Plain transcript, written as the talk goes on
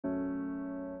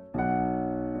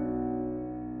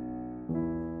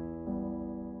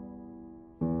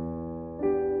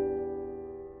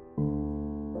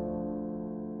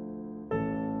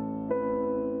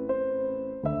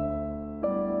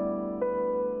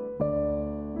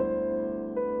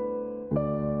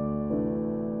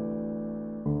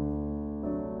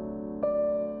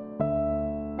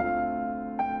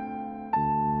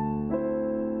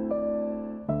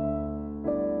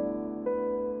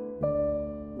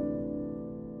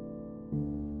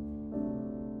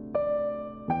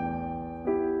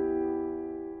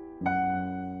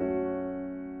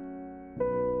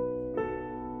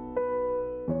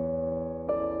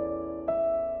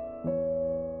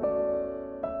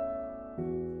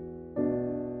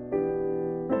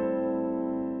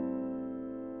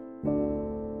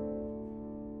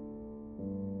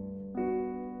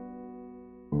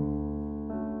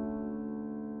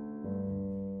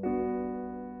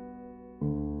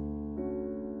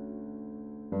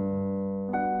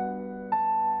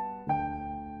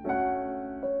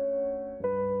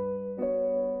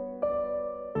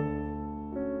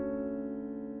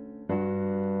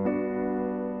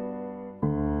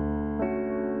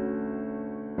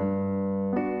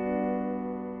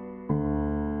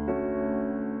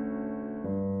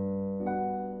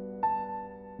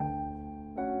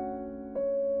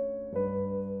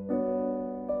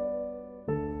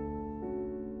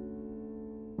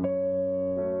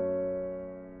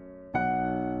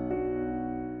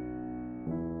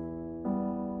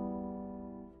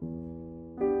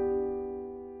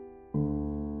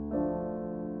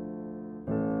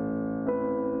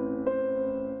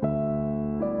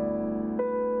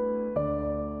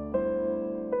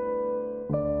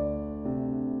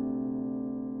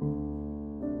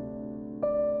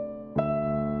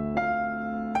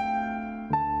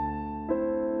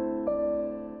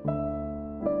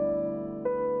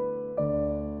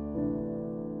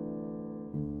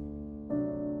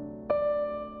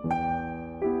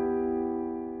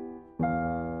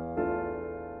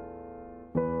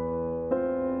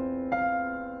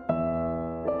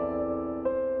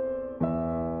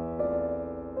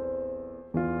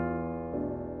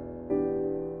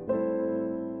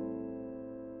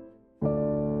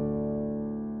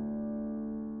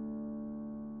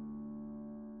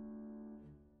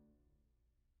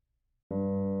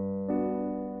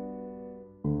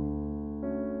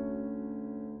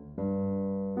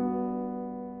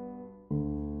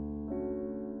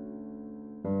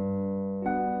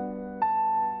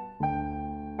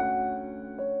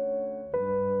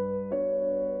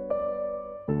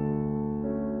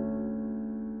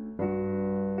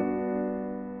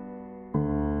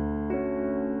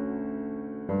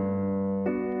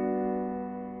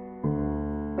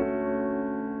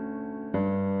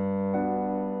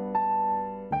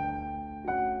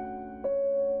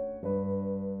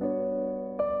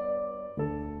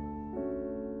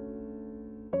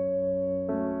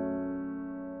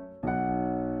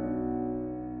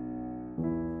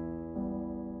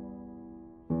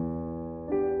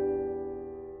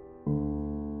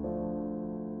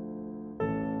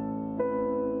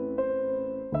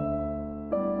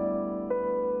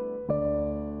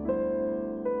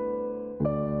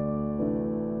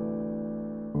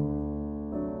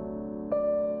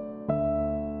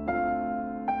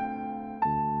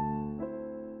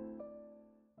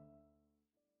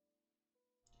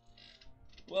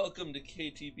Welcome to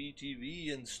KTB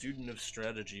TV and Student of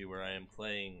Strategy, where I am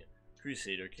playing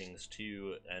Crusader Kings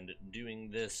 2 and doing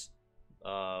this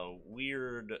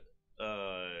weird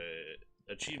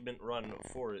achievement run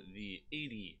for the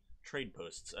 80 trade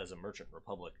posts as a merchant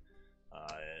republic.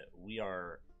 We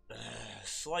are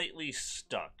slightly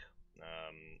stuck.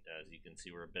 As you can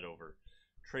see, we're a bit over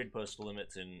trade post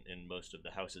limits in most of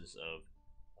the houses of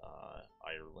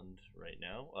Ireland right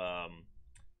now.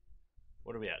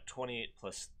 What are we at? 28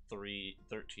 plus 13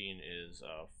 is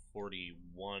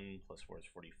 41, plus 4 is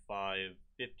 45,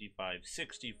 55,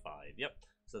 65. Yep,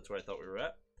 so that's where I thought we were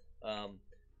at.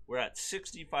 We're at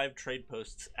 65 trade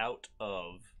posts out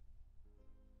of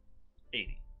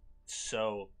 80.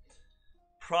 So,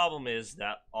 problem is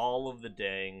that all of the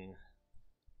dang,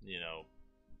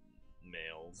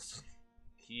 males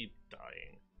keep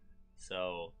dying.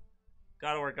 So,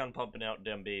 gotta work on pumping out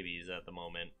them babies at the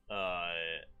moment.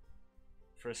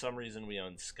 For some reason we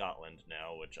own Scotland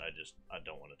now, which I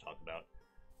don't want to talk about.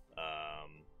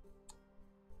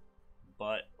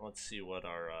 But let's see what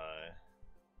our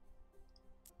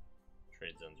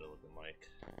trade zones are looking like.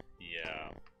 Yeah,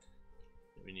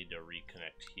 we need to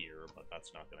reconnect here, but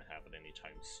that's not going to happen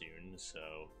anytime soon,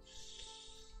 so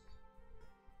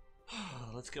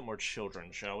let's get more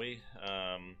children, shall we?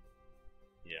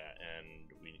 Yeah, and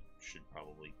we should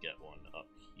probably get one up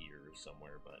here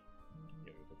somewhere, but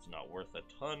it's not worth a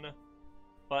ton.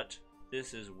 But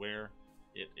this is where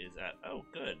it is at. Oh,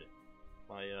 good.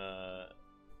 My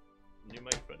new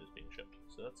microphone is being shipped,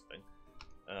 so that's a thing.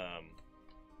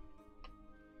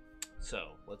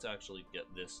 So let's actually get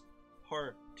this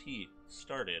party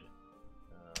started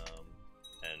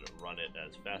and run it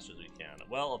as fast as we can.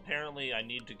 Well, apparently I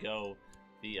need to go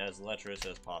be as lecherous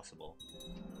as possible.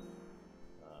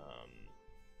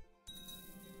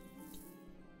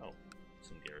 Oh,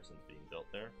 some garrisons being built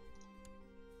there.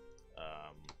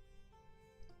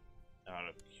 Out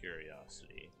of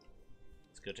curiosity,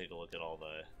 let's go take a look at all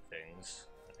the things.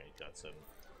 Alright, got some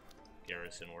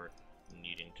garrison work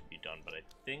needing to be done, but I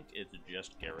think it's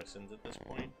just garrisons at this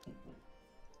point.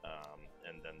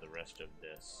 And then the rest of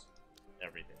this,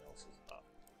 everything else is up.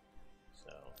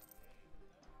 So,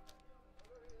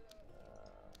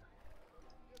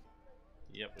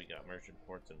 yep, we got merchant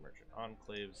ports and merchant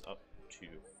enclaves up to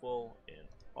full in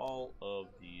all of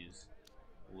these.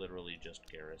 Literally just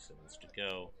garrisons to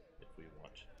go if we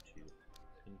want to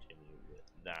continue with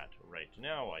that. Right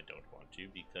now I don't want to,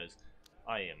 because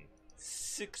I am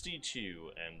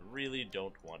 62 and really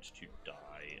don't want to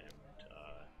die and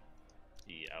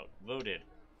be outvoted.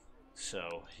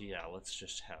 So yeah, let's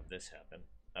just have this happen.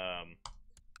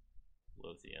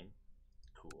 Lothian,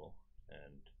 cool,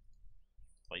 and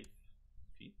Fife.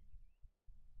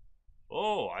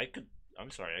 Oh,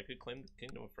 I'm sorry, I could claim the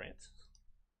Kingdom of France?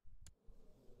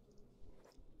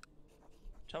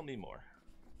 Tell me more.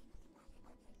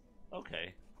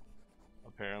 Okay.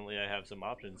 Apparently I have some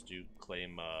options to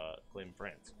claim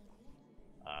France.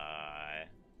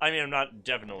 I mean, I'm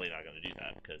definitely not going to do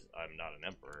that, because I'm not an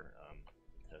emperor.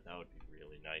 That would be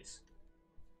really nice.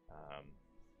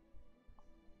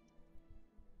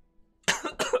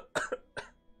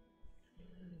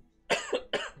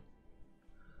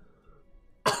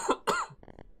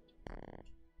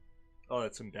 Oh,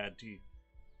 that's some bad tea.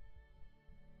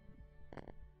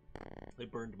 I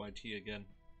burned my tea again.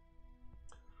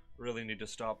 Really need to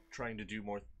stop trying to do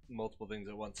multiple things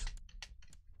at once.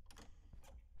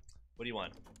 What do you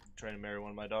want? Trying to marry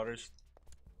one of my daughters?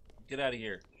 Get out of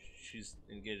here. She's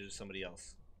engaged with somebody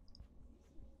else.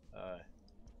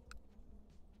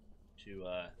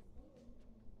 To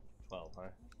 12,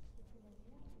 huh?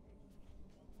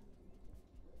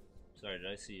 Sorry,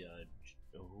 did I see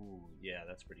oh, yeah,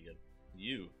 that's pretty good.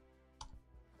 You.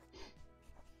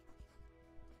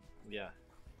 Yeah.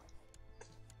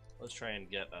 Let's try and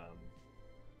get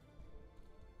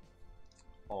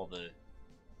all the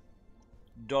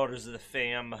daughters of the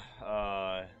fam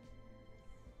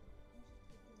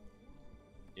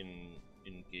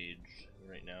engaged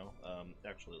right now.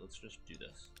 Actually, let's just do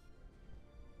this.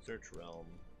 Search realm.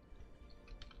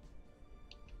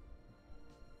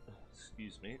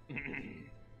 Excuse me.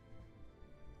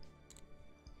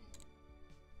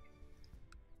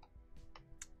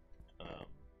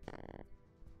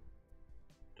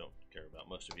 Don't care about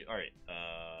most of you. Alright,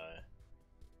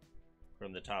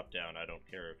 from the top down, I don't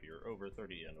care if you're over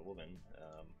 30 and a woman.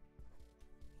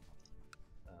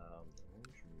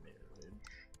 Arrange marriage,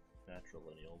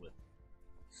 matrilineal with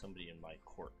somebody in my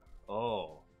court.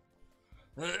 Oh.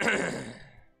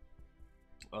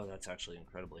 Oh, that's actually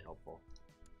incredibly helpful.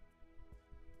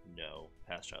 No,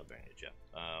 past child advantage, yeah.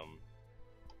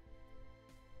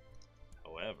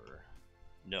 However,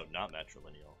 No, not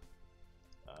matrilineal.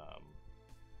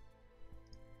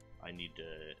 I need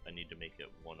to make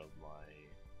it one of my.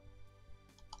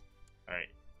 All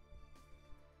right.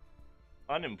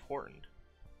 Unimportant.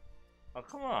 Oh,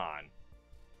 come on.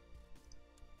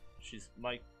 She's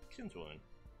my kinswoman.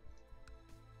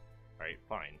 All right,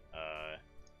 fine.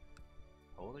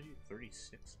 How old are you?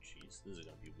 36. Jeez, this is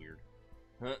gonna be weird.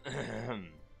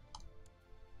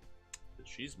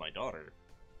 She's my daughter.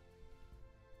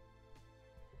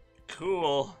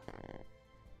 Cool.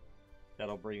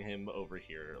 That'll bring him over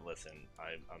here. Listen,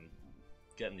 I'm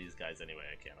getting these guys any way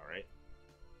I can. All right.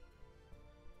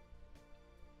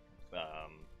 All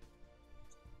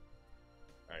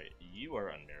right. You are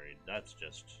unmarried. That's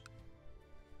just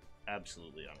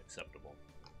absolutely unacceptable.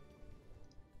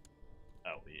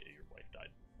 Oh, your wife died.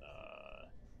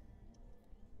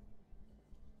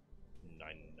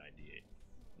 998.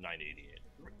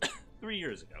 988. 3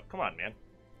 years ago. Come on, man.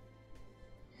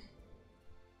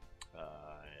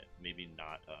 Maybe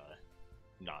not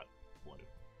one of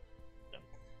them.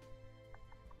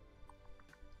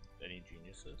 Any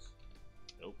geniuses?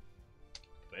 Nope.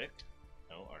 Quick?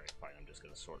 No? Alright, fine. I'm just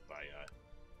gonna sort by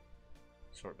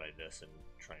this and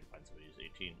try and find somebody who's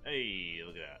 18. Hey,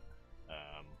 look at that.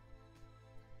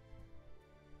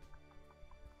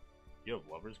 You have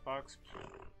lover's box?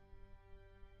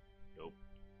 Nope.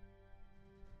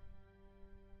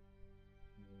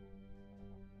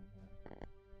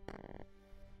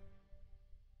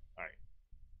 Alright.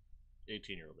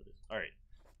 18-year-old it is. Alright.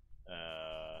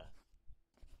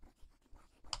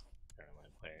 Apparently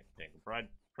I'm paying bride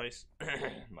price.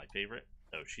 My favorite.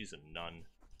 Oh, she's a nun.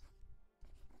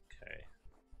 Okay.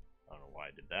 I don't know why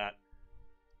I did that.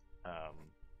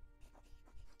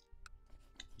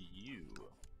 You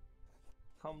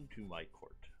come to my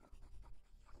court.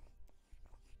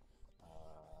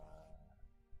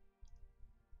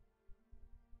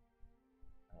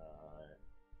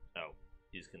 Oh,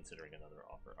 he's considering another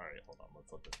offer. Alright, hold on.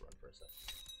 Let's let this run for a sec.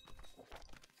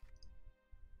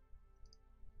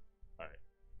 Alright.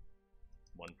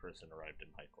 One person arrived in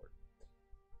my court.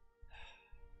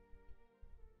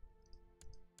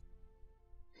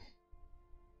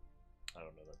 I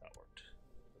don't know that worked.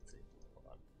 Let's see. Hold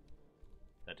on.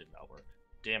 That did not work.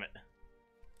 Damn it.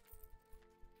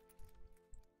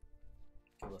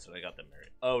 Listen, I got them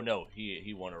married. Oh no,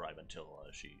 he won't arrive until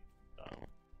she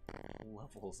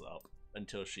levels up.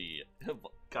 Until she,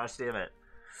 gosh damn it,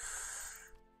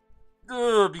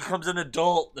 becomes an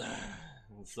adult.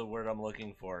 That's the word I'm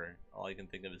looking for. All I can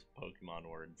think of is Pokemon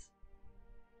words.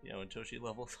 You know, until she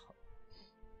levels up.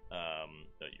 Oh,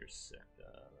 you're sick.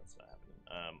 That's not happening.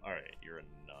 Alright, you're a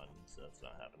nun, so that's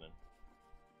not happening.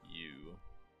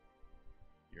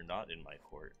 You're not in my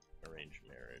court. Arranged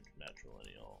marriage,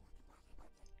 matrilineal.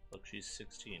 Look, she's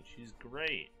 16. She's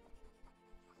great.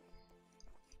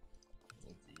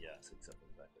 Yes, except for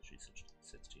the fact that she's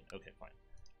 16. Okay, fine.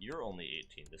 You're only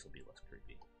 18. This will be less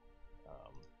creepy.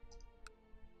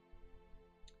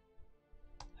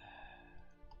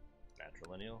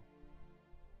 Matrilineal?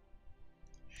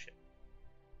 Shit.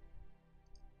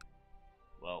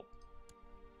 Well,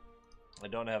 I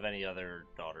don't have any other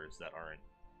daughters that aren't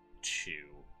 2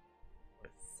 or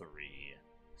 3,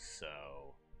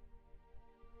 so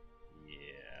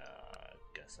yeah,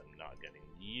 guess I'm not getting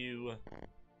you.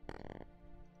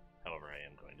 However, I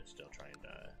am going to still try and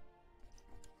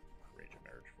arrange a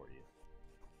marriage for you.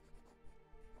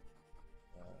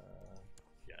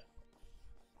 Yeah.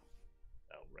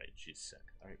 Oh, right, she's sick.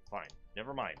 Alright, fine.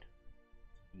 Never mind.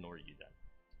 Ignore you then.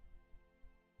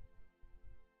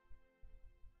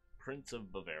 Prince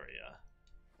of Bavaria.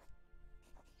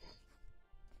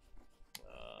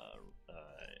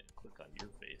 Click on your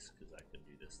face, because I can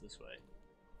do this way.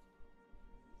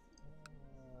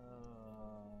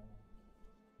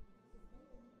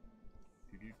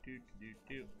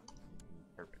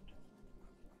 Perfect.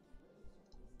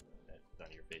 Click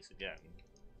on your face again.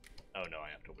 Oh no, I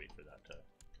have to wait for that to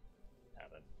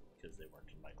happen, because they weren't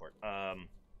in my court.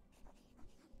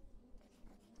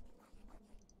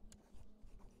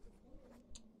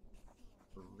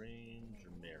 Arrange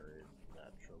marriage,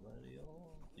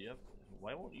 matrilineal. Yep.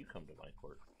 Why won't you come to my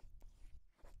court?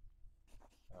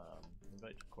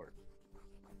 Invite to court.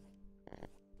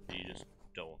 You just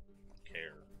don't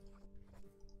care.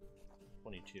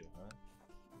 22, huh?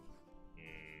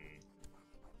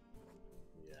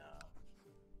 Yeah.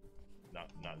 Not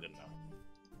good enough.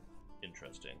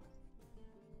 Interesting.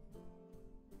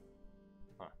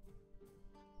 Huh.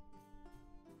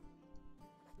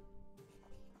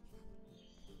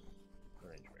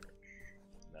 Arrange marriage.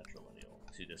 Matrilineal.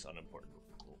 See this unimportant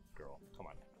girl. Come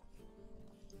on.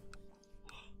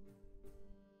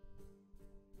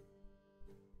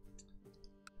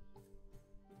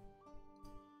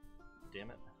 damn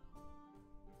it.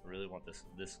 I really want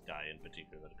this guy in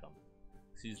particular to come.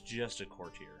 He's just a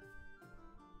courtier.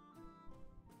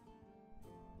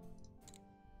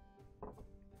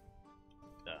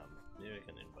 Maybe I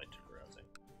can invite to carousing.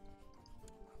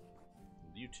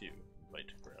 You too, invite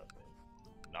to carousing.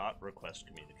 Not request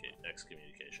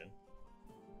excommunication.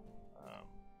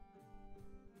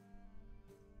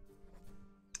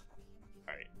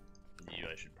 Alright, you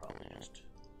I should probably just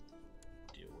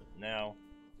deal with now.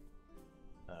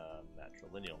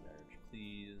 Matrilineal marriage,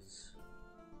 please.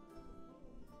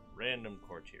 Random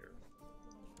courtier.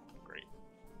 Great.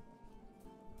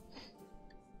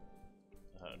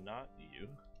 Not you.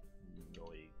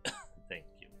 Noi. Thank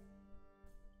you.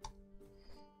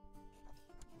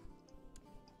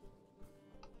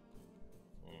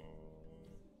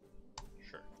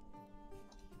 Sure.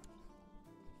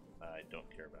 I don't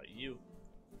care about you.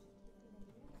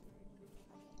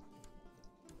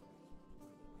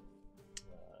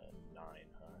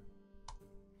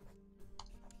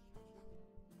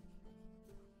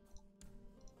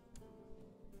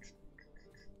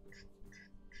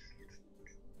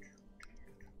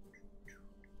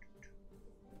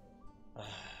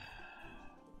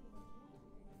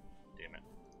 Damn it.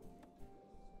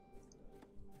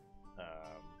 9.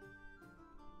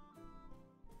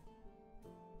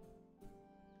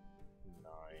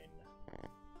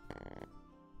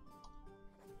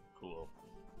 Cool.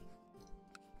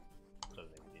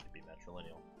 Doesn't even need to be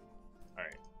matrilineal.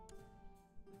 Alright.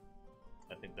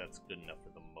 I think that's good enough for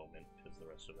the moment, because the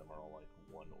rest of them are all like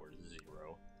 1 or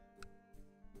 0.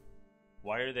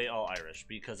 Why are they all Irish?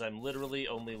 Because I'm literally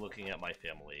only looking at my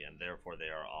family, and therefore they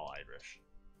are all Irish.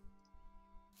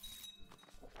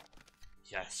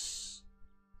 Yes!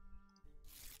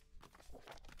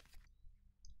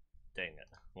 Dang it.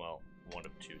 Well, 1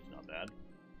 of 2 is not bad.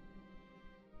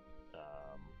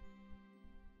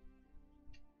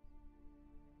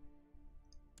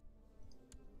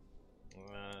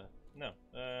 No.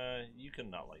 You can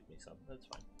not like me some. That's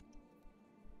fine.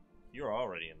 You're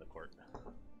already in the court.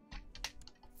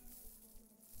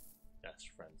 Best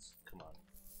friends. Come on.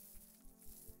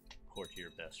 Courtier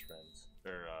best friends.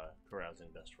 Or,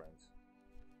 carousing best friends.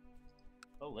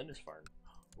 Oh, Lindisfarne.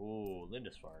 Ooh,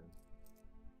 Lindisfarne.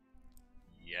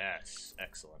 Yes.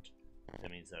 Excellent. That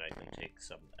means that I can take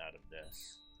some out of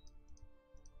this.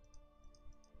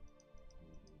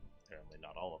 Apparently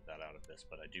not all of that out of this,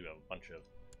 but I do have a bunch of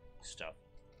stuff.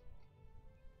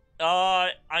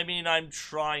 I mean, I'm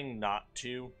trying not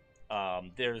to.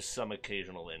 There's some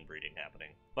occasional inbreeding happening,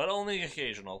 but only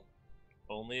occasional.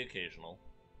 Only occasional.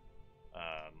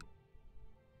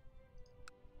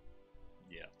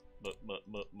 Yeah, but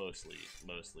mostly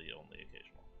only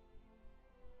occasional.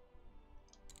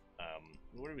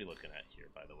 What are we looking at here,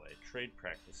 by the way? Trade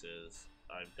practices.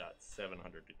 I've got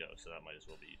 700 to go, so that might as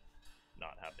well be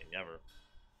not happening ever.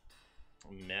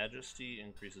 Majesty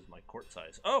increases my court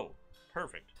size. Oh,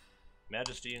 perfect.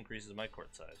 Majesty increases my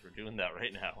court size. We're doing that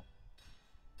right now.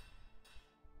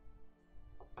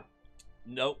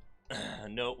 Nope.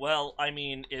 No. Well, I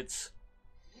mean, it's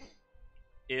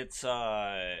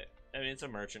a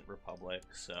merchant republic,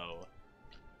 so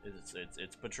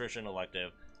it's patrician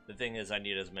elective. The thing is, I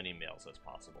need as many males as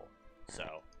possible.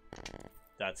 So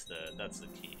that's the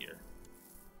key here.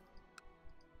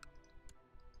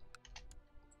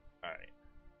 All right.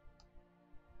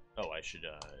 Oh, I should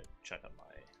check on my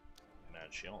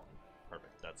mansion.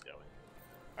 Perfect. That's going.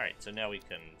 All right. So now we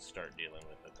can start dealing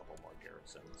with a couple more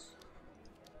garrisons.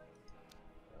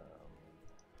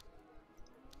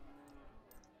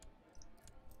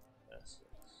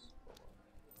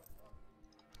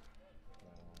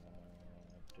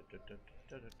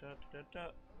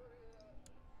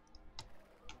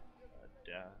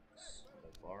 Dax,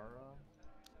 Navarra.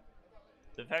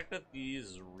 The fact that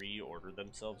these reorder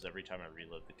themselves every time I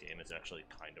reload the game is actually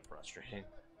kind of frustrating.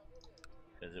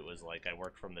 Because it was like I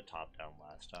worked from the top down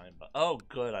last time, but oh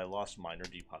good, I lost minor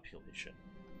depopulation.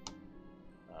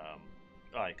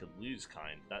 Oh, I could lose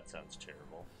kind. That sounds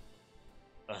terrible.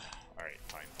 Alright,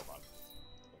 fine, hold on.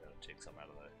 I gotta take some out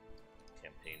of the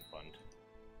campaign fund.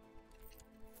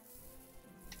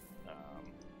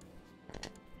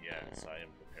 Yes, I am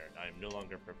prepared. I am no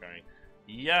longer preparing.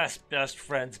 Yes, best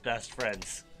friends, best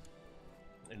friends.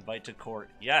 Invite to court.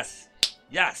 Yes,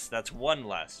 yes, that's 1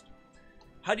 less.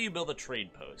 How do you build a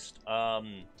trade post?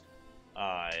 I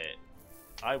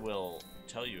will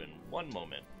tell you in 1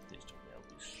 moment. Please don't be able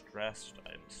to be stressed.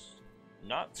 I'm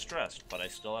not stressed, but I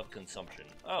still have consumption.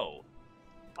 Oh,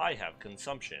 I have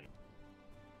consumption.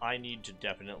 I need to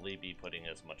definitely be putting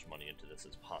as much money into this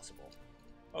as possible.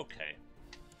 Okay.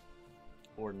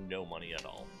 Or no money at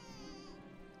all.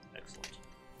 Excellent.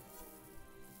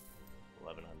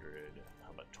 1100.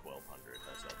 How about 1200?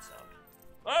 How's that sound?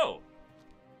 Oh!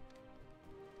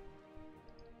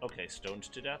 Okay, stoned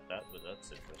to death. That's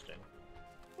interesting.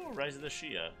 Oh, Rise of the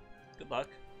Shia. Good luck.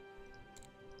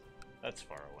 That's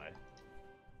far away.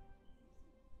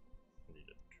 I need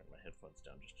to turn my headphones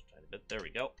down just a tiny bit. There we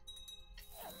go.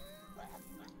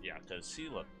 Yeah, because see,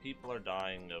 look, people are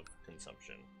dying of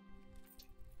consumption.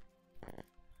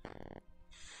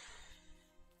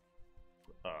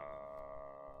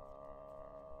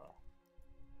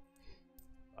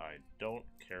 I don't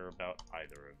care about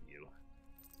either of you.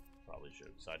 Probably should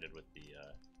have sided with the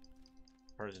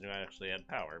person who actually had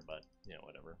power, but, you know,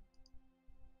 whatever.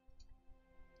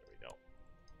 There we go.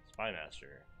 Spy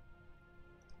Master.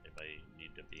 Anybody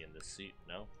need to be in this seat?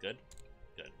 No? Good?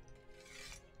 Good.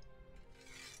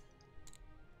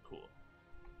 Cool.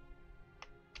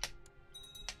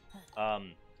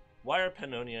 Why are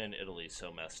Pannonia and Italy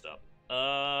so messed up?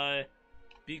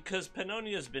 Because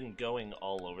Pannonia's been going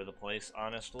all over the place,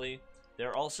 honestly.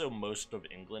 They're also most of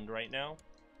England right now,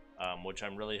 which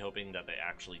I'm really hoping that they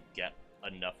actually get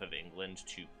enough of England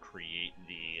to create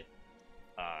the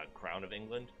Crown of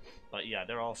England. But yeah,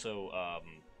 they're also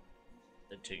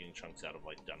taking chunks out of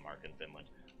like Denmark and Finland.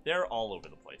 They're all over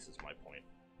the place is my point.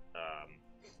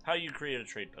 How you create a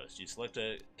trade post. You select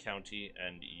a county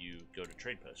and you go to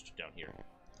trade post down here.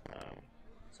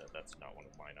 So that's not one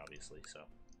of mine, obviously, so...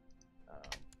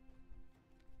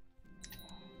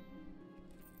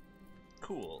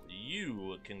 cool.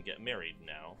 You can get married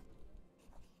now.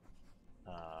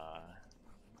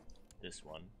 This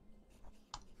one.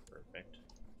 Perfect.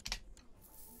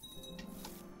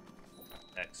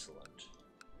 Excellent.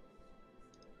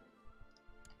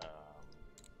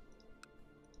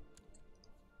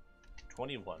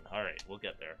 21. Alright, we'll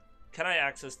get there. Can I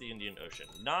access the Indian Ocean?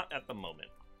 Not at the moment.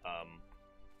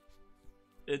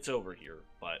 It's over here,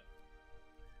 but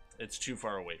it's too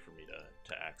far away for me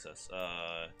to access.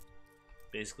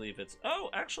 Basically, if it's... Oh,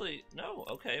 actually, no.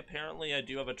 Okay, apparently I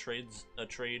do have a trade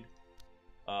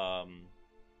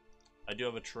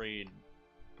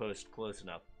post close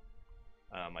enough.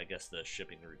 I guess the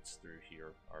shipping routes through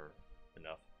here are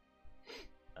enough.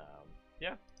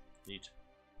 Yeah, neat.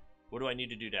 What do I need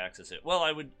to do to access it? Well,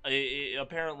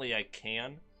 apparently I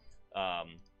can.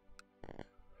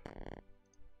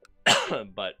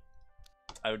 But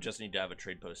I would just need to have a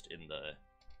trade post in the,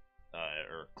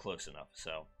 or close enough,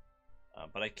 so.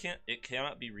 But it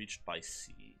cannot be reached by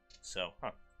sea. So,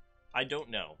 I don't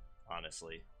know,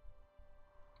 honestly.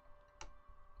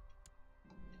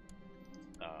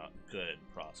 Good,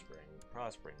 prospering.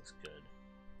 Prospering's good.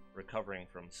 Recovering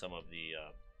from some of the,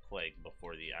 plague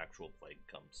before the actual plague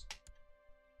comes.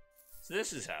 So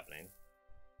this is happening.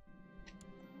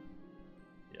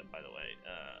 Yeah, by the way,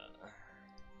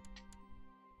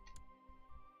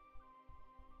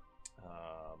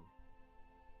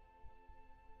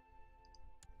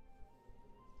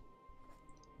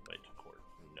 invite to court.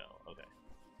 No, okay.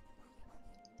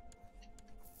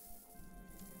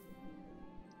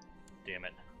 Damn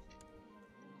it.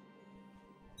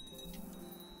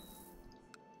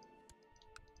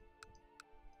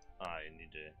 I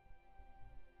need to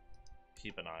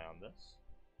keep an eye on this.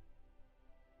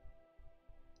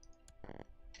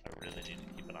 I really need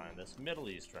to keep an eye on this. Middle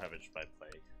East ravaged by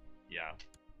plague. Yeah.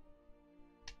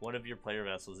 One of your player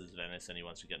vessels is Venice and he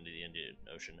wants to get into the Indian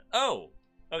Ocean. Oh!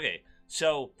 Okay,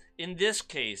 so in this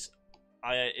case,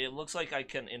 it looks like I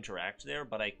can interact there,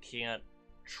 but I can't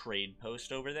trade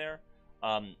post over there.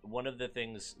 One of the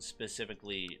things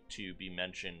specifically to be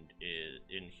mentioned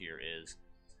in here is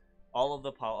all of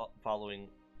the following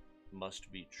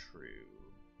must be true.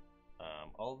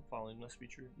 All of the following must be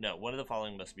true? No, one of the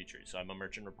following must be true. So I'm a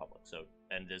merchant republic, so,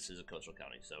 and this is a coastal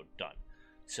county, so done.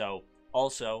 So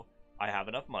also, I have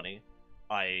enough money.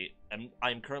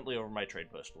 I'm currently over my trade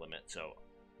post limit, so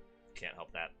can't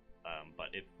help that.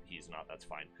 But if he's not, that's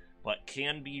fine. But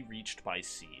can be reached by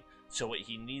sea. So what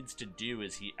he needs to do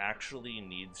is he actually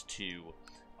needs to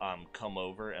come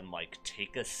over and like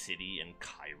take a city in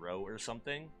Cairo or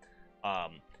something.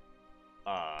 Or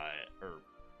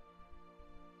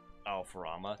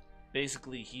Al-Farama.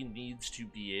 Basically, he needs to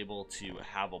be able to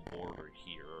have a border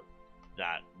here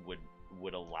that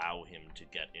would allow him to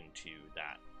get into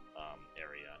that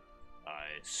area.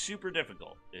 Super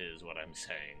difficult is what I'm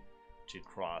saying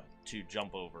to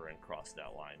jump over and cross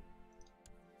that line.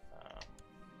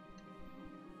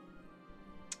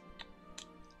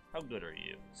 How good are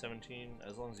you? 17.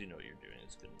 As long as you know what you're doing,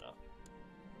 it's good enough.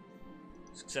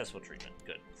 Successful treatment.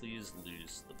 Good. Please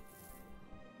lose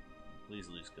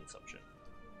consumption.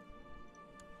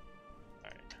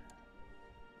 Alright.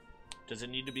 Does it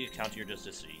need to be a county or just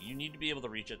a city? You need to be able to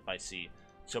reach it by sea.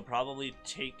 So probably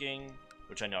taking,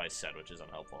 which I know I said, which is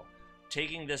unhelpful.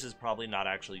 Taking this is probably not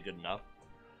actually good enough.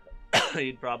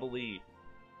 He'd probably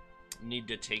need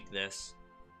to take this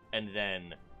and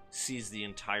then seize the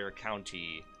entire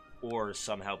county, or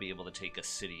somehow be able to take a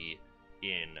city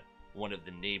in one of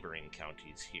the neighboring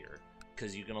counties here,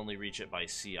 because you can only reach it by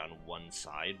sea on one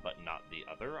side but not the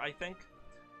other. I think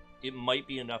it might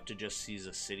be enough to just seize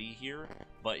a city here,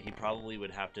 but he probably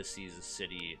would have to seize a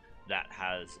city that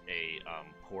has a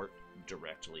port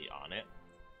directly on it,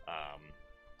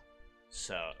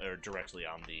 or directly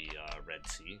on the Red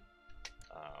Sea.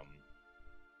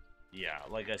 Yeah,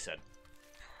 like I said,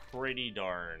 pretty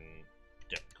darn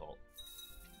difficult.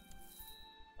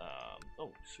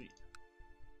 Oh, sweet.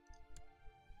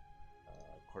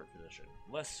 Court physician,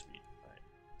 less sweet. All right.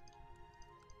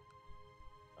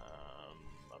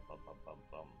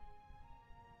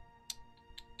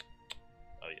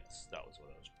 Oh yes, that was what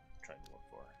I was trying to look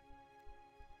for.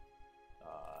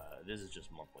 This is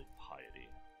just monthly piety.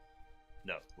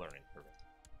 No, learning. Perfect.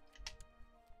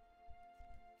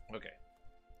 Okay.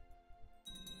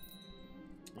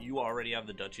 You already have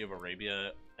the Duchy of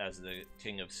Arabia as the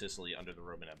King of Sicily under the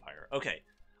Roman Empire. Okay.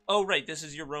 Oh, right, this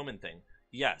is your Roman thing.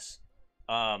 Yes.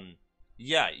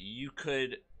 Yeah, you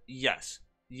could... Yes.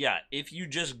 Yeah, if you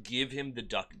just give him the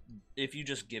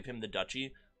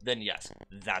duchy, then yes,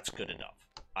 that's good enough.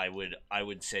 I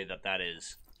would say that that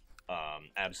is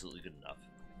absolutely good enough.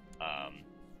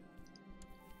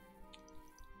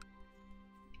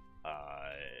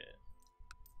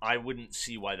 I wouldn't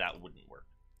see why that wouldn't work.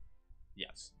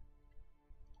 Yes.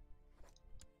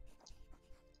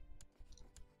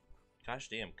 Gosh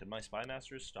damn, could my spy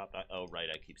masters stop that? Oh, right,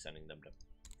 I keep sending them to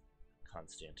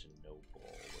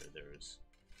Constantinople, where there's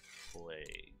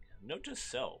plague. Note to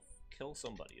self, kill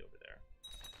somebody over there.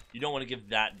 You don't want to give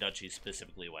that duchy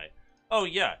specifically away. Oh,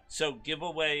 yeah, so give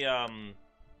away,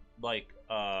 like,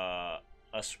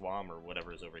 Aswam or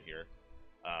whatever is over here.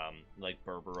 Like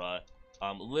Berbera.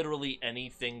 Literally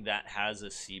anything that has a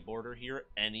sea border here,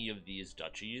 any of these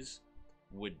duchies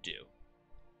would do.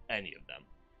 Any of them.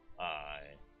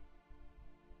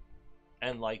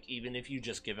 And like, even if you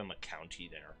just give him a county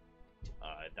there,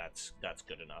 that's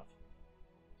good enough.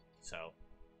 So,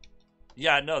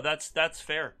 yeah, no, that's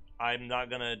fair. I'm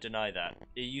not gonna deny that.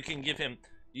 You can give him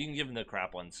the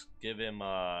crap ones. Give him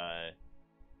Hydromelat.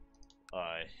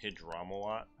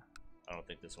 I don't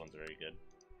think this one's very good.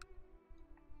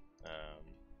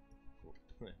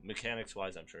 Mechanics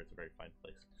wise, I'm sure it's a very fine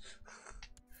place.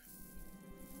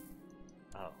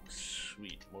 Oh,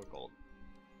 sweet, more gold.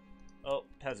 Oh,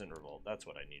 Peasant Revolt, that's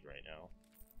what I need right now.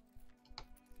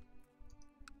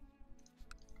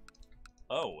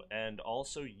 Oh, and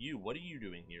also you, what are you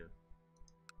doing here?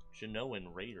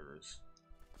 Genoan Raiders.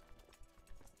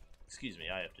 Excuse me,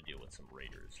 I have to deal with some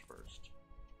raiders first.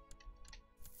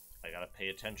 I gotta pay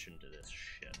attention to this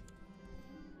shit.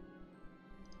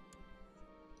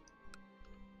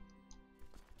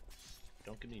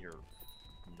 Don't give me your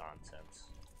nonsense.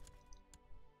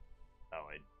 Oh,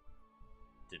 I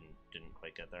didn't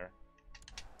quite get there.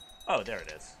 Oh, there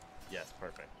it is. Yes,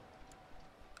 perfect.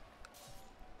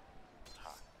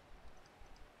 Ha.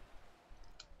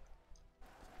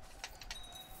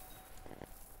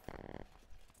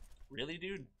 Really,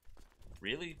 dude?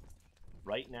 Really?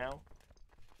 Right now?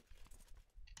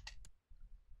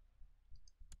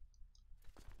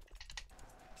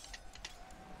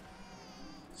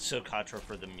 Socatra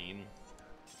for the meme.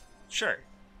 Sure.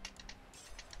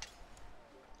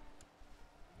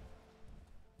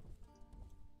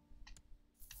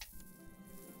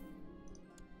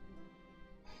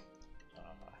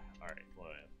 Alright, what do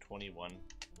I have? 21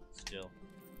 still.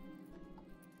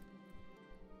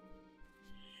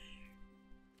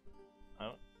 I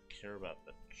don't care about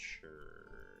the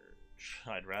church.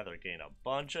 I'd rather gain a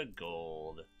bunch of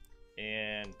gold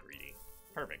and greedy.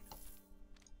 Perfect.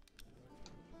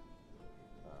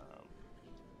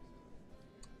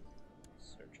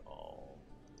 Search all.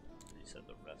 Reset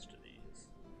the rest of these.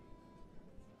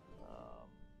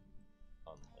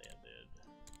 Unlanded.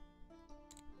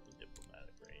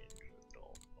 Diplomatic range.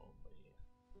 Adult only.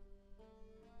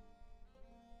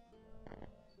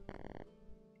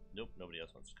 Nope, nobody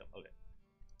else wants to come. Okay.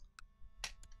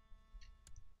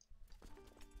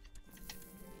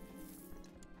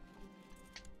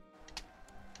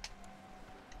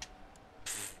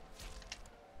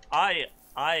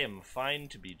 I am fine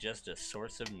to be just a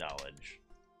source of knowledge.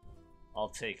 I'll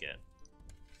take it.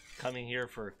 Coming here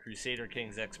for Crusader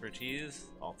King's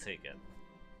expertise, I'll take it.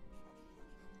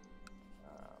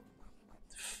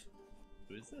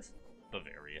 Who is this?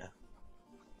 Bavaria.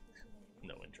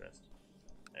 No interest.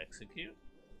 Execute.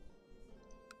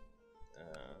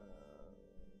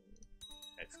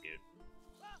 Execute.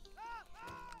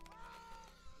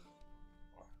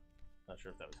 Not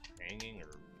sure if that was hanging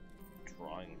or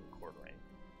drawing and quartering.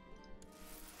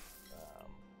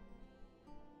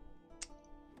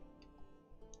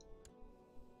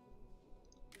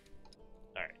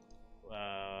 Alright.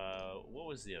 What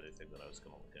was the other thing that I was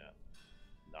going to look at?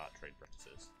 Not trade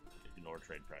practices. Ignore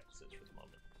trade practices for the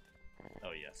moment.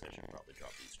 Oh yes, I should probably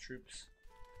drop these troops.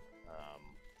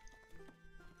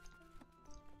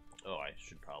 Oh, I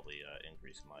should probably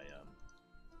increase my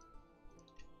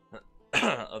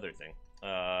other thing.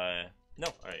 No,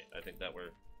 alright, I think that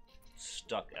we're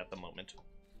stuck at the moment.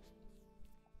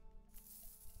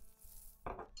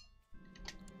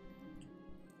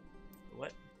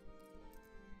 What?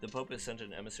 The Pope has sent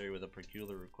an emissary with a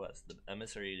peculiar request. The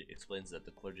emissary explains that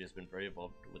the clergy has been very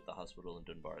involved with the hospital in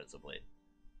Dunbar as of late.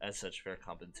 As such, fair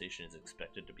compensation is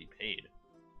expected to be paid.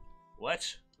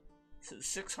 What?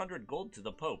 600 gold to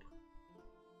the Pope.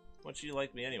 Why don't you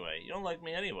like me anyway? You don't like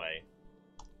me anyway.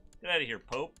 Get out of here,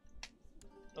 Pope.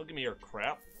 Don't give me your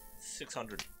crap.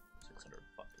 600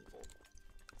 fucking gold.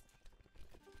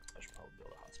 I should probably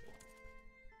build a hospital.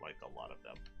 Like a lot of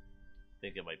them. I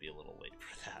think it might be a little late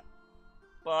for that.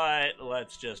 But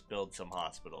let's just build some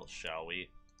hospitals, shall we?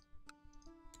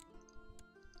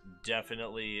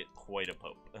 Definitely quite a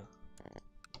Pope.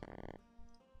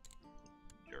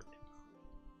 Jerk.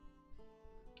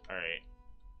 Alright.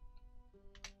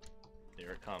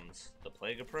 Here it comes. The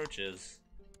plague approaches.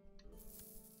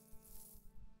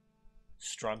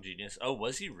 Strong genius. Oh,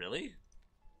 was he really?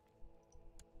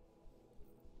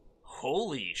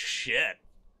 Holy shit.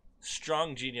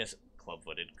 Strong genius.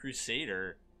 Club-footed.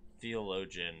 Crusader.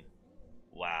 Theologian.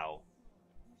 Wow.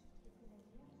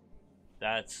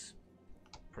 That's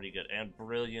pretty good. And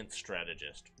brilliant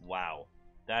strategist. Wow.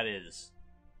 That is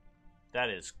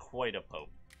quite a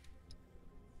Pope.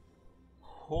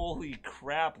 Holy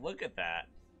crap, look at that.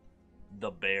 The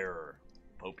Bear.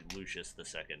 Pope Lucius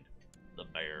II. The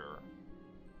Bear.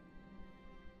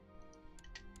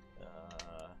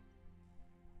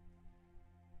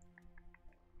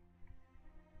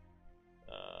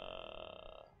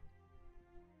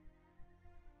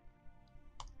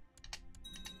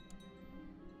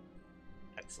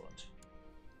 Excellent.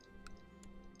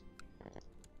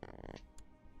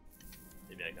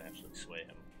 Maybe I can actually sway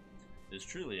him. It is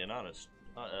truly an honor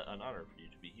for you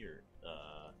to be here.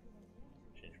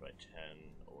 Change by 10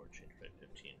 or change by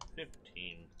 15.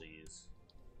 15, please.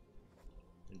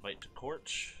 Invite to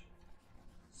court.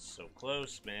 So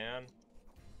close, man.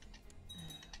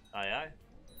 Aye, aye.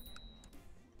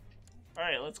 All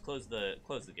right, let's close the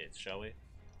gates, shall we?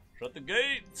 Shut the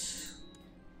gates.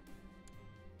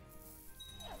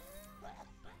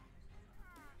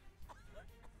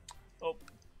 Oh.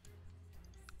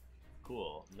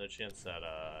 Cool. No chance that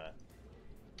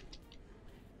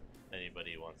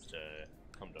anybody wants to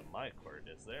come to my court,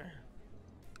 is there?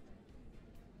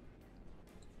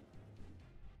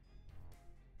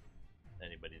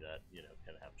 Anybody that, you know,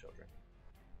 can have children?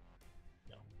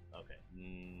 No. Okay.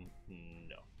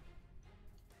 No.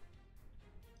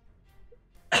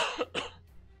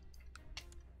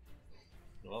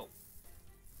 Well,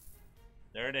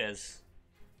 there it is.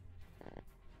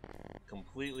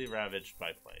 Completely ravaged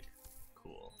by plague.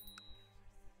 Cool.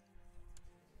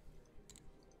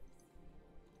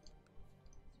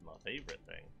 It's my favorite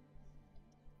thing.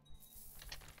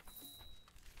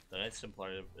 The Knights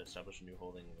Templar established a new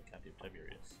holding in the County of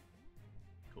Tiberius.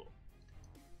 Cool.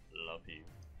 Love you.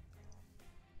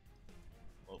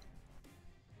 Oh.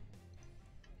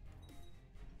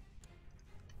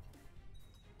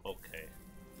 Okay.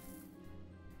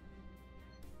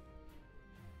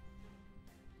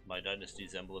 My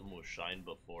dynasty's emblem will shine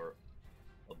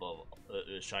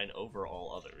shine over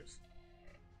all others.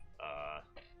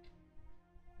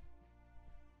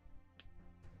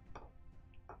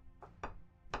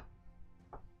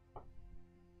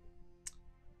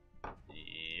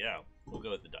 Yeah, we'll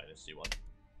go with the dynasty one.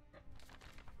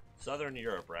 Southern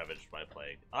Europe ravaged by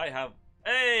plague.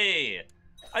 Hey!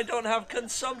 I don't have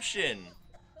consumption!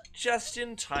 Just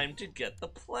in time to get the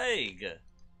plague!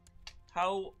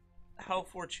 How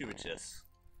fortuitous.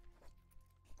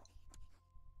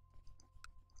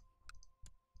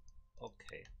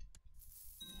 Okay.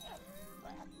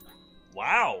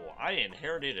 Wow, I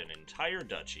inherited an entire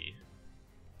duchy.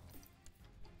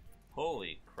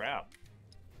 Holy crap.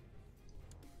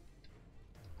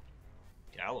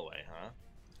 Galloway, huh?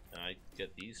 Can I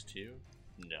get these two?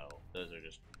 No, those are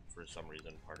just, for some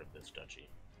reason, part of this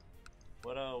duchy.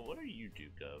 What are you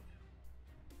Duke of?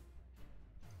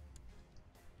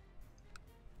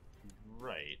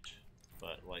 Right.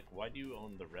 But, like, why do you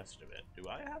own the rest of it? Do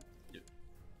I have...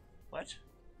 What?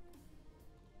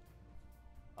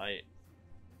 I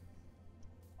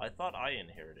thought I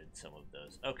inherited some of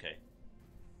those. Okay.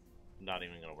 I'm not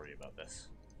even gonna worry about this.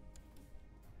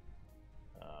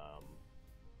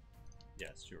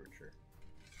 Yeah, stewardship.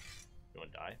 You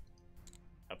wanna die?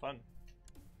 Have fun.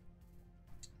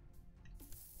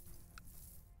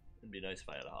 It'd be nice if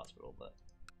I had a hospital, but...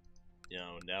 You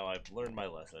know, now I've learned my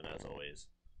lesson, as always.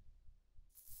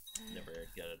 Never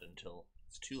get it until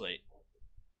it's too late.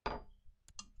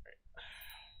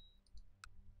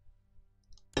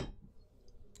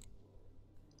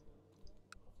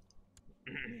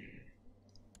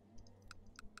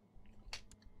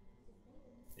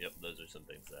 Yep, those are some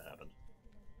things that happened.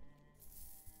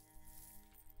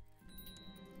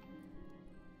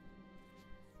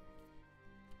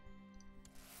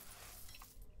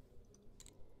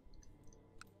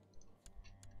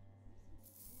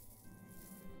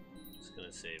 Just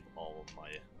gonna save all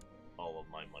of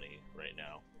my money right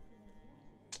now.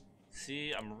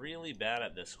 See, I'm really bad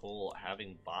at this whole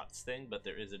having bots thing, but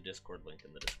there is a Discord link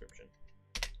in the description.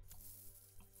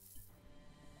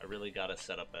 I really gotta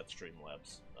set up that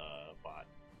Streamlabs bot.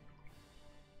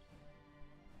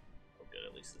 Oh good,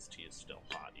 at least this tea is still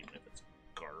hot, even if it's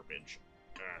garbage.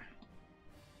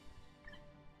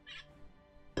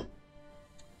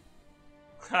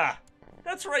 Ha!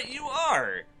 That's right, you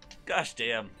are! Gosh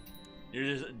damn.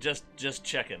 You're just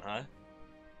checking, huh?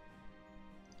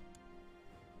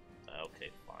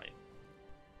 Okay, fine.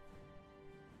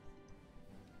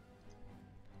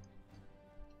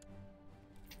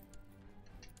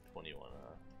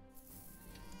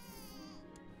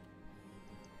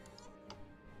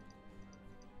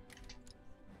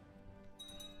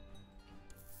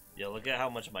 Yeah, look at how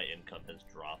much my income has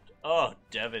dropped. Oh,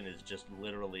 Devin is just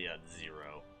literally at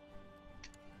 0.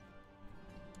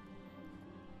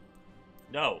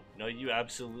 No, you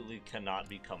absolutely cannot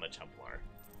become a Templar.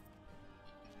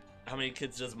 How many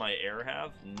kids does my heir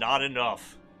have? Not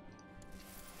enough.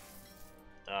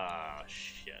 Ah,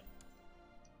 shit.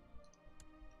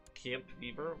 Camp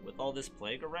Fever with all this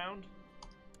plague around?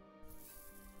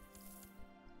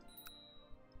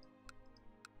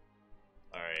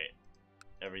 Alright.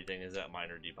 Everything is at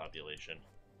minor depopulation.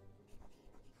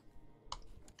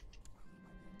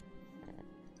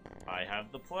 I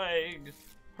have the plague!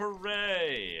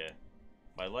 Hooray!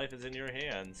 My life is in your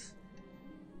hands.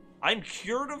 I'm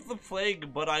cured of the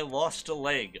plague, but I lost a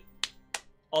leg.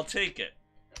 I'll take it.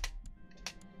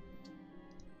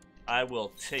 I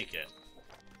will take it.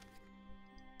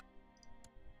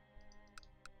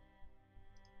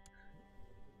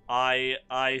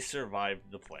 I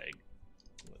survived the plague.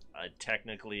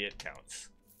 Technically, it counts.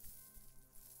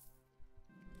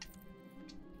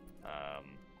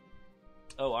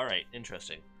 Oh, alright.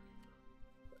 Interesting.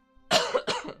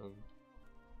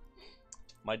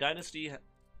 My dynasty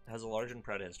has a large and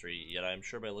proud history, yet I am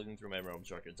sure by looking through my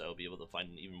realm's records I will be able to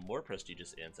find even more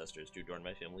prestigious ancestors to adorn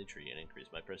my family tree and increase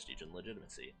my prestige and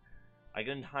legitimacy. I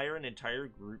can hire an entire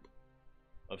group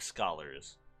of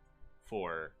scholars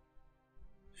for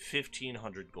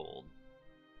 1,500 gold.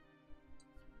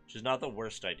 Which is not the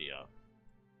worst idea.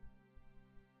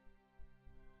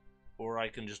 Or I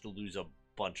can just lose a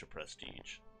bunch of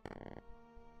prestige.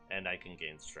 And I can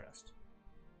gain stress.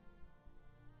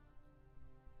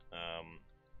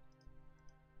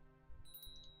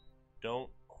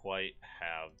 Don't quite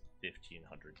have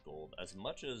 1,500 gold. As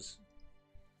much as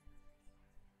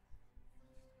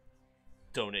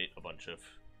donate a bunch of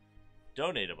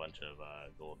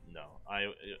gold. No,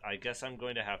 I guess I'm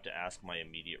going to have to ask my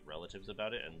immediate relatives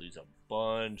about it and lose a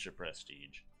bunch of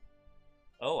prestige.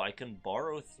 Oh, I can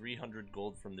borrow 300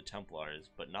 gold from the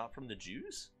Templars, but not from the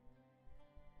Jews?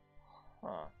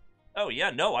 Huh. Oh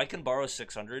yeah, no, I can borrow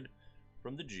 600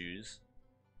 from the Jews,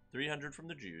 300 from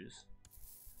the Jews,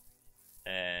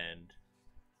 and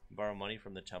borrow money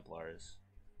from the Templars.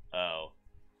 Oh.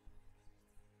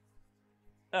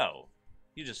 Oh,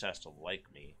 he just has to like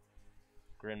me.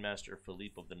 Grandmaster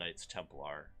Philippe of the Knights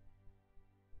Templar.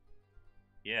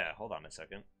 Yeah, hold on a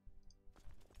second.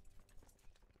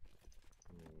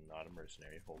 Not a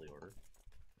mercenary, Holy Order.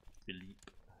 Philippe.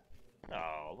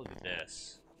 Oh, look at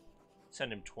this.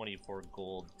 Send him 24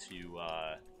 gold to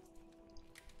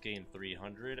gain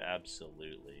 300?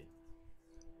 Absolutely.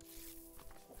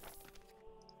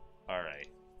 Alright.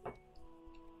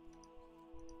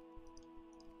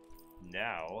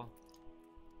 Now.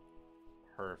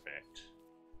 Perfect.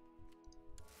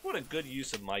 What a good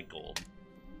use of my gold.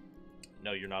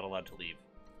 No, you're not allowed to leave.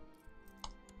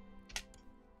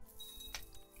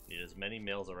 Need as many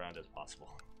males around as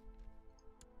possible.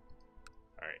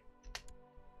 Alright.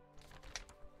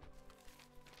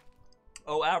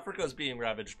 Oh, Africa's being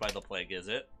ravaged by the plague, is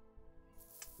it?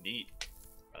 Neat.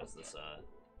 How's this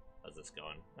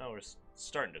going? Oh, we're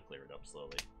starting to clear it up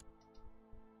slowly.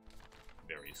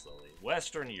 Very slowly.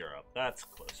 Western Europe. That's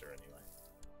closer anyway.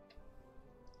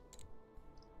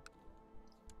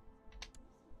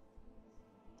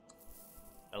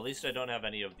 At least I don't have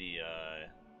any of the,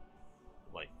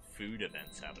 like, food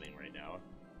events happening right now.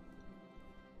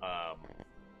 I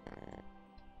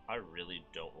really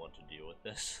don't want to deal with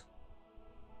this.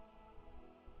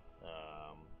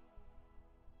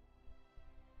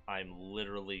 I'm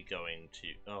literally going to...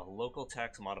 Oh, local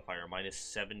tax modifier, minus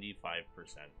 75%.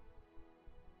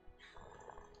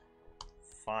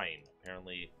 Fine.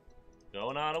 Apparently,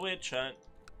 going on a witch hunt.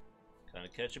 Gonna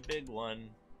catch a big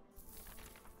one.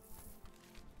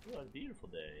 What a beautiful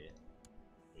day.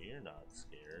 You're not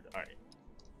scared. Alright.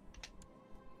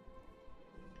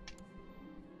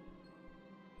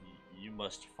 You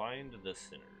must find the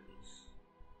sinners.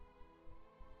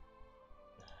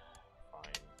 Fine.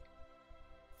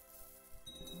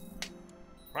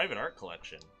 Private art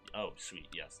collection. Oh, sweet.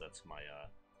 Yes, that's my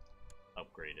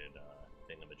upgraded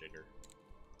thingamajigger.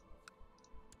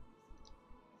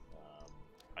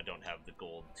 I don't have the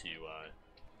gold to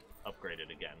upgrade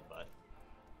it again, but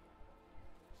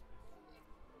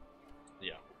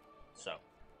yeah. So,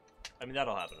 I mean,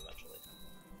 that'll happen eventually.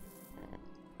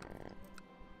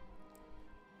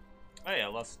 Oh yeah,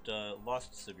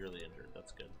 lost severely injured.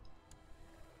 That's good.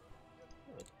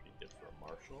 Oh, that's pretty good for a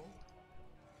marshal.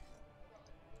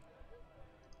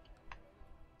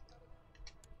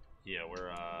 Yeah,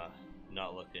 we're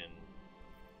not looking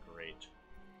great.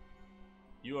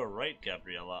 You are right,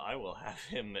 Gabriella. I will have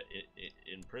him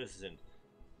imprisoned.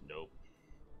 Nope.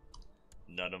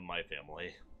 None of my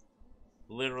family.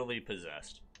 Literally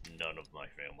possessed. None of my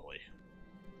family.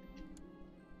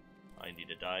 I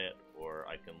need a diet, or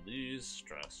I can lose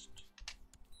stressed.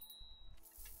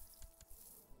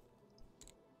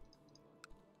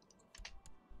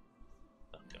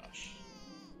 Oh gosh.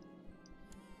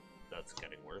 That's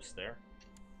getting worse there.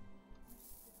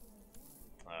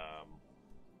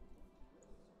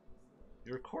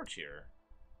 Your courtier.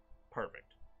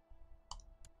 Perfect.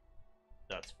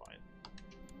 That's fine.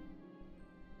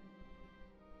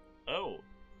 Oh.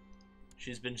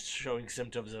 She's been showing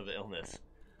symptoms of illness.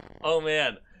 Oh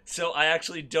man. So I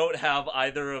actually don't have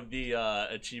either of the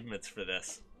achievements for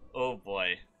this. Oh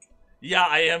boy. Yeah,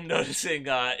 I am noticing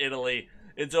Italy.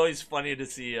 It's always funny to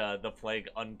see the plague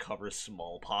uncover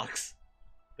smallpox.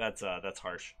 That's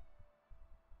harsh.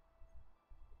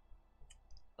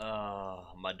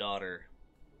 My daughter.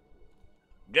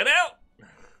 Get out!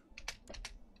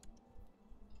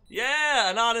 Yeah,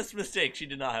 an honest mistake. She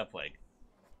did not have plague.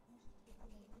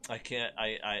 I can't.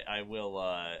 I will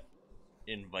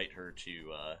invite her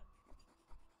to.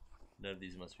 None of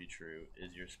these must be true.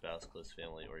 Is your spouse, close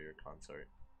family, or your consort?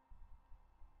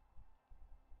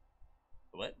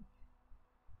 What?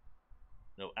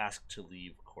 No, ask to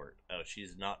leave court. Oh,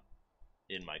 she's not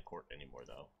in my court anymore,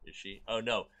 though. Is she? Oh,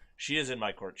 no. She is in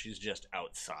my court. She's just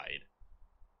outside.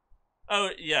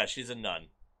 Oh, yeah, she's a nun.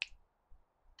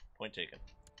 Point taken.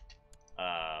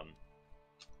 There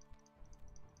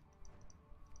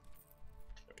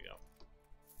we go.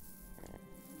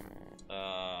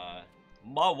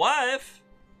 My wife?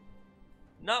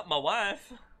 Not my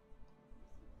wife.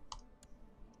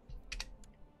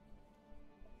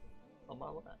 Oh, my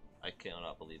wife. I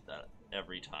cannot believe that.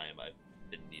 Every time I've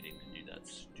been needing to do that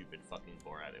stupid fucking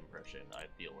Borat impression, I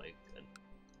feel like an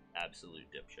absolute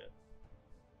dipshit.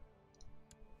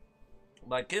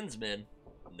 My kinsman?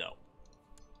 No.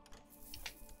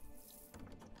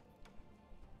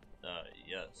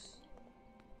 Yes.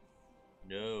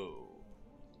 No.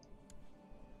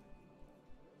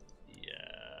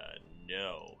 Yeah,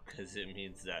 no. Because it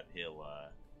means that he'll,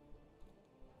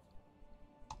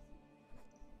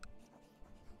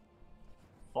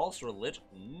 false religion?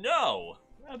 No!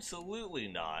 Absolutely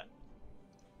not.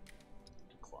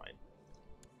 Decline.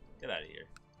 Get out of here.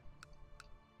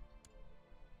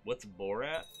 What's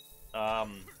Borat?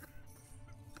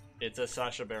 It's a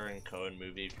Sacha Baron Cohen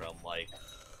movie from, like,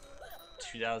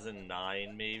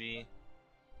 2009, maybe?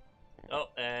 Oh,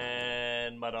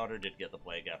 and my daughter did get the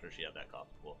plague after she had that cough.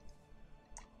 Cool.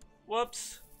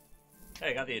 Whoops! Hey,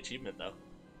 I got the achievement, though.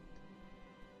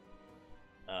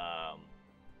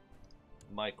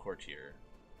 My courtier.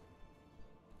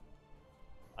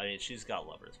 I mean, she's got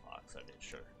lover's box. I mean,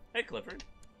 sure. Hey, Clifford.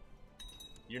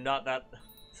 You're not that...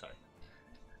 Sorry.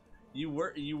 You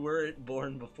were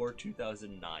born before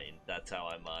 2009. That's how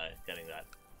I'm getting that.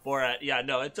 Borat. Yeah,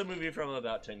 no, it's a movie from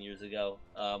about 10 years ago.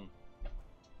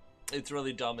 It's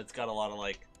really dumb. It's got a lot of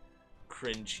like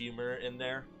cringe humor in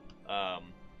there.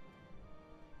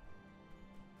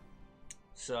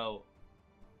 So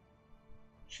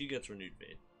she gets renewed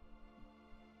faith,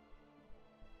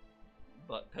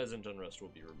 but peasant unrest will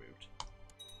be removed.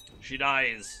 She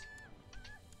dies.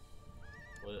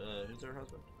 Who's her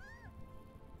husband?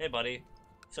 Hey, buddy.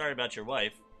 Sorry about your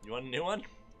wife. You want a new one?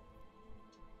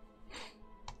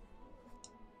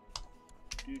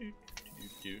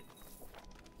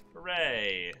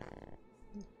 Hooray!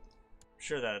 I'm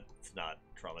sure that's not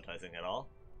traumatizing at all.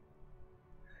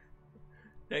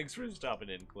 Thanks for stopping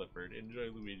in, Clifford. Enjoy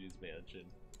Luigi's Mansion.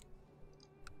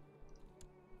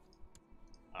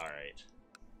 Alright.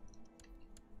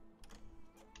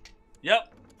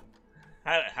 Yep!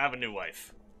 Have a new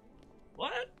wife.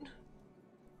 What?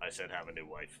 I said have a new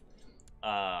wife.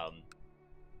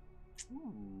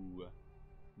 Ooh.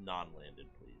 Non-landed,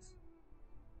 please.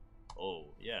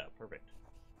 Oh, yeah, perfect.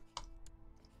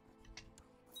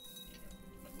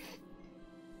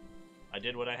 I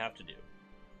did what I have to do.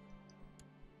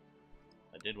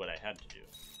 I did what I had to do.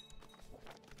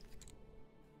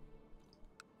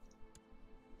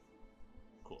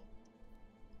 Cool.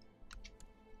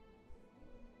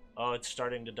 Oh, it's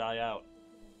starting to die out.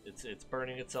 It's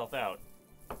burning itself out.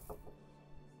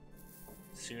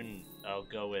 Soon I'll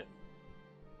go with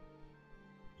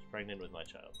pregnant with my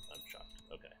child. I'm shocked.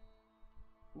 Okay.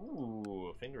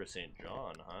 Ooh, Finger of St.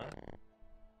 John, huh?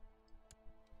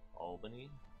 Albany?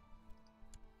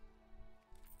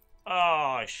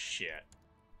 Oh, shit.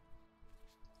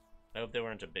 I hope they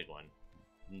weren't a big one.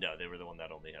 No, they were the one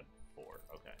that only had 4.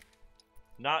 Okay.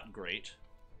 Not great.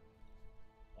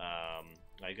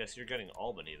 I guess you're getting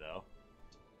Albany, though.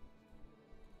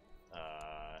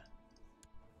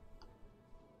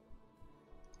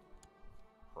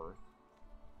 Perth.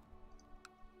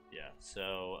 Yeah,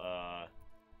 so,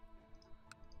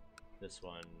 this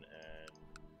one and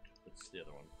what's the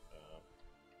other one?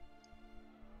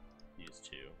 These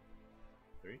 2.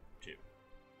 3? 2.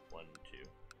 1, 2.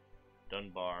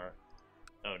 Dunbar.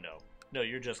 Oh, no. No,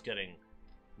 you're just getting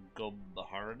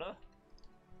Gobaharda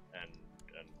and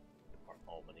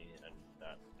Albany and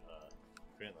that,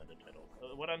 Grantlanded title.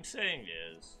 What I'm saying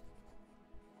is,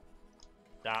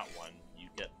 that one, you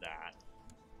get that.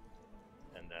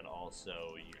 And then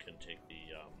also you can take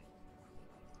the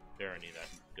barony that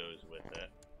goes with it,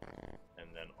 and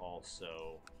then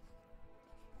also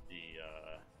the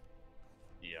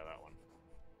yeah, that one.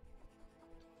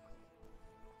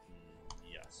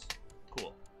 Yes,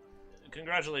 cool.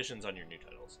 Congratulations on your new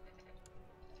titles.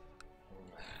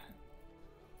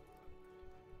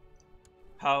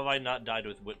 How have I not died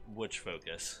with Witch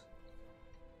Focus?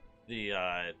 The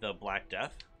Black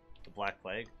Death, the Black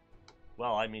Plague.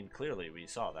 Well, I mean, clearly we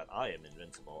saw that I am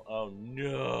invincible. Oh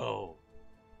no!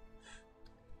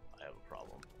 I have a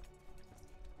problem.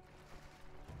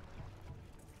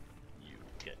 You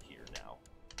get here now.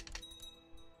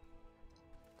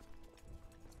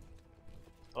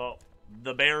 Oh,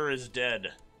 the bear is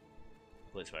dead.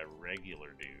 Replaced by a regular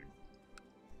dude.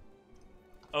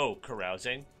 Oh,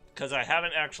 carousing? Because I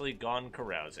haven't actually gone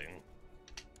carousing.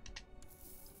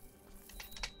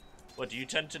 What, do you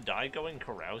tend to die going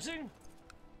carousing?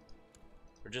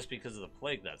 Or just because of the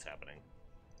plague that's happening?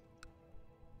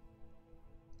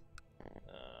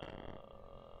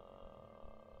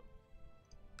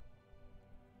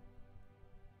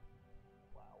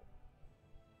 Wow.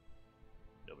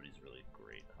 Nobody's really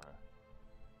great, huh?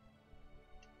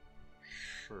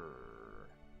 Sure.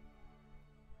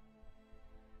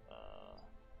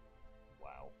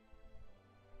 Wow.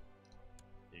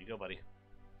 There you go, buddy.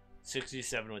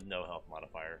 67 with no health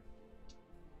modifier.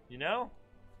 You know?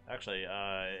 Actually,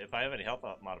 if I have any health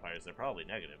modifiers, they're probably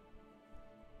negative.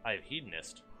 I have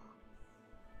Hedonist.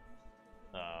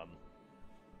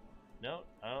 No,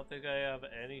 I don't think I have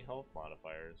any health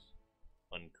modifiers.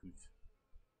 Uncouth.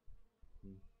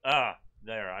 Ah,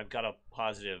 there, I've got a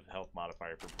positive health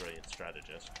modifier for Brilliant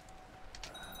Strategist.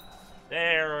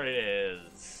 There it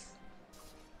is.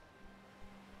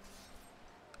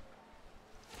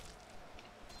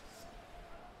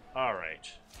 Alright.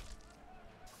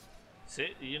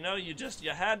 See, you know, you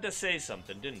had to say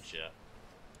something, didn't you?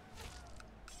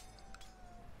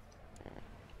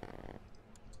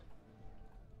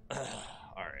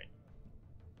 Alright.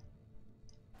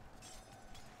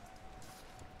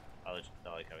 I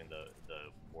like having the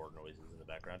war noises in the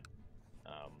background.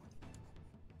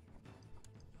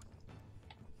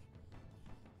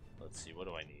 Let's see, what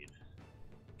do I need?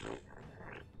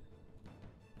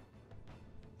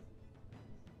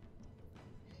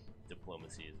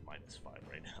 Diplomacy is -5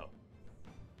 right now.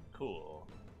 Cool.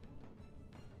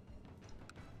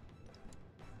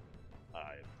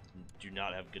 I do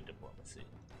not have good diplomacy.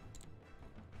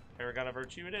 Paragon of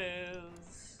Virtue it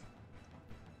is.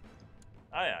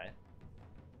 Aye, aye.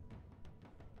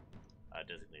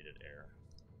 Designated heir.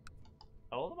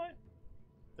 How old am I?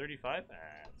 35? Ah,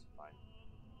 that's fine.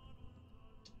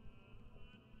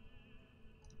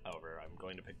 However, I'm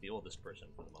going to pick the oldest person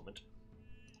for the moment.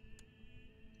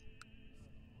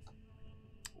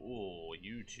 Ooh,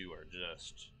 you two are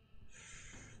just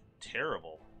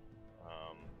terrible.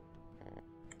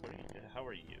 How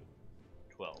are you?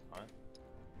 12, huh?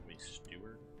 Maybe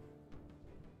steward?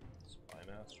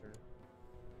 Spymaster?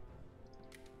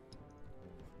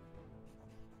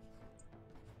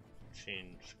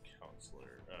 Change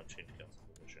counselor. Change counselor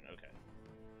position. Okay.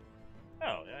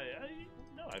 Oh,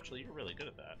 no, actually, you're really good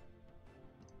at that.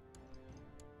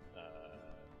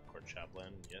 Court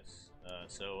chaplain, yes.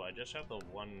 So I just have the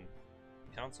one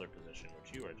counselor position,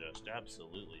 which you are just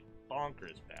absolutely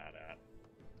bonkers bad at.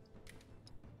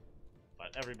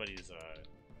 But everybody's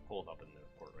holed up in the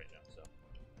court right now, so.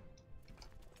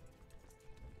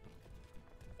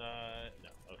 No,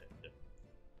 okay, good.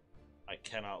 I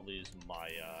cannot lose my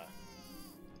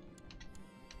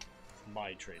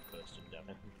my trade post in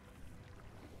Devon.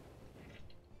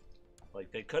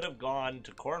 Like, they could have gone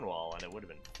to Cornwall and it would have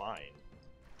been fine.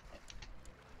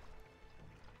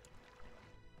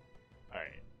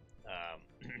 Alright.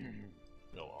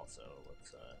 No, also,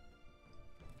 let's,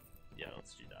 yeah,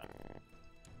 let's do that.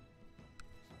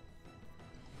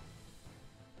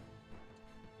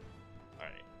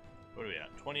 Alright. What are we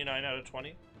at? 29 out of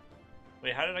 20?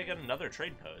 Wait, how did I get another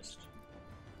trade post?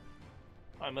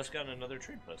 Oh, I must have gotten another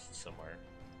trade post somewhere.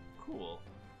 Cool.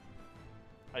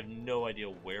 I have no idea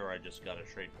where I just got a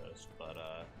trade post, but,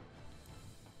 I'll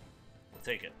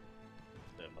take it.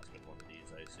 That must have been one of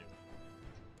these, I assume.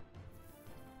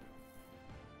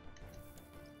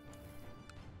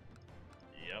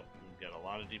 Yep, we've got a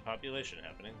lot of depopulation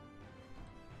happening.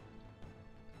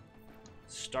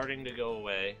 Starting to go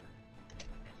away.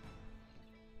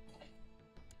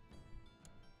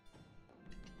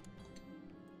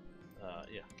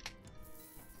 Yeah.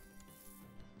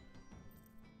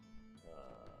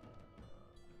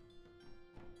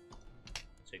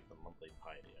 Take the monthly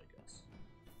piety, I guess.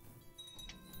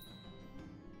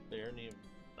 Barony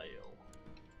Bio.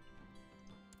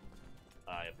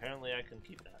 Apparently I can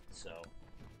keep that, so.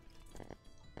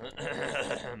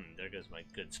 There goes my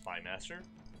good spy master.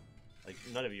 Like,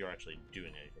 none of you are actually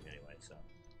doing anything anyway, so.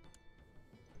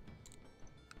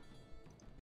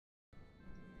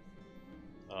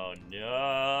 Oh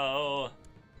no!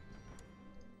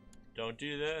 Don't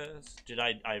do this.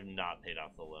 I have not paid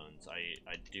off the loans. I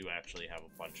do actually have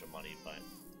a bunch of money, but.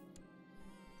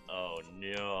 Oh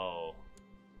no.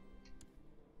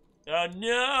 Oh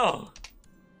no!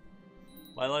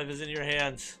 My life is in your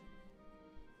hands.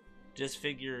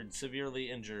 Disfigured, severely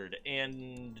injured,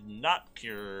 and not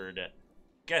cured.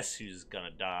 Guess who's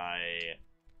gonna die?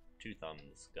 Two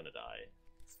Thumbs gonna die.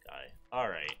 This guy.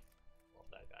 Alright. Well,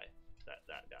 that guy.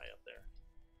 That guy up there.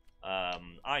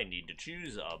 I need to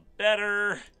choose a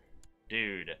better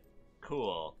dude.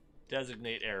 Cool.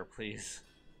 Designate heir, please.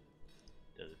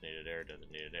 Designated heir,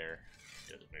 designated heir.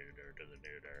 Designated heir,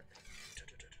 designated heir.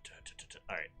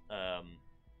 Alright,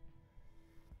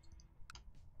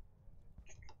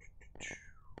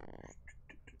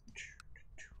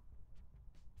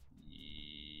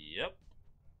 Yep.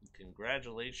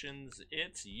 Congratulations,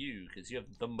 it's you, because you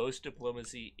have the most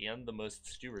diplomacy and the most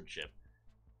stewardship.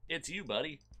 It's you,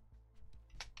 buddy.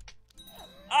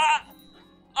 Ah!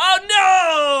 Oh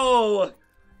no!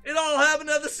 It all happened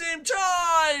at the same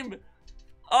time!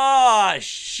 Ah,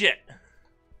 shit.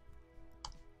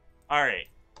 Alright.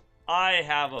 I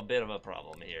have a bit of a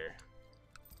problem here.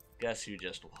 Guess who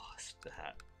just lost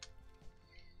that?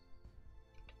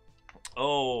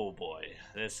 Oh boy,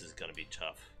 this is gonna be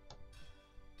tough.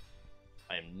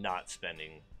 I am not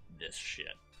spending this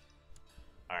shit.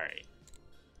 Alright.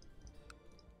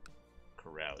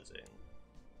 Carousing.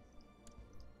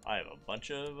 I have a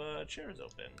bunch of chairs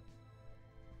open.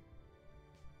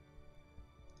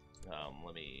 Let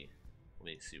me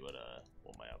see what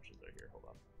my options are here. Hold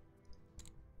on.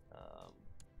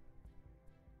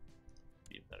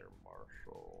 Be a better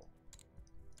marshal.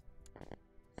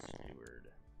 Steward.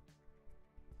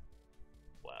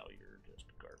 Wow, you're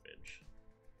just garbage.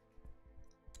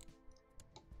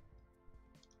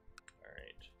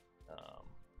 Alright.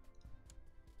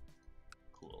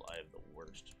 Cool, I have the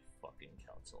worst fucking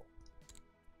council.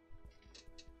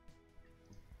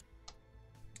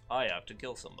 I have to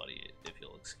kill somebody, if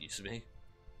you'll excuse me.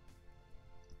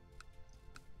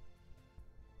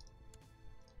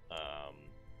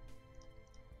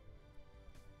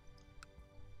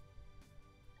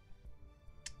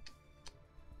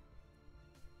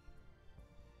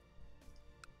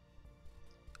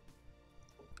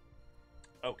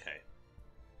 Okay.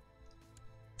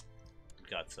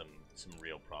 Got some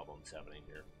real problems happening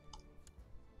here.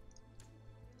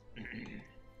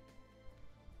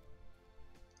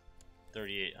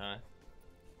 38, huh?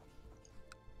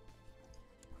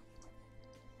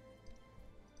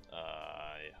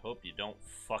 I hope you don't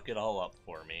fuck it all up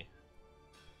for me.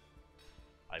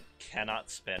 I cannot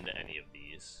spend any of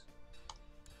these.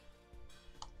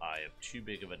 I have too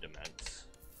big of a dement.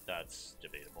 That's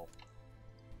debatable.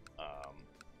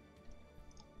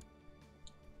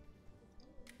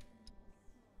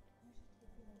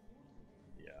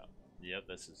 Yeah. Yep,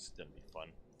 this is gonna be fun.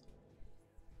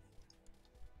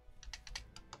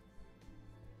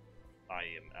 I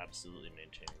am absolutely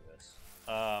maintaining this.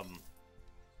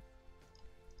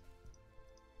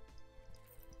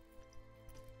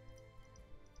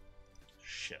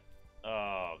 Shit.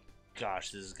 Oh,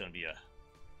 gosh, this is gonna be a...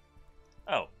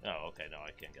 Oh, okay, no,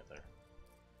 I can't get there.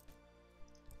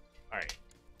 Alright.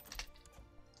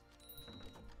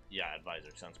 Yeah,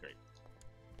 advisor, sounds great.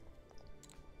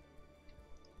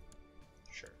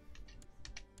 Sure.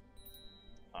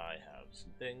 I have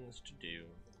some things to do.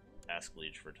 Ask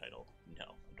Liege for title. No,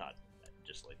 I'm not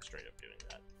just like straight up doing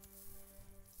that.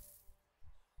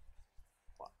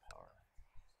 Plot power.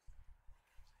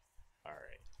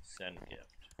 Alright, send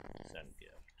gift. Send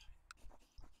gift.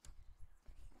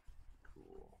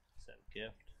 Cool. Send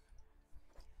gift.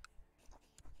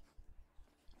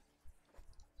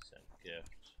 Send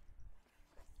gift.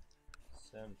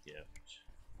 Send gift.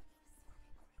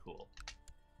 Cool.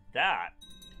 That.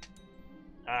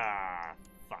 Ah,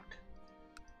 fuck.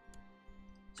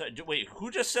 So, wait,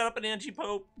 who just set up an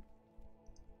anti-pope?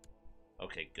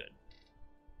 Okay, good.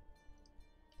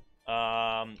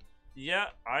 Yeah,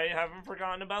 I haven't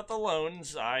forgotten about the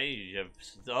loans. I have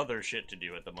other shit to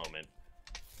do at the moment.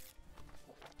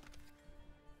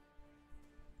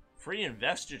 Free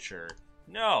investiture?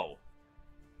 No.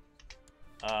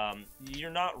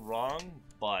 You're not wrong,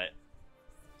 but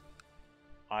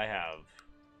I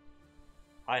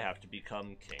have to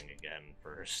become king again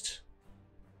first.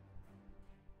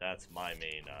 That's my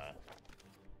main,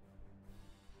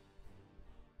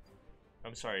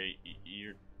 I'm sorry,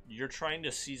 you're trying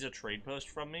to seize a trade post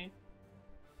from me?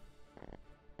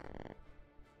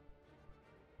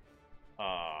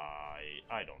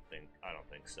 I don't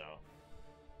think so.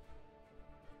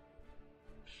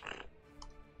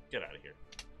 Get out of here.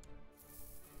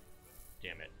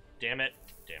 Damn it. Damn it.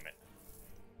 Damn it.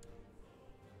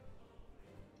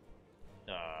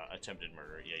 Attempted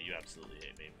murder. Yeah, you absolutely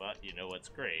hate me. But you know what's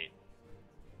great?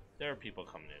 There are people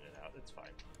coming in and out. It's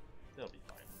fine. They'll be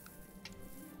fine.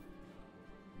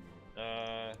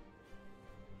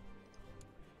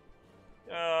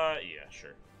 Yeah,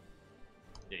 sure.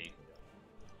 Yeah, you can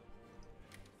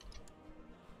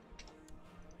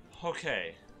go.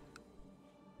 Okay.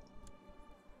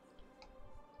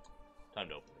 Time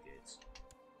to open the gates.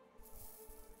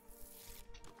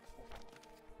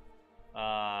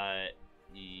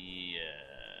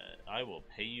 Yeah, I will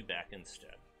pay you back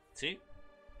instead. See?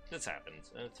 This happens,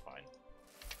 and it's fine.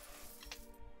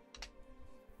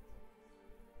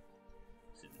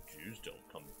 See, the Jews don't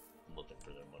come looking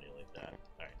for their money like that.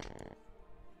 Alright.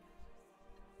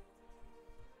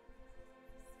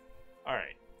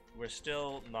 Alright. We're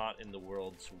still not in the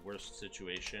world's worst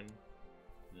situation,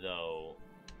 though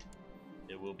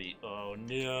it will be... Oh,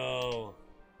 no!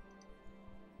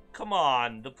 Come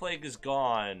on! The plague is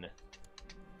gone!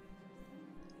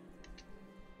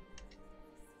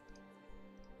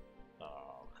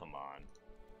 Oh, come on.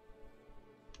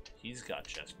 He's got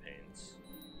chest pains.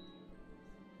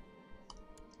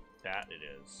 That it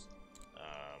is.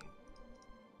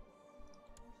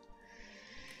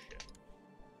 Shit.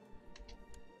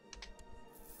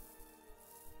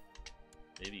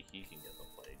 Maybe he can get the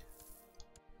plague.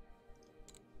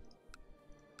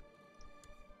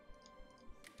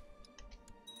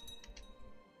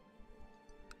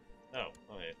 Oh,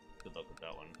 okay. Good luck with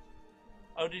that one.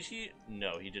 Oh, did he?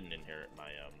 No, he didn't inherit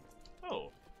my,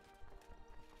 Oh.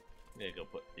 I'm gonna go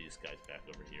put these guys back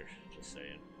over here. Just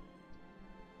saying.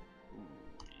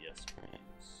 Ooh, yes,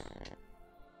 please.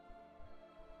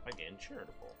 Again,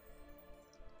 charitable.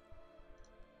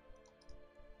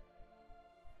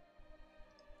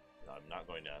 No, I'm not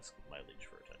going to ask my liege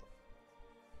for a title.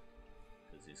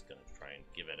 Because he's gonna try and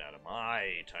give it out of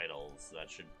my titles. That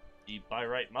should be by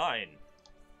right mine.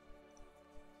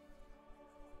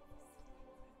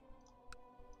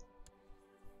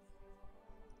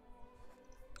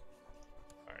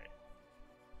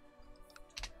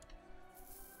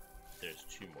 There's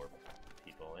 2 more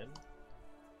people in.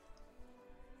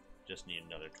 Just need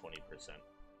another 20%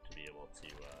 to be able to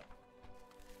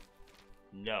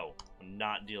No, I'm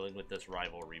not dealing with this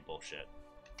rivalry bullshit.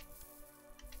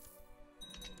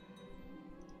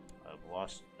 I've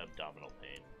lost abdominal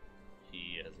pain.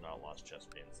 He has not lost chest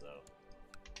pains, though.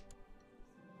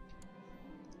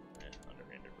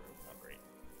 Underhanded rope, not great.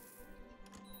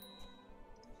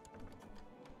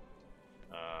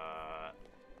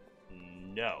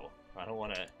 No. I don't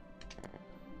want to...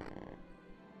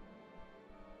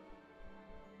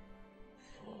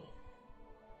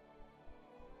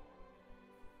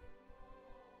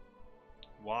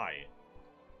 Why?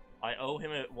 I owe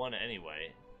him one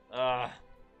anyway. Oh,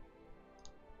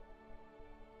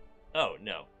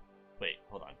 no. Wait,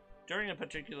 hold on. During a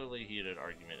particularly heated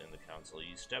argument in the council,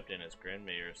 you stepped in as Grand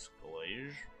Mayor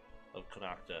Scolage of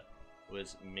Connachta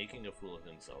was making a fool of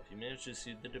himself. You managed to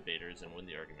soothe the debaters and win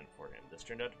the argument for him. This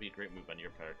turned out to be a great move on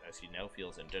your part, as he now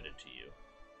feels indebted to you.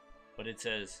 But it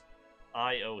says,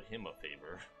 I owe him a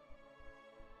favor.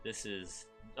 This is...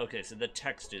 Okay, so the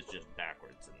text is just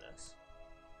backwards in this.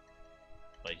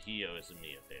 But he owes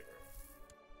me a favor.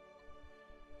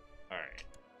 Alright.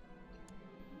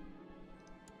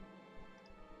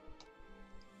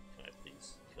 Can I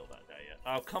please kill that guy yet?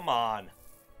 Oh, come on!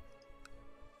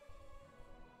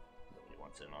 Nobody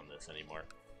wants in on this anymore.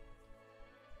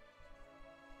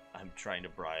 I'm trying to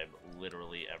bribe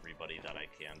literally everybody that I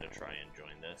can to try and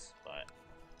join this, but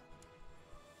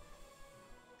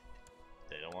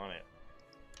they don't want it.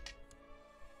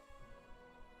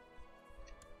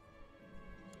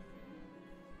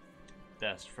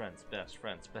 Best friends, best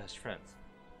friends, best friends.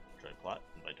 Try plot,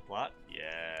 invite to plot.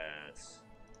 Yes.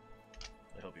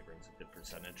 I hope he brings a good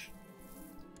percentage.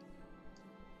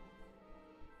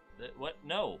 What?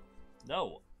 No.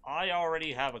 No. I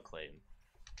already have a claim.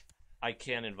 I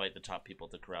can invite the top people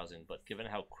to carousing, but given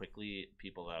how quickly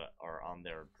people that are on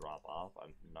there drop off,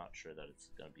 I'm not sure that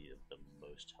it's going to be the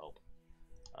most help.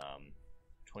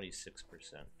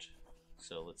 26%.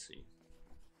 So let's see.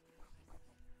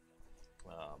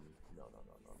 No.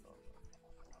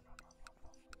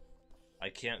 I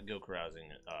can't go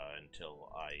carousing until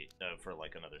for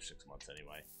like another 6 months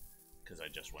anyway, because I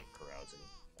just went carousing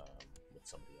with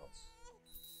somebody else.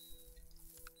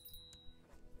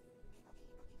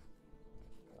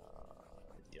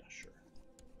 Yeah, sure.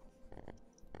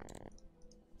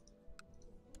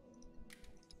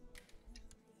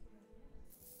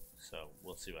 So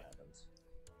we'll see what happens.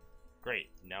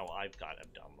 Great, now I've got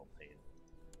abdominal pain.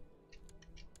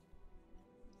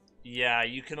 Yeah,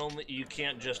 you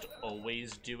can't just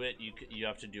always do it. You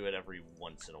have to do it every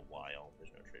once in a while.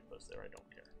 There's no trade post there. I don't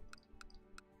care.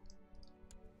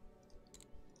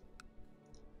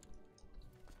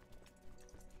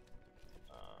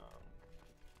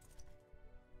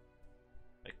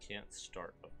 I can't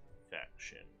start a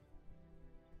faction.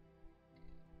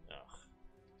 Ugh.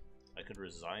 I could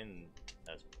resign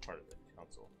as part of the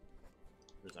council.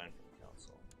 Resign from the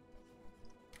council.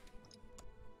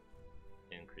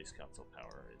 Increase council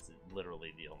power. It's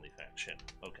literally the only faction.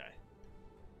 Okay.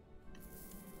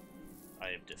 I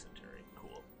have dysentery.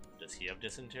 Cool. Does he have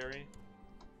dysentery?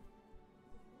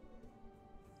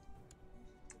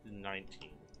 19.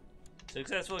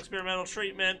 Successful experimental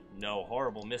treatment. No,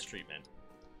 horrible mistreatment.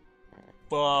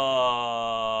 Fuck.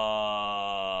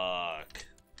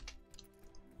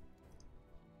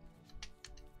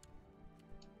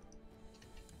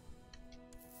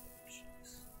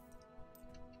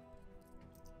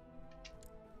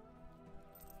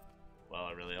 Well,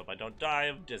 I really hope I don't die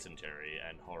of dysentery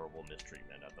and horrible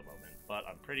mistreatment at the moment, but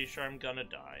I'm pretty sure I'm gonna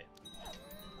die.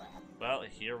 Well,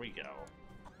 here we go.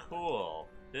 Cool.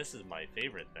 This is my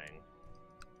favorite thing.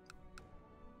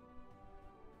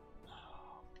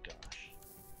 Oh, gosh.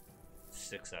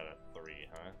 6 out of 3,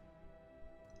 huh?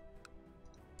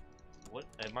 What?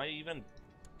 Am I even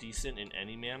decent in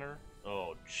any manner?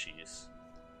 Oh, jeez.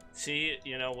 See,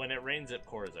 you know, when it rains it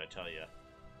pours, I tell you.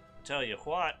 Tell you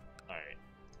what. Alright.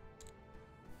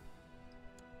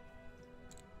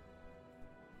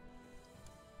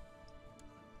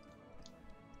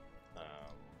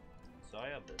 So I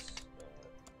have this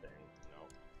thing. No,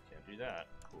 can't do that.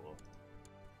 Cool.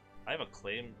 I have a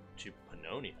claim to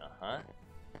Pannonia, huh?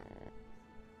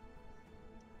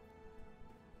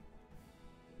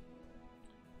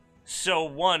 So,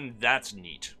 1, that's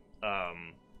neat.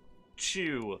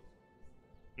 2,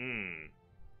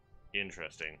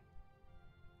 interesting.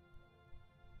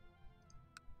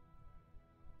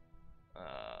 Alright,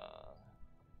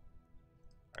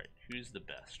 who's the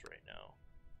best right now?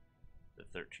 The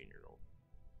 13-year-old.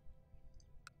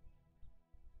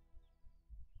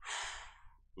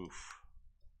 Oof.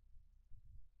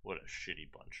 What a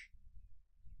shitty bunch.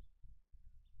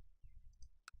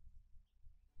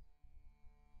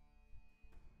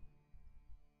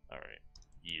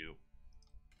 you.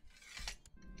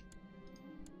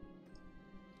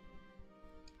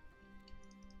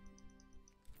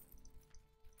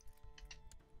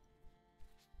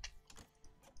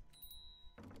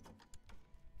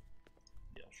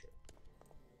 Yeah, sure.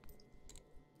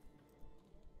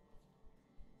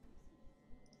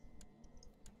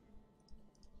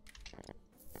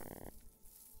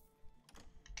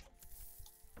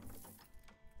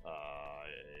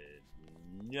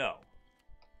 No.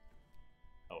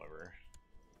 However,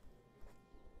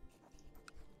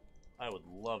 I would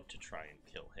love to try and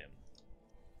kill him.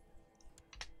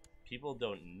 People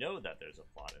don't know that there's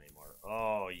a plot anymore.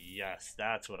 Oh, yes,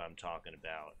 that's what I'm talking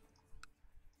about.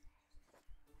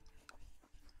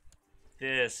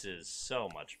 This is so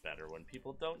much better when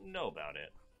people don't know about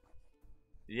it.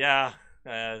 Yeah,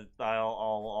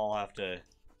 I'll have to.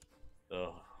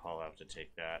 Oh, I'll have to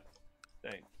take that.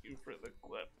 Thank you for the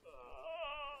clip.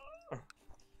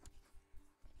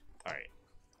 All right.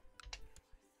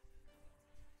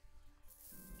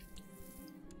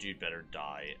 Dude better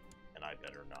die, and I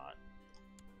better not.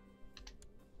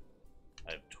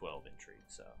 I have 12 intrigue,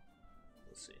 so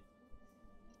we'll see.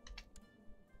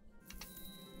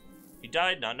 He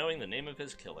died not knowing the name of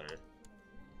his killer.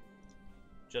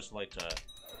 Just like to...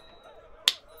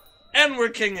 And we're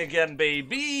king again,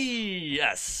 baby!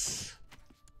 Yes!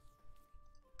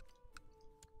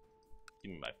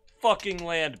 Give me my fucking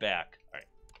land back. Alright.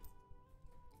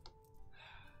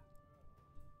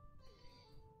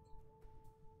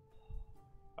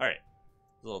 Alright.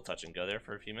 A little touch and go there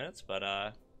for a few minutes, but,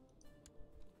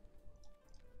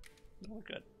 we're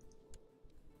good.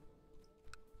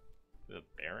 We have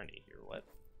a barony here, what?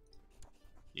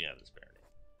 Yeah, this barony.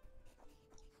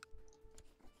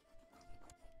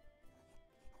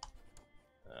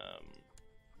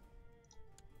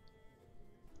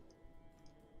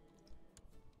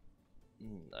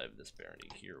 I have this barony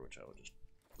here, which I will just...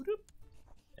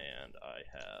 And I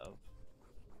have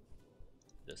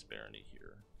this barony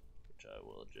here, which I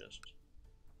will just...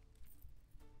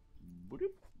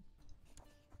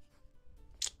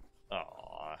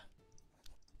 Aww.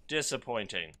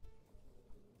 Disappointing.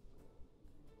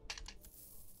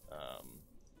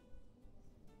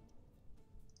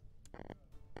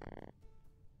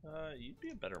 You'd be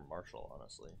a better marshal,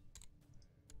 honestly.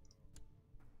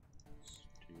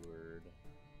 Steward.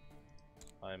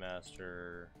 High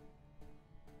Master.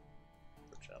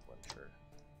 Or Chaplain, sure.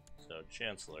 So,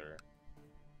 Chancellor.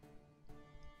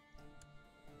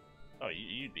 Oh,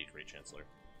 you'd be a great Chancellor.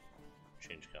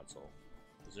 Change Council.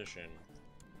 Position.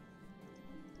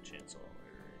 Chancellor.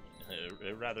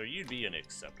 Rather, you'd be an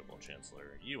acceptable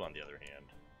Chancellor. You, on the other hand.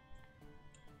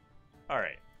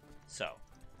 Alright. So.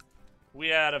 We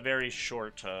had a very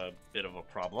short bit of a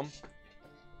problem.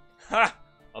 Ha!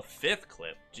 A 5th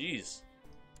clip. Jeez.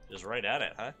 Just right at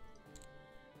it, huh?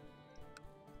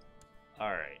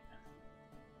 Alright.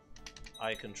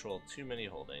 I control too many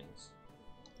holdings.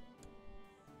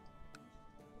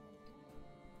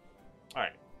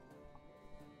 Alright.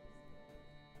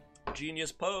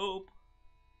 Genius Pope.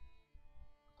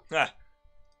 Ha.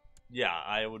 Yeah,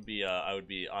 I would be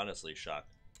honestly shocked.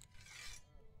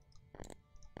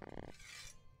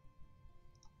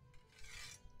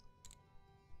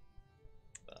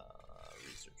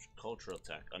 Research, cultural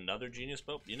tech, another Genius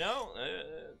Pope. You know,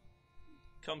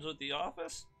 comes with the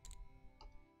office.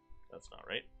 That's not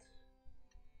right.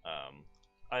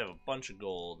 I have a bunch of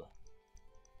gold.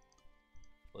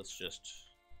 Let's just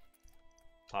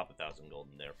pop 1,000 gold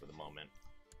in there for the moment.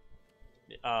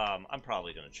 I'm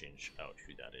probably gonna change out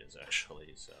who that is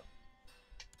actually. So,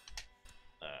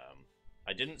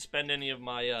 I didn't spend any of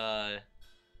my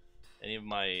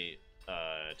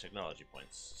technology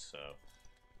points. So,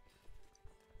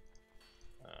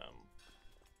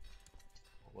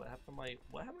 what happened to my?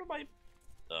 What happened to my?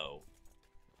 Oh,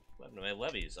 what happened to my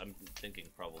levies? I'm thinking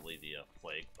probably the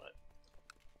plague, but.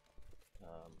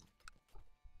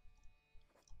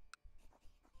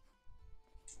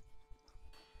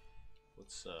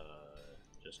 Let's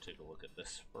just take a look at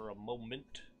this for a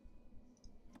moment.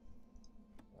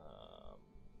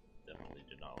 Definitely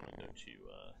did not want to go to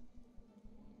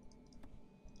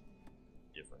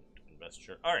different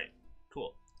investiture. All right,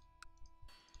 cool.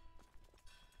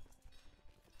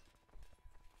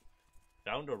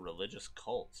 Found a religious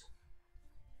cult.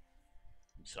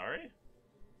 I'm sorry?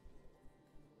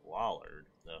 Wallard.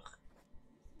 Ugh.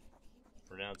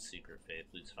 Renowned secret faith,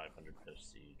 lose 500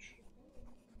 prestige.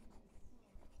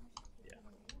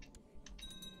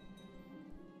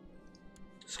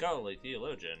 Scholarly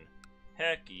theologian.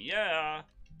 Heck yeah!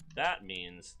 That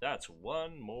means that's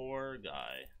one more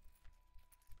guy.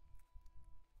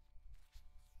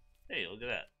 Hey, look at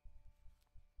that.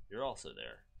 You're also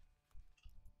there.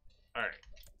 Alright.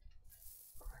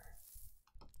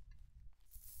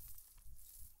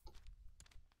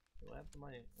 What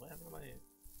happened to my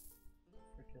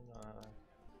freaking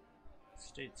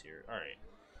states here? Alright.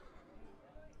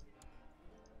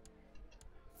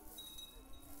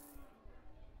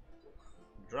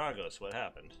 Dragos, what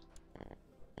happened?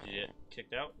 Did you get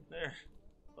kicked out there,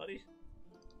 buddy?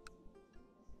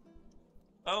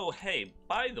 Oh, hey,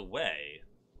 by the way,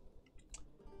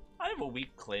 I have a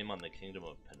weak claim on the Kingdom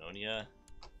of Pannonia.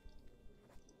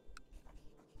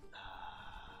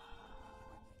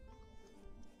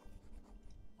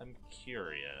 I'm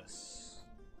curious.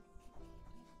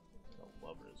 The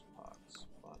Lover's Pot,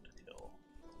 spot kill.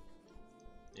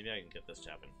 Maybe I can get this to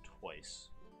happen twice.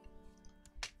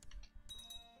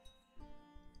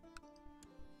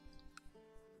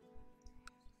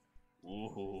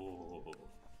 Ooh.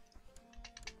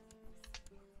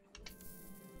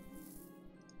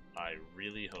 I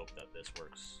really hope that this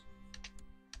works.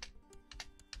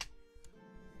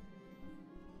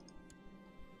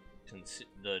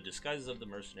 The disguises of the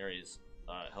mercenaries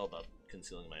held up,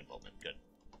 concealing my involvement. Good.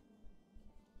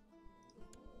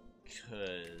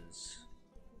 Because...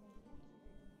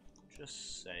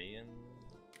 just saying...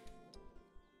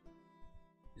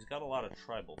 he's got a lot of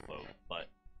tribal folk, but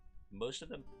most of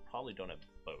them probably don't have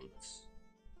boats.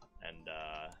 And,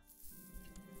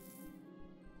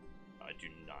 I do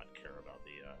not care about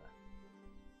the,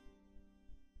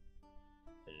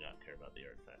 I do not care about the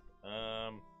artifact.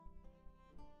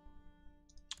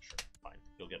 Sure, fine.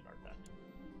 Go get an artifact.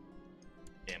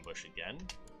 Ambush again.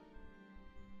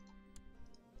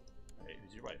 Alright,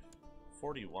 who's your wife?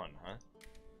 41, huh?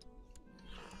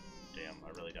 Damn, I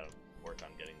really gotta work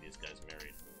on getting these guys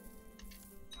married.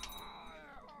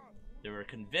 They were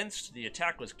convinced the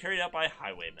attack was carried out by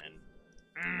highwaymen.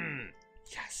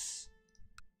 Yes!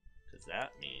 Because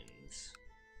that means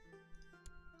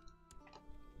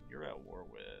you're at war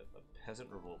with a peasant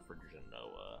revolt for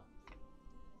Genoa.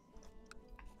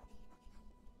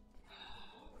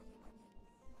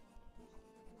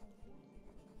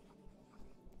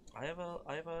 I have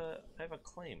a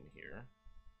claim here.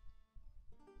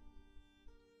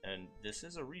 And this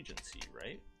is a regency,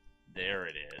 right? There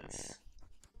it is.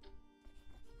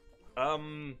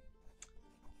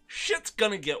 Shit's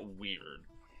gonna get weird.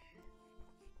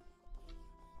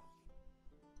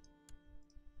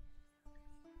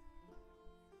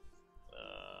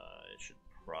 I should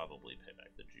probably pay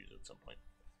back the Jews at some point.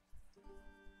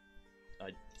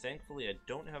 Thankfully, I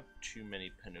don't have too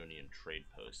many Pannonian trade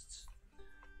posts.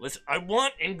 Listen, I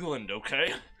want England,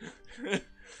 okay?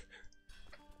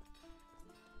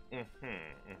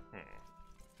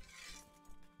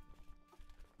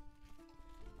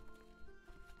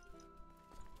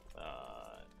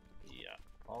 Yeah,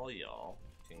 all y'all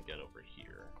can get over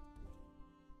here.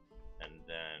 And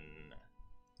then,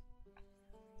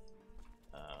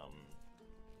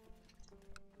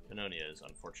 Pannonia is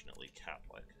unfortunately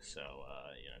Catholic, so,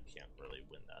 you know, can't really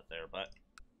win that there, but,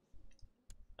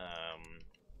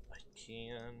 I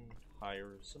can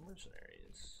hire some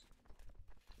mercenaries.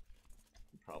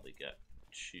 Probably get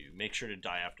to make sure to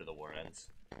die after the war ends.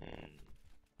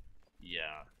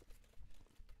 Yeah.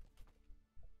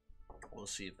 We'll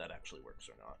see if that actually works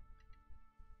or not.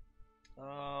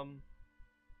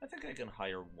 I think I can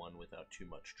hire one without too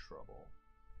much trouble.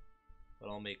 But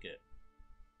I'll make it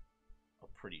a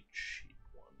pretty cheap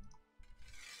one.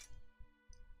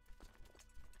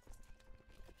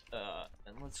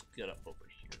 And let's get up over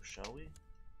here, shall we?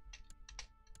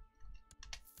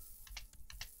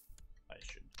 I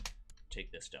should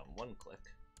take this down one click.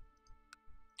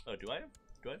 Oh, do I have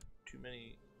too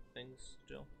many things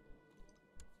still?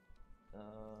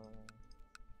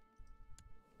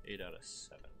 8 out of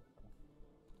 7.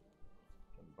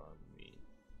 Bar meat.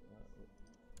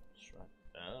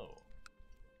 Oh.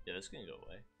 Yeah, this can go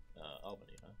away.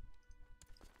 Albany, huh?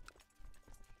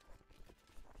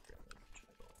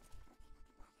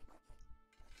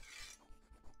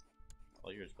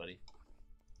 All yours, buddy.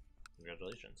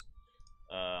 Congratulations.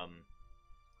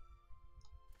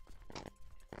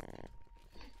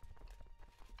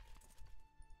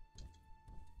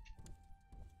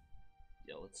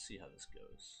 Yeah, let's see how this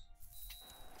goes.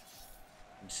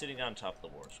 I'm sitting on top of the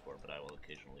war score, but I will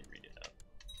occasionally read it out.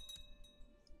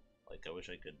 Like, I wish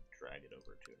I could drag it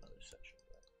over to another section of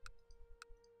that.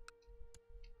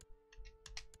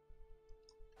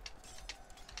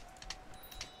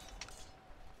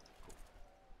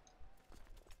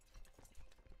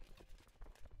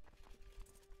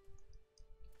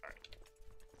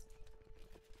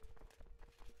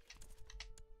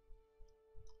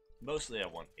 Mostly I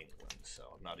want England, so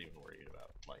I'm not even worried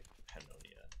about, like,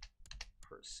 Pannonia.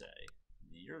 per se.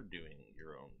 You're doing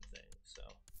your own thing, so.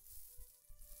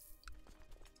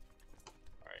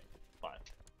 Alright, but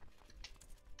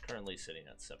currently sitting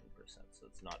at 7%, so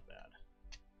it's not bad.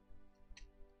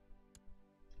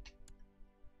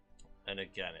 And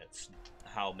again, it's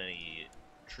how many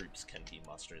troops can he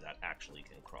muster that actually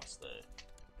can cross the,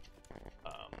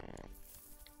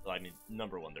 well, I mean,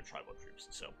 number one, they're tribal troops,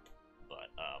 so, but,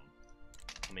 how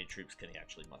many troops can he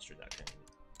actually muster that can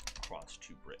cross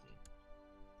to Britain?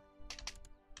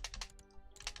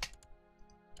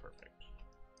 Perfect.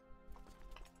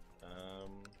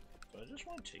 So I just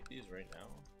want to take these right now.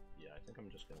 Yeah, I think I'm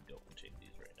just going to go and take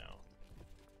these right now.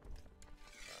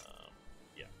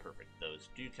 Yeah, perfect. Those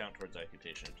do count towards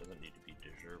occupation. It doesn't need to be de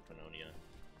jure Pannonia.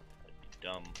 That'd be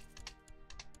dumb.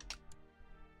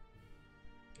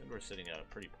 And we're sitting at a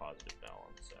pretty positive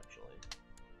balance, actually.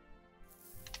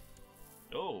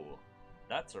 Oh,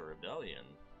 that's a rebellion.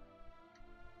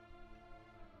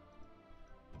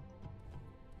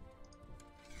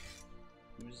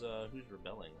 Who's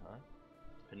rebelling, huh?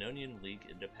 Pannonian League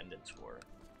Independence War.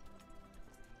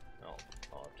 Oh,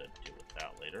 I'll have to deal with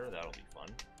that later. That'll be fun.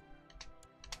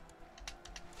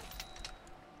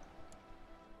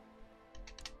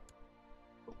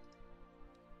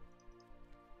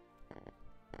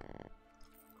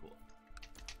 Cool.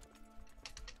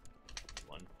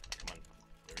 One. Come on.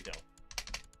 There we go.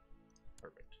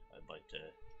 Perfect. I'd like to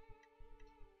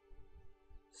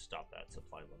stop that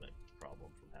supply limit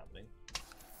problem from happening.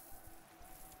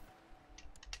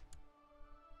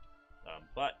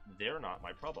 But they're not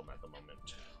my problem at the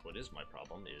moment. What is my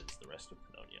problem is the rest of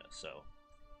Pannonia, so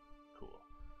cool.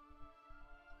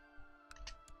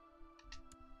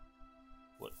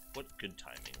 What good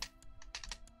timing.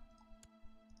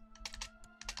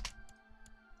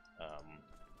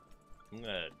 I'm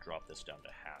gonna drop this down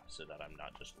to half so that I'm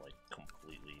not just like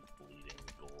completely bleeding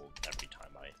gold every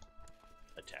time I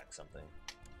attack something.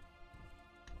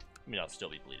 I mean, I'll still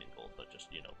be bleeding gold, but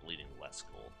just, you know, bleeding less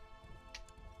gold.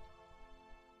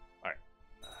 Alright.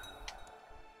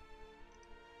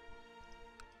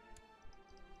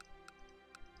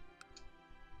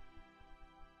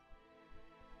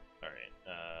 Alright,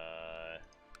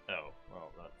 oh,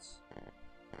 well, that's...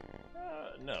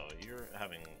 no, you're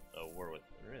having a war with...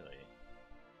 Really?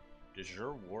 De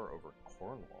jure war over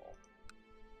Cornwall?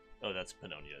 Oh, that's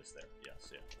Pannonia's there.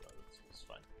 Yes, yeah, no, that's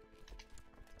fine.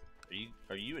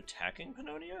 Are you attacking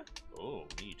Pannonia? Oh,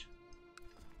 neat.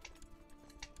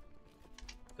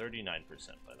 39%,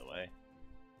 by the way.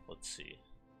 Let's see.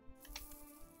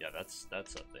 Yeah, that's a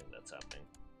thing that's happening.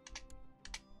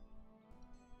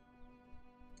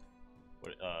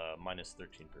 What, minus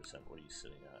 13%. What are you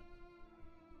sitting at?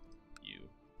 You.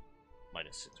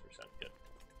 Minus 6%. Good.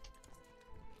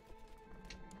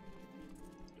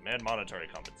 Demand monetary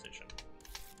compensation.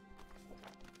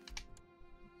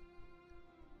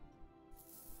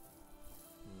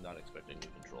 Not expecting to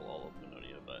control all of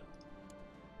Pannonia, but...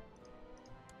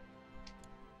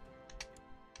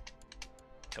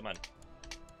 Come on.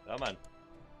 Come on.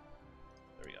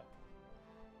 There we go.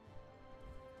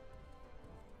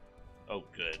 Oh,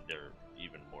 good. There are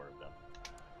even more of them.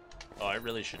 Oh, I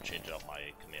really should change out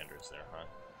my commanders there, huh?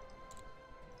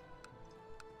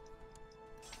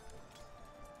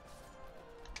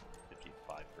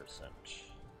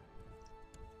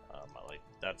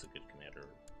 That's a good commander.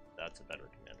 That's a better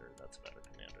commander. That's a better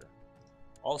commander.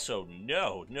 Also,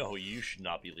 no, you should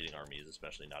not be leading armies,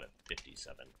 especially not at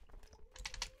 57.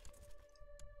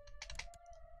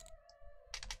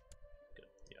 Good,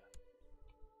 yeah.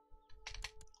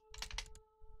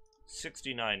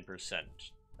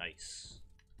 69%. Nice.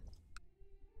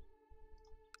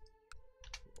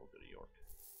 We'll go to York.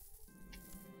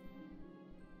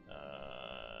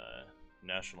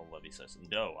 National levy size.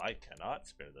 No, I cannot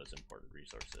spare those imported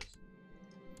resources.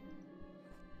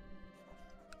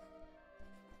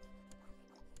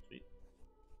 Sweet.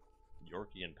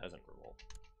 Yorkian peasant revolt.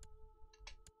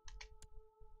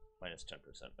 Minus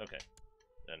 10%. Okay.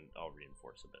 Then I'll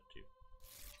reinforce a bit too.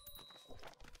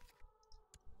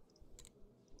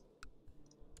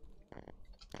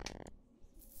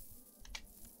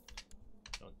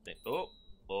 Don't think.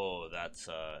 Oh, that's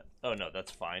oh no,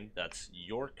 that's fine. That's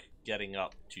York getting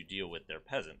up to deal with their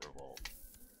peasant revolt.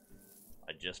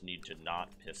 I just need to not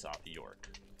piss off York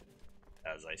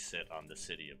as I sit on the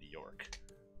city of York.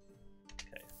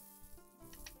 Okay.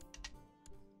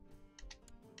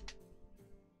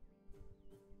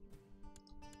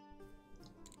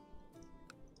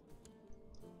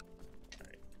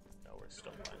 Alright, now we're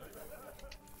still fine.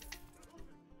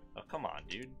 Oh, come on,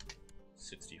 dude.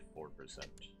 64%.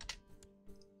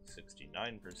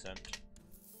 69%.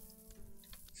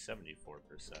 74%.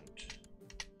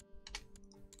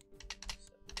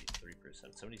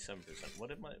 73%. 77%.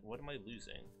 What am I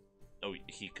losing? Oh,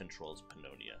 he controls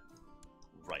Pannonia.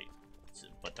 Right.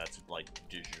 But that's like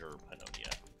de jure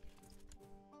Pannonia.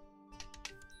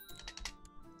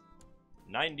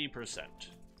 90%.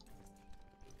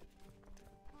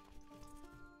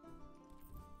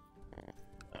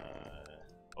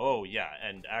 Oh yeah,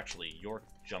 and actually York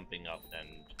jumping up and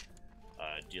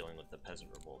dealing with the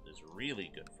peasant revolt is really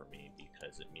good for me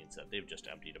because it means that they've just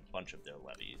emptied a bunch of their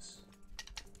levies.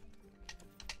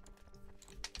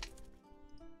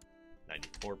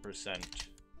 94%.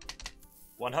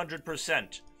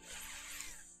 100%.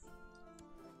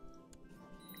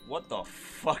 What the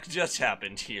fuck just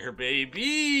happened here,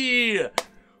 baby?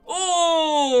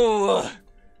 Oh!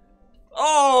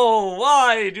 Oh,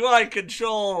 why do I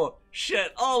control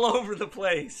shit all over the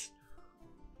place?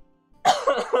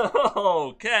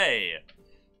 Okay.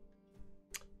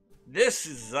 This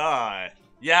is,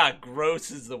 yeah, gross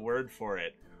is the word for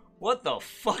it. What the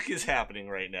fuck is happening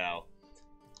right now?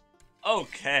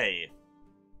 Okay.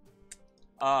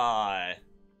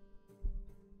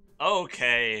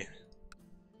 Okay.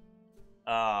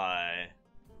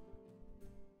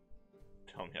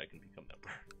 Tell me I can become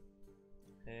member.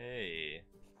 Hey.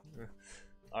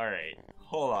 Alright,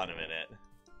 hold on a minute.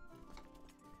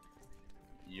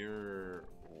 You're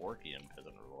Warkian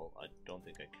Peasant Revolt. I don't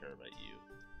think I care about you.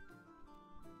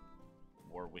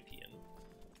 Warwickian.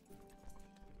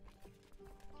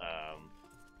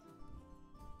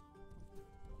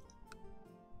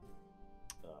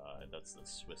 That's the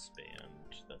Swiss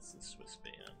band. That's the Swiss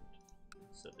band.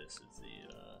 So this is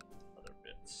the other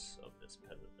bits of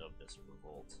this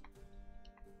revolt,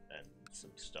 and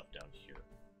some stuff down here.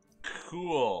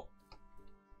 Cool.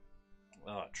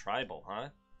 Oh, tribal, huh?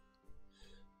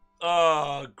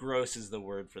 Oh, gross is the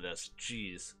word for this.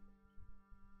 Jeez.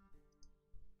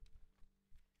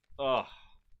 Oh,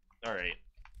 all right.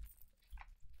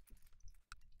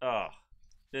 Oh,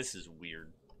 this is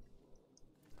weird.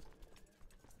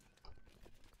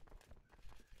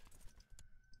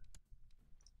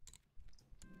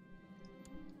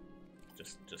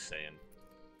 Just saying.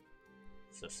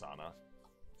 Sasana.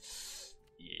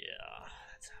 Yeah,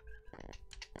 that's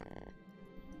happening.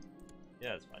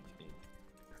 Yeah, it's fine. You can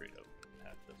create a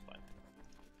path. That's fine.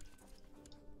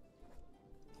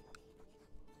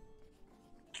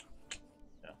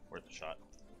 Yeah, worth a shot.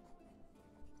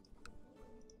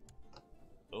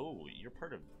 Oh, you're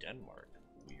part of Denmark.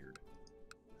 Weird.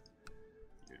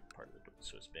 You're part of the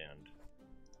Swiss band.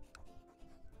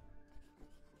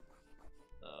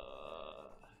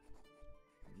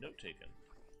 Note taken.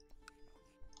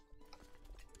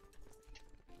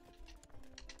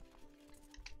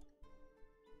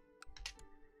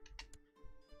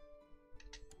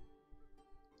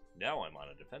 Now I'm on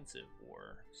a defensive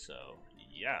war, so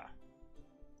yeah.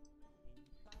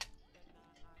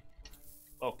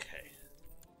 Okay.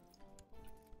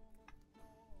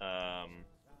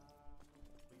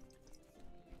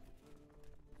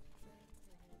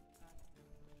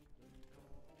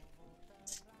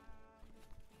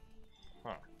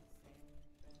 Huh.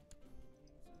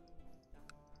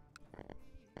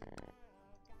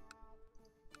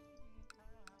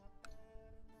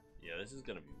 Yeah, this is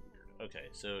gonna be weird. Okay,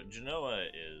 so Genoa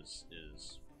is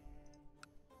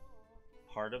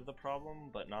part of the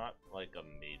problem, but not like a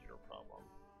major problem.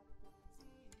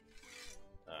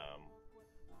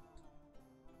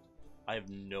 I have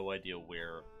no idea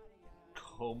where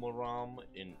Komoram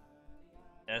in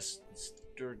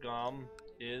Estergom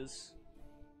is.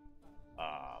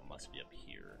 Must be up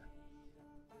here.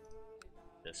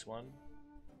 This one?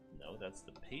 No, that's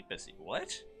the papacy.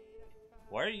 What?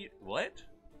 Why are you... What?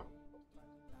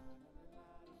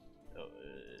 Oh,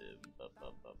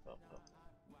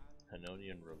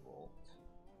 Pannonian Revolt.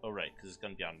 Oh, right, because it's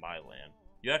going to be on my land.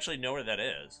 You actually know where that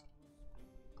is.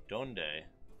 Donde.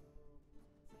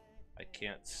 I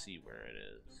can't see where it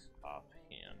is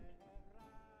offhand.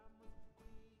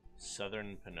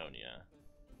 Southern Pannonia.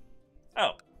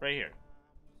 Oh, right here.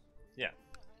 Yeah.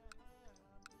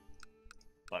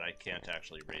 But I can't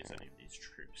actually raise any of these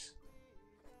troops.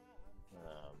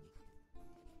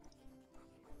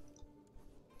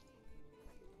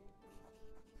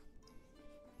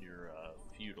 You're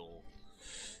feudal.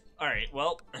 Alright,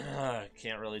 well,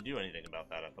 can't really do anything about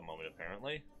that at the moment,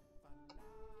 apparently.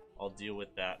 I'll deal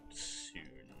with that soon.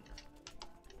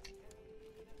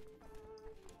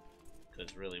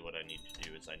 Because really what I need to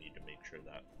do is I need to make sure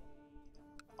that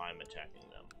I'm attacking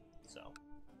them, so.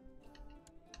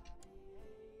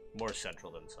 More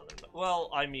central than southern. Well,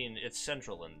 I mean, it's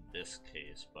central in this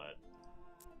case, but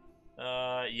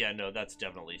Yeah, no, that's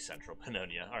definitely Central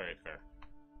Pannonia. Alright, fair.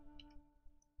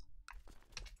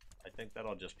 I think that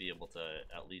I'll just be able to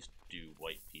at least do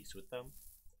white peace with them.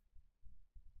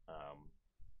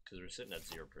 Because we're sitting at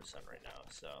 0% right now,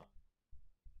 so...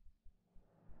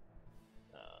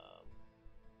 how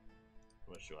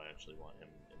much do I actually want him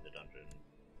in the dungeon?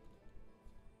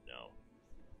 No.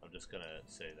 I'm just gonna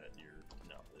say that you're...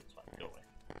 No, it's fine. Go away.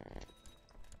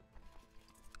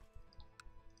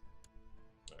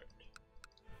 Alright.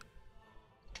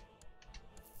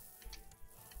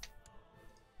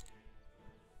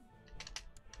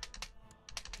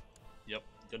 Yep,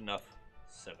 good enough.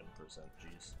 7%,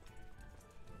 jeez.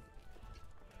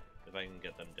 If I can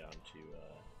get them down to,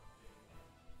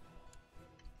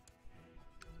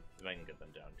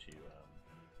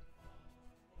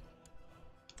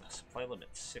 supply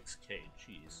limit 6k,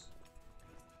 jeez.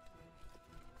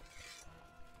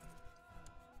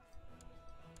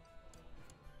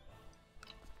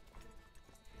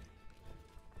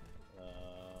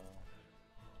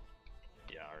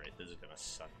 Yeah, alright, this is gonna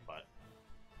suck, but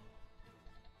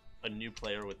a new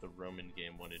player with the Roman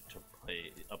game wanted to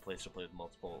play a place to play with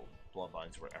multiple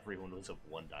bloodlines where everyone was of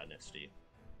one dynasty.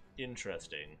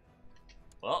 Interesting.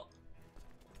 Well,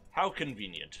 how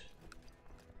convenient.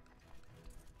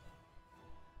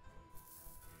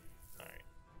 Alright,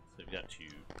 so we've got two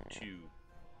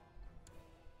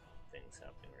things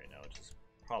happening right now, which is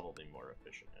probably more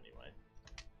efficient anyway.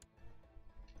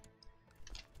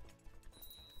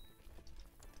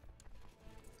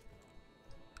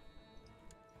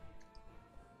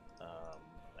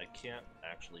 I can't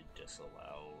actually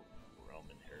disallow realm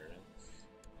inheritance.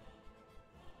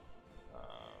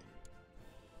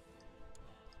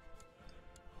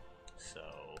 So,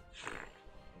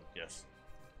 I guess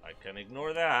I can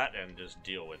ignore that and just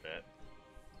deal with it.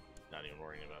 Not even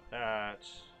worrying about that.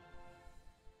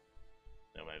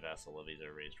 Now my vassal levies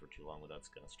are raised for too long, but that's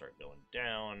going to start going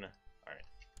down. Alright.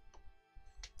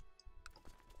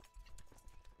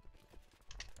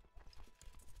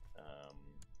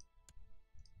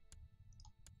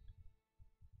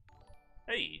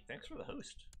 Hey, thanks for the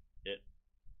host. Yes.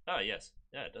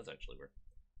 Yeah, it does actually work.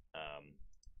 I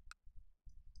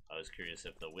was curious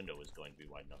if the window was going to be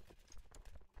wide enough.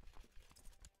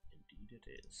 Indeed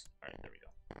it is. Alright, there we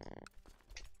go.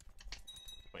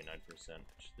 29%.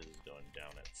 This is going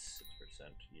down at 6%.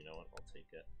 You know what? I'll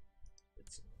take it.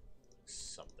 It's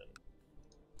something.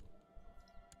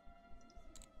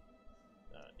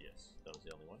 Yes, that was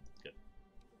the only one. Good.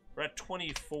 We're at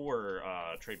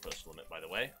 24 trade post limit, by the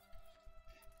way.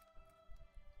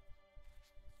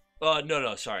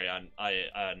 No, sorry. On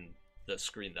the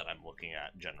screen that I'm looking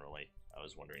at generally, I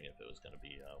was wondering if it was going to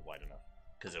be wide enough,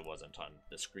 because it wasn't on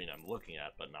the screen I'm looking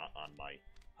at, but not on my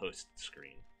host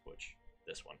screen, which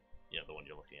this one, the one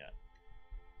you're looking at.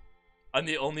 I'm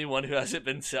the only one who hasn't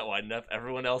been set wide enough.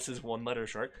 Everyone else is one letter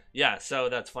short. Yeah, so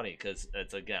that's funny because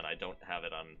it's, again, I don't have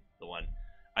it on the one.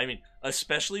 I mean,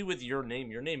 especially with your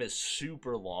name. Your name is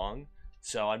super long,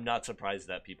 so I'm not surprised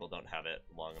that people don't have it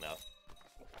long enough.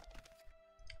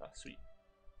 Ah, sweet.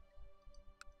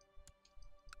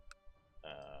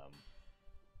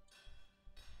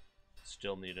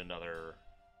 Still need another.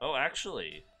 Oh,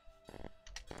 actually,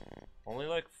 only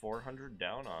like 400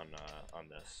 down on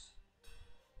this.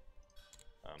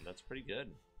 That's pretty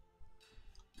good,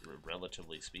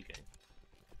 relatively speaking.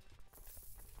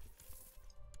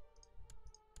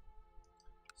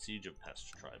 Siege of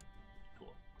Pest Tribe.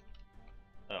 Cool.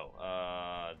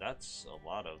 Oh, that's a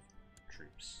lot of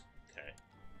troops. Okay.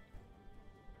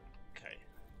 Okay.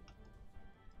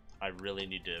 I really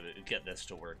need to get this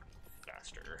to work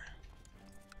faster.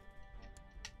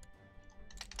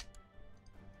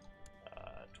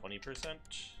 20%?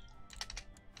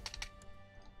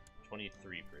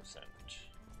 23%.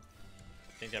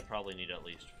 I think I probably need at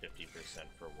least 50%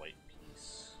 for white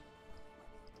peace.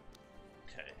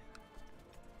 Okay.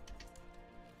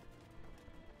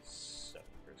 7%.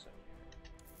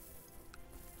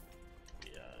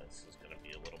 Yeah, this is gonna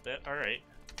be a little bit. Alright.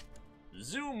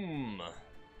 Zoom!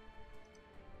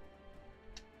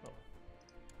 Oh.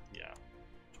 Yeah.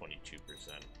 22%.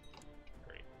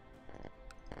 Great.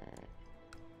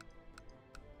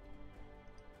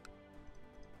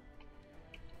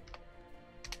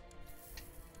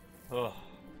 Oh.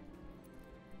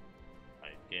 I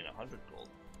gain 100 gold.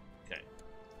 Okay.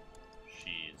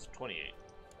 She's 28.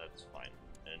 That's fine.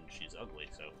 And she's ugly,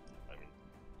 so, I mean,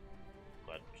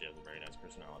 glad she has a very nice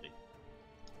personality.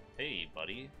 Hey,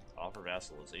 buddy. Offer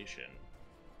vassalization.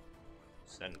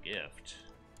 Send gift.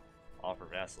 Offer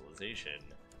vassalization.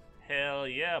 Hell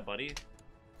yeah, buddy.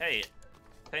 Hey,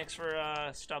 thanks for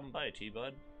stopping by,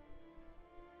 T-Bud.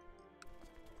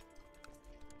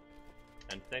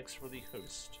 And thanks for the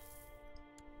host.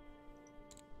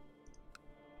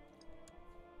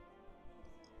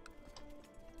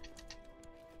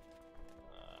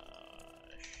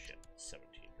 Shit, 17%.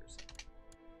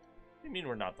 You mean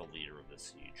we're not the leader of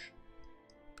this siege?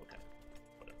 Okay,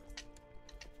 whatever.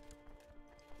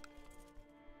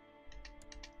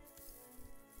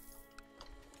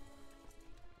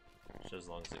 So as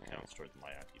long as it counts towards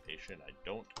my occupation, I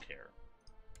don't care.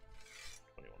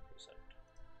 21%.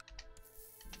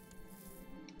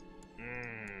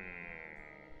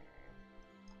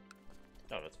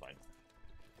 Oh, that's fine.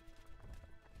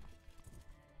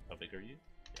 How big are you?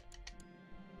 Yeah.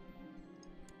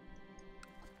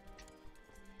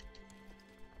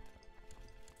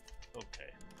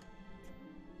 Okay.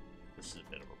 This is a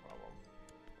bit of a problem.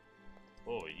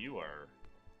 Oh, you are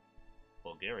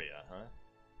Bulgaria, huh?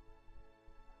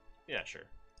 Yeah, sure.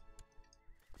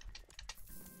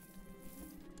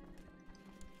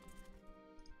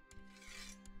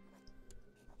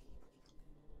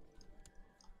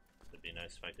 It'd be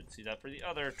nice if I could see that for the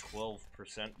other 12%.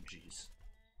 Jeez.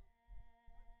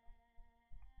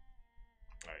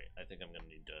 Alright, I think I'm gonna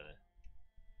need to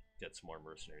get some more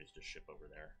mercenaries to ship over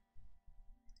there.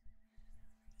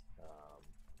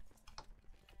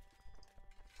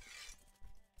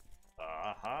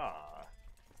 Aha!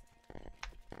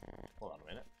 Hold on a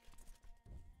minute.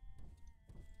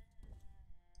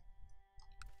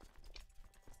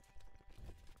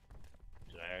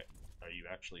 Are you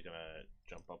actually gonna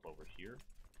jump up over here?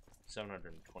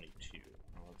 722.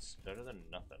 Well, it's better than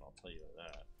nothing, I'll tell you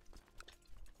that.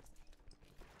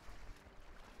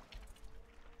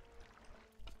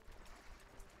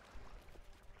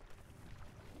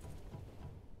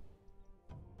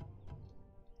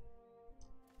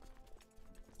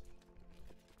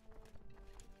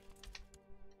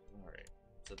 Alright,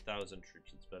 it's 1,000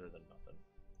 troops, it's better than nothing.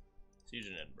 Siege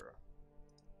in Edinburgh.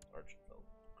 Archenfeld,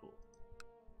 cool.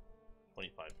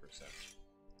 25%.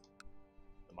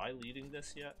 Am I leading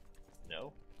this yet?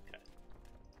 No? Okay.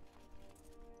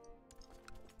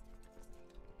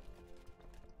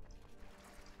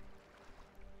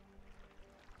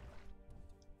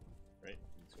 Right,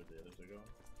 that's where the others are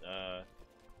going.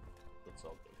 Let's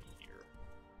all go here.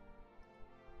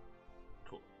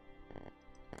 Cool.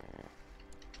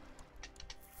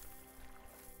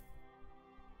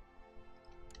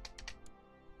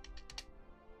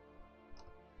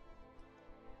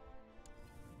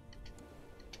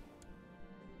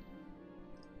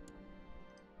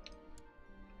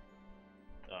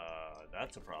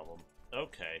 That's a problem.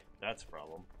 Okay, that's a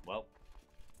problem. Well.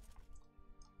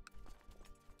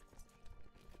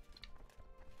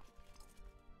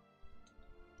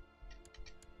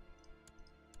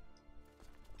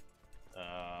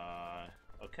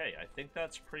 Okay, I think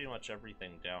that's pretty much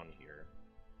everything down here.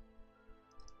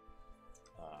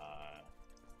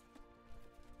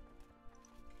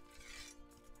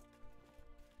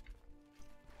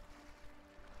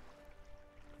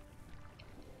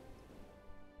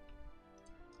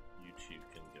 You two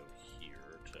can go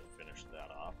here to finish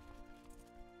that off.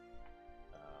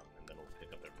 And then we'll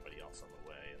pick up everybody else on the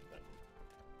way, and then...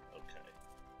 Okay.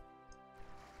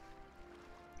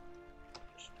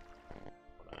 Just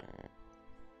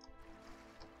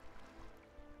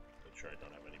make sure I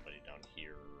don't have anybody down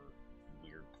here,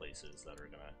 weird places that are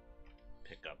gonna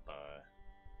pick up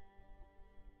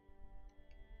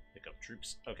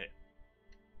troops. Okay.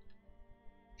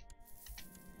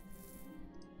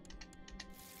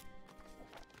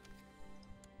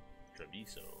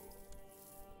 Treviso.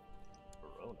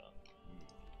 Verona.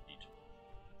 Neat.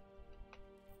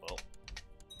 Well,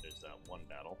 there's that one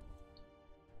battle.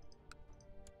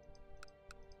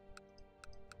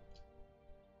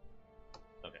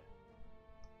 Okay.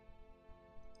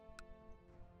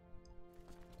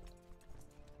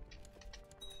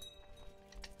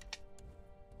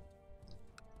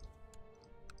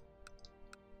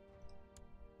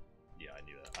 Yeah, I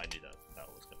knew that. I knew that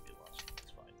battle was going to be lost.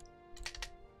 It's fine.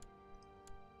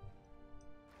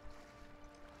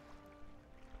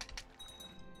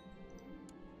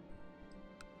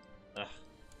 Ugh.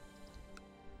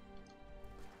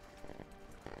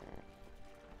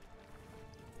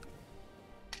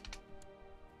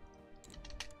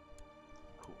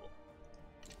 Cool.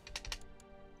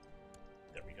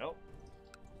 There we go.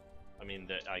 I mean,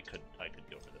 that I could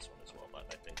go for this one as well, but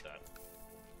I think that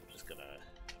I'm just gonna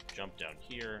jump down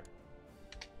here,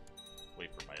 wait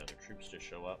for my other troops to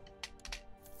show up.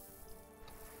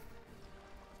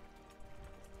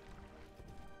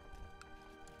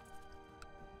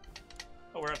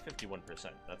 Oh, we're at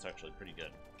 51%. That's actually pretty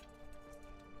good.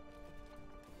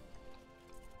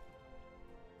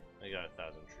 I got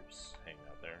 1,000 troops hanging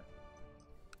out there.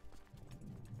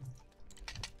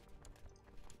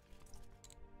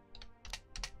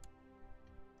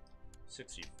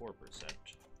 64%.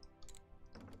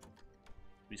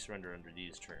 We surrender under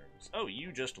these terms. Oh,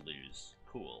 you just lose.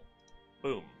 Cool.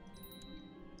 Boom.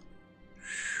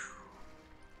 Whew.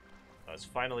 I was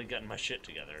finally getting my shit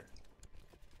together.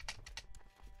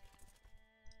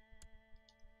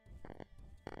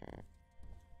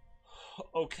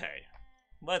 Okay.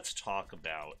 Let's talk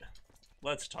about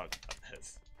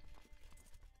this.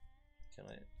 Can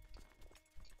I?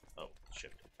 Oh,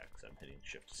 Shift X. I'm hitting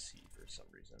Shift C for some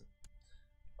reason.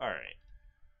 Alright.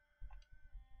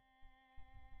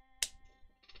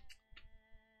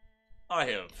 I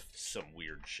have some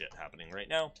weird shit happening right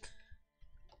now.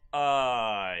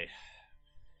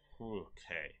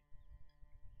 Okay.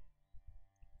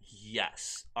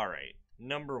 Yes. Alright.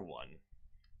 Number one.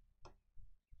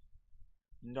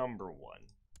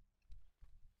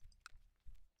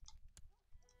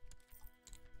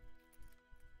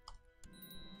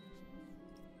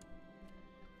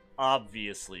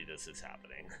 Obviously this is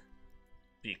happening.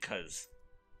 Because,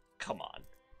 come on.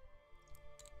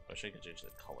 I wish I could change the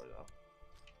color though.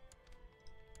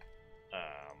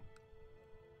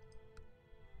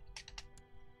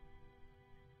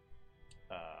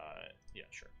 Yeah,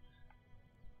 sure.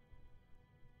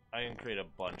 I can create a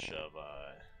bunch of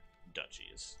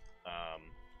duchies.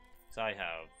 So I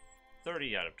have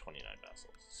 30 out of 29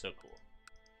 vassals. So cool.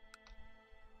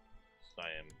 So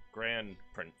I am Grand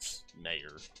Prince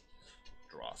Mayor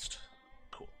Drost.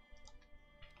 Cool.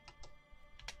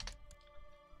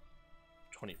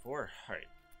 24. Alright.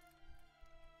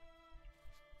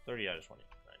 30 out of 29.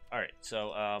 Alright,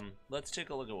 so let's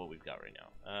take a look at what we've got right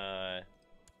now.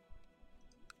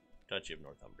 Duchy of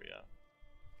Northumbria.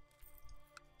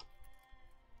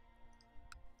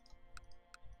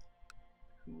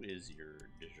 Who is your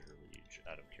digital liege,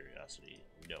 out of curiosity?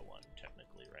 No one,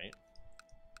 technically, right?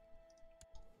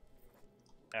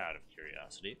 Out of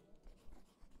curiosity.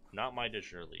 Not my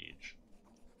digital liege,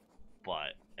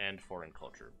 but, and foreign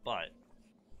culture, but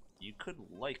you could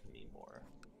like me more.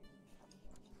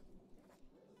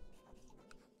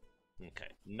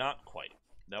 Okay, not quite.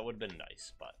 That would have been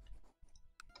nice, but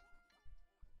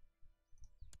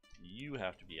you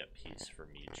have to be at peace for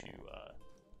me to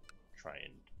try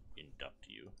and induct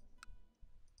you.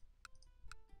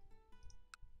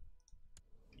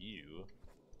 You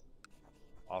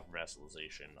offer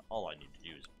vassalization. All I need to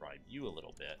do is bribe you a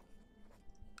little bit.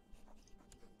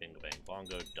 Bingo bang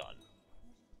bongo, done.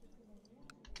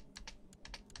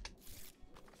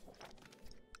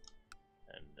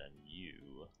 And then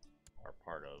you are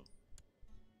part of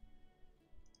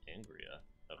Angria.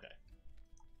 Okay.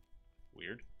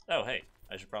 Weird. Oh, hey,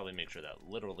 I should probably make sure that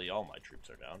literally all my troops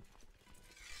are down.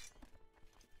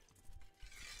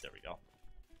 There we go.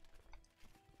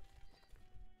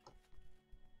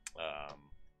 Out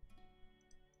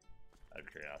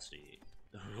of curiosity,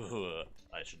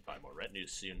 I should buy more retinue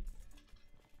soon.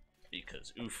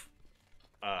 Because, oof.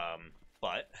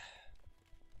 But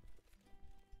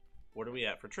what are we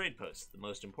at for trade posts? The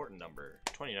most important number,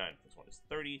 29 plus 1 is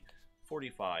 30.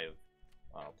 45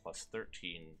 plus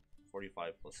 13.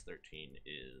 45 plus 13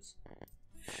 is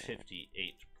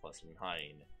 58 plus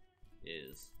 9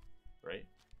 is, right?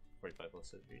 45 plus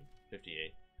 13,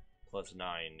 58 plus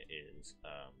 9 is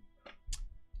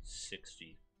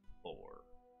 64.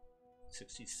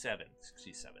 67.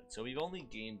 So we've only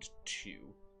gained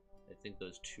 2. I think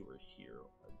those 2 are here,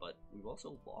 but we've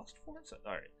also lost 4. So,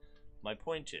 alright. My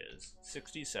point is,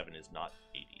 67 is not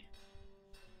 80.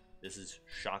 This is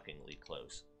shockingly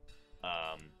close.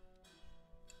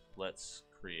 Let's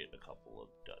create a couple of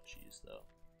duchies, though.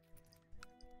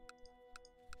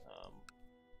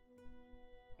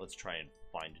 Let's try and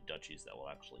find duchies that will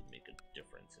actually make a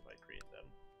difference if I create them.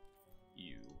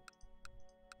 You.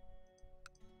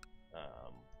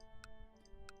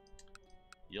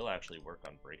 You'll actually work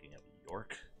on breaking up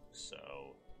York,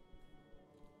 so.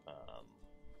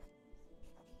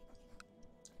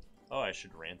 Oh, I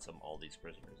should ransom all these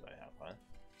prisoners I have, huh?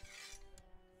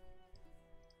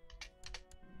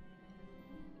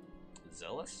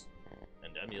 Zealous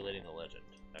and emulating a legend.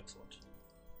 Excellent.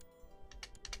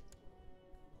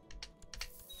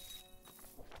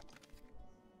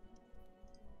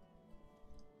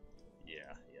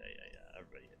 Yeah.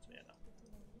 Everybody gets mana.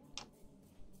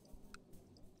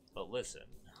 But listen,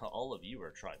 all of you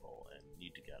are tribal and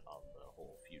need to get on the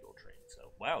whole feudal train.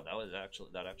 So wow, that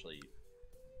actually.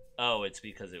 Oh, it's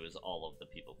because it was all of the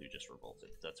people who just revolted.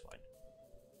 That's fine.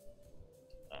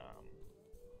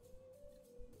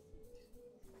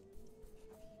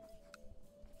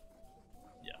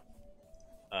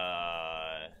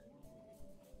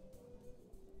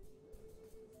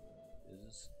 Is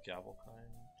this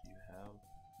Gavelkind? Do you have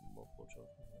multiple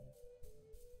children?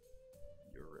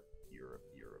 Europe, Europe,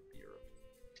 Europe, Europe.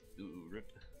 Ooh,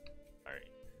 rip.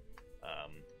 Alright. Let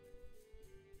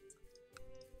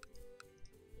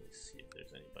me see if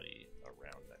there's anybody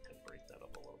around that could break that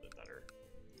up a little bit better.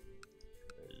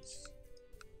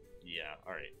 Yeah,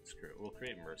 alright, screw it. We'll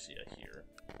create Mercia here.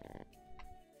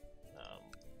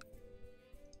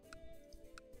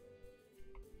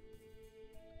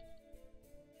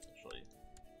 Actually,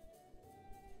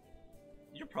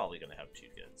 you're probably gonna have 2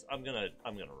 kids. I'm gonna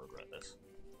regret this.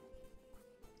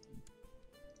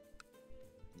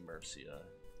 Mercia,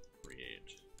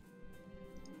 create.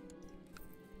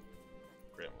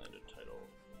 Grant landed title,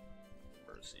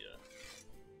 Mercia.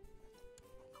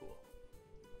 Cool.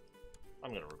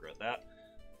 I'm gonna regret that.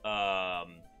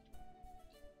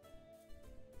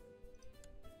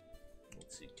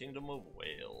 Let's see, Kingdom of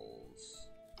Wales.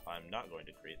 I'm not going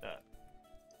to create that.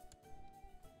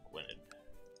 Gwynedd.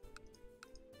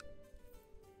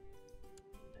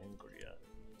 Angria.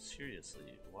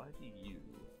 Seriously, why do you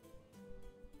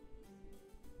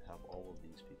have all of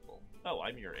these people? Oh,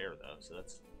 I'm your heir though, so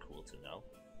that's cool to know.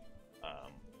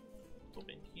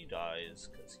 Hoping he dies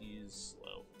because he's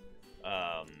slow.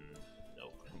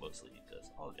 No, mostly he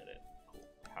does. I'll get it. Cool.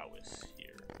 Powis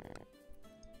here.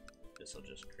 This will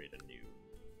just create a new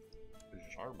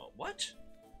Jarmo. What?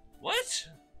 What?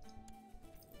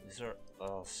 These are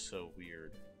all so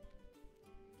weird.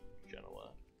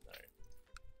 Genoa. Alright.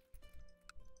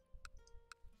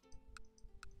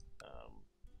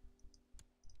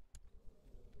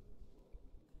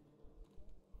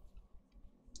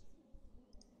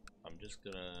 I'm just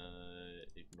gonna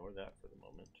ignore that for the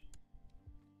moment.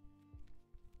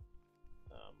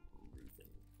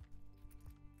 Reuben.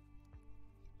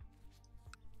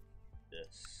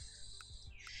 This.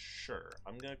 Sure.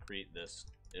 I'm gonna create this.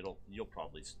 You'll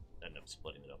probably end up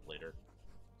splitting it up later.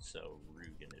 So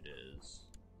Rugen it is.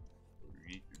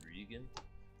 Regan.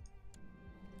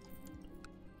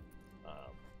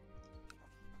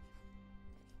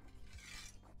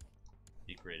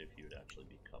 Be great if you would actually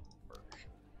become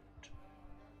merchant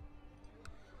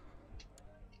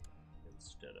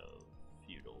instead of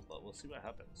feudal, but we'll see what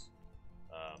happens.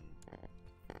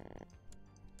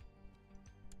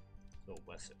 So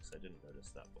Wessex, I didn't notice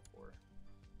that before.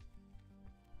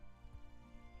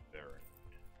 Baron.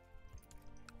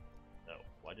 No,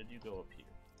 why did you go up here?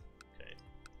 Okay.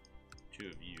 2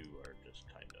 of you are just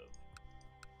kind of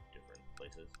different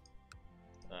places.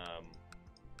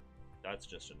 That's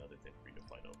just another thing for you to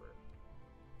fight over.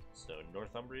 So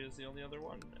Northumbria is the only other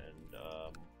one, and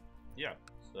yeah,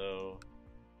 so,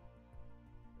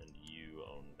 and you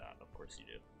own that, of course you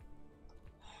do.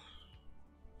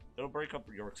 It'll break up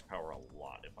York's power a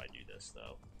lot if I do this,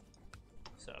 though.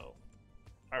 So,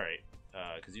 alright,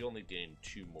 because you only gain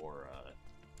 2 more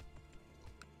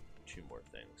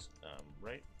things,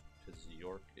 right? Because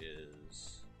York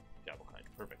is Gavelkind,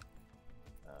 perfect.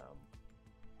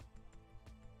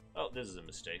 Oh, this is a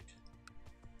mistake.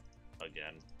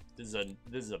 Again, this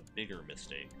is a bigger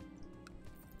mistake.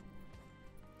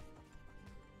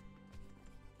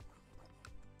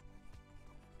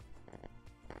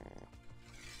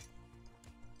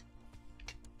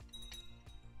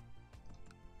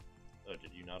 Oh,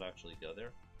 did you not actually go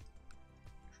there?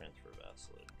 Transfer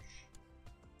vassalage.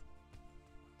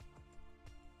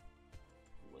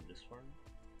 Lindisfarne?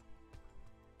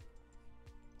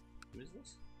 Who is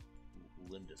this?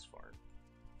 Lindisfarne.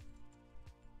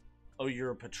 Oh,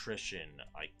 you're a patrician.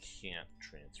 I can't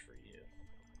transfer you.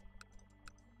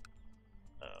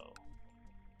 Oh.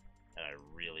 And I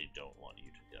really don't want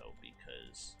you to go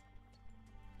because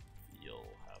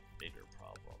you'll have bigger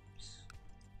problems.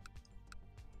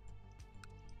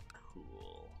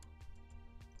 Cool.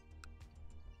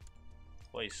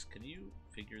 Weiss, can you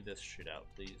figure this shit out,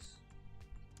 please?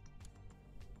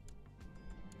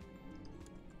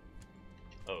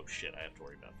 Oh shit, I have to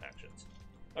worry about factions.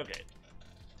 Okay.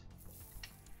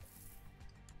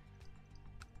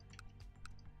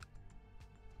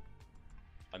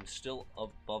 I'm still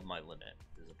above my limit,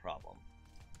 is a problem.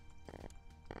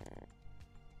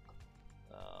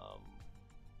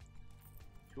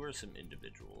 Who are some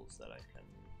individuals that I can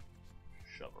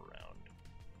shove around?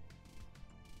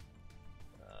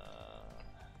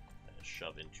 And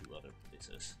shove into other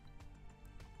places.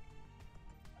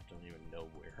 I don't even know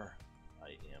where I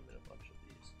am in a bunch of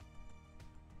these.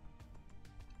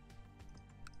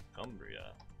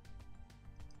 Cumbria.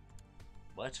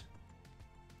 What?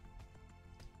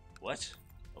 What?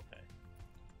 Okay.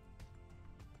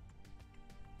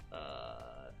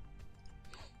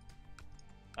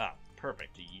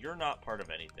 Perfect. You're not part of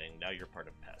anything. Now you're part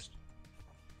of Pest.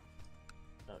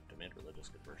 Oh, demand religious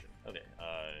conversion. Okay,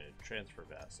 transfer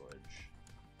vassalage.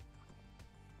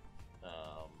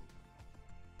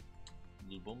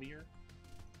 Lubomir.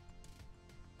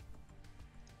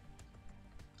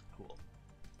 Cool.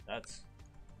 That's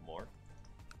more.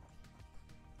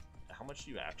 How much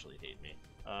do you actually hate me?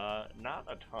 Not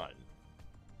a ton.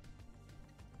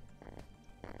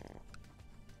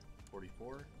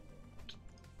 44?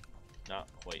 Not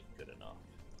quite good enough.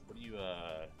 What do you,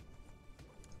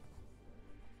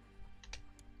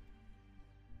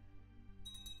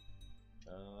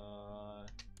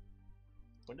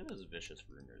 when do those vicious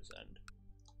rumors end?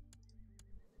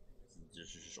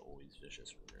 There's just always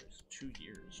vicious rumors. 2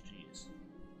 years, jeez.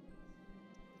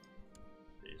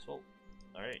 Baseball.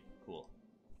 Alright, cool.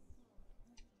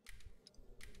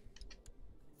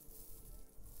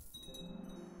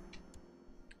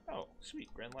 Oh,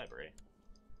 sweet, Grand Library.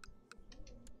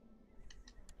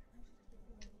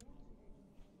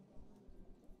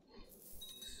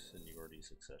 Seniority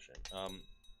succession.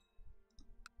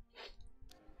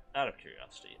 Out of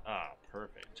curiosity. Ah,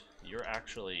 perfect. You're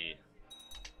actually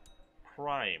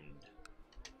primed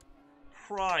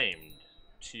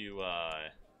to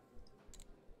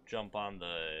jump on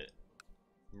the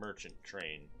merchant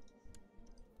train.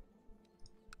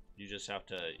 You just have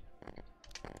to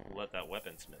let that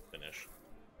weaponsmith finish,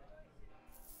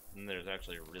 and there's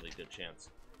actually a really good chance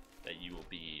that you will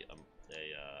be a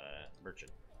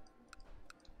merchant.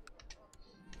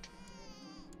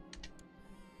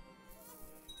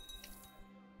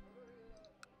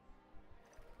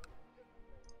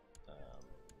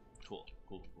 Cool.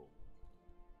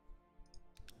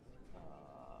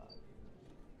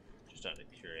 Just out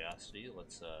of curiosity,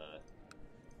 let's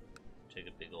take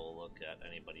a big ol' look at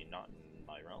anybody not in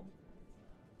my realm.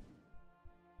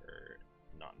 Or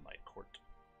not in my court.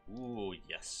 Ooh,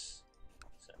 yes.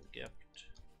 Send gift,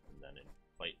 and then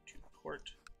invite to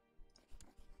court.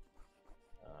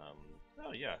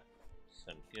 Oh yeah.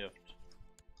 Send gift,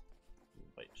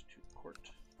 invite to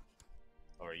court.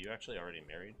 Oh, are you actually already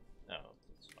married? Oh,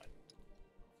 that's fine.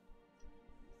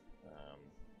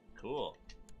 Cool.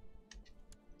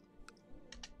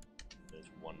 There's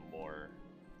one more.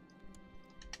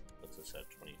 What's this at?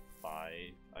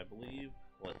 25, I believe.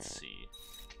 Let's see.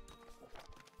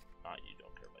 Not you,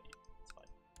 don't care about you. It's fine.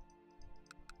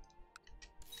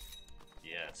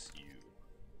 Yes, you.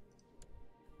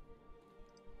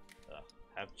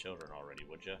 Have children already,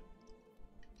 would ya?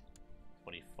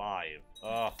 25.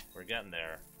 Oh, we're getting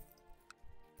there.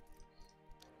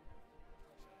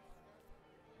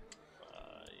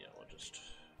 Yeah, we'll just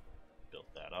build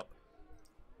that up.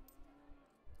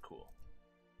 Cool.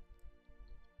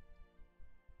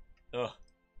 Ugh.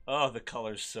 Oh, the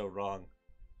color's so wrong.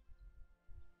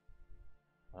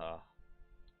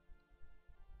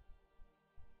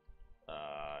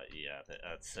 Yeah,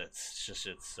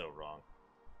 it's so wrong.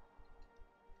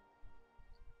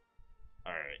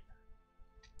 Alright.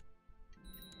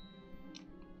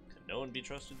 Can no one be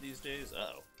trusted these days?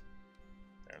 Uh-oh.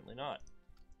 Apparently not.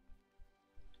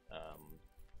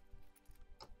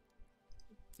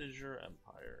 Fissure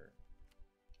Empire.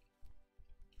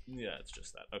 Yeah, it's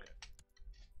just that. Okay.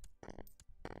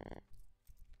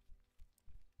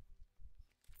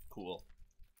 Cool.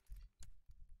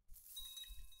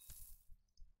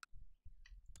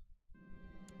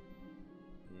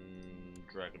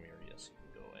 Dragomir, yes, you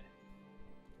can go away.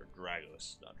 Or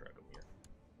Dragos, not Dragomir.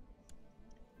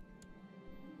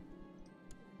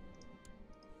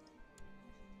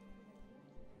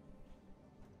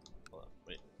 Hold on,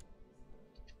 wait.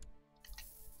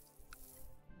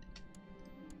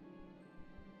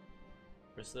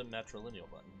 Where's the matrilineal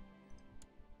button?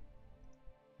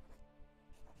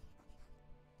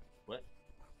 What?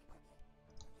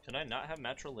 Can I not have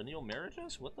matrilineal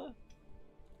marriages? What the?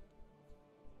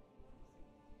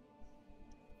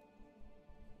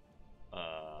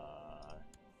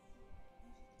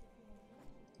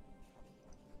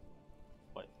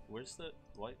 What? Where's the...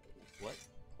 What?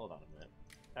 Hold on a minute.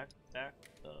 Back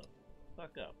the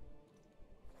fuck up.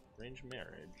 Arranged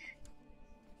marriage.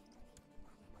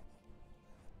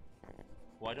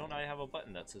 Why don't I have a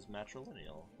button that says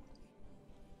matrilineal?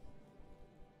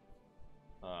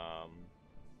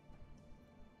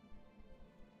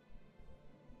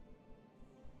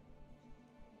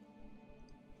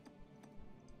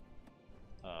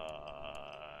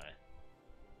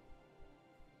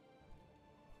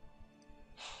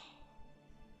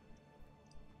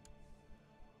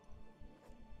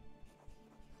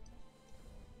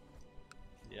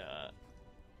 Yeah.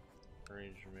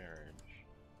 Arranged marriage.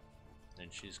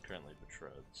 And she's currently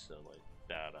betrothed, so like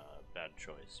bad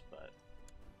choice, but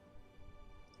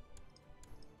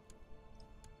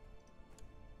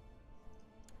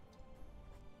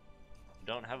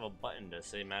don't have a button to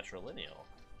say matrilineal.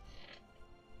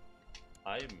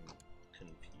 I'm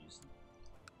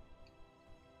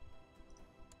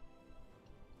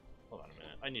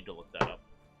I need to look that up.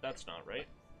 That's not right.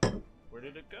 Where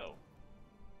did it go?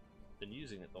 Been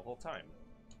using it the whole time.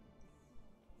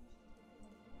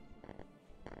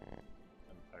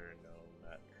 Empire, no,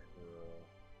 macro.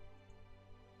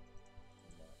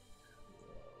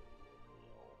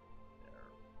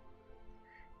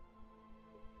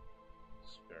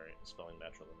 Spelling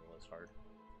matrilineal is hard.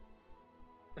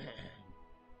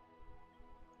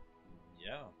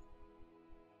 Yeah.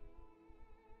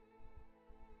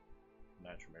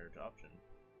 Match marriage option.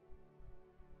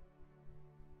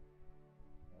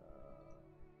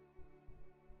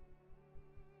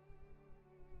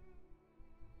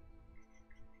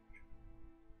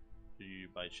 Do you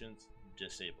by chance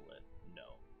disable it?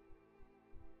 No.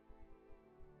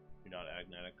 You're not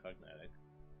agnatic, cognatic,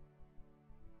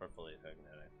 or fully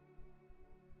cognatic.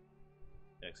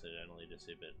 Accidentally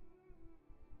disable it.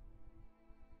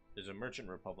 There's a merchant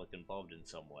republic involved in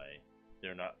some way.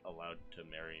 They're not allowed to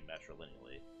marry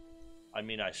matrilineally. I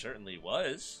mean, I certainly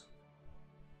was.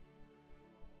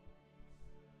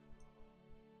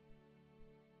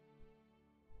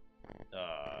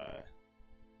 Huh.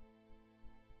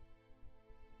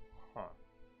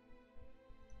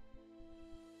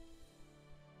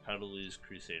 How to lose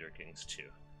Crusader Kings 2.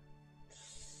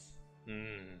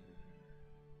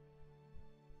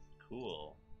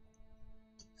 Cool.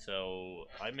 So,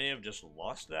 I may have just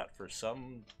lost that for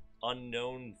some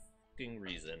unknown fucking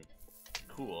reason.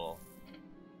 Cool.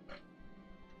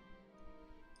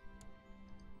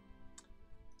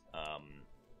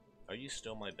 Are you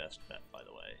still my best bet, by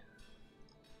the way?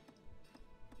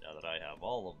 Now that I have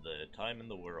all of the time in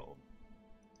the world.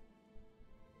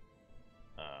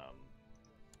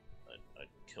 I'd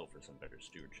kill for some better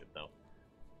stewardship, though.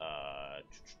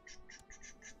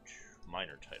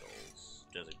 Minor titles.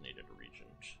 Designated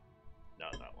regent.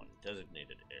 Not that one.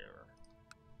 Designated heir.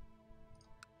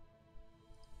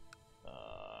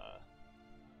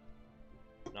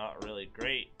 Not really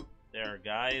great there,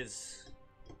 guys.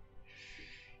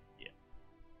 Yeah.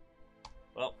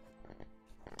 Well.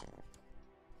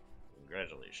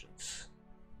 Congratulations.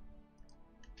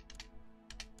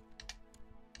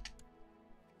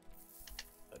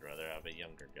 I'd rather have a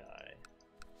younger guy.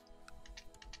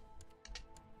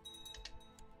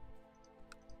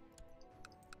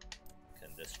 Can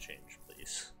this change,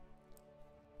 please?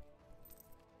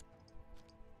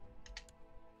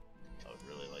 I would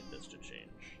really like this to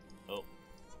change. Oh,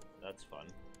 that's fun.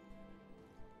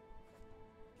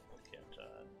 I can't,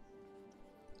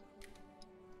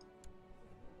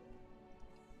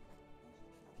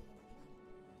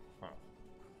 Huh.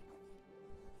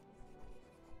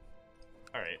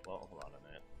 Alright, well, hold on a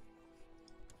minute.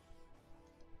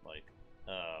 Like,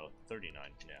 39,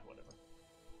 yeah, whatever.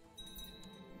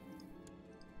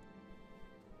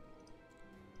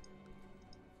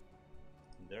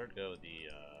 There go the,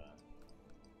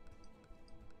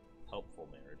 helpful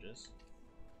marriages.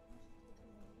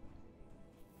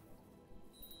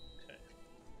 Okay.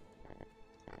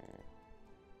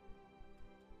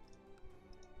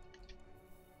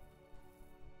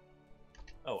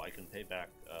 Oh, I can pay back,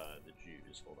 the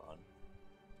Jews. Hold on.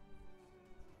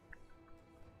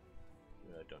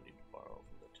 I don't need to borrow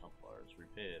from the Templars.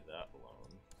 Repay that loan.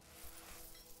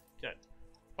 Good.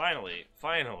 Finally!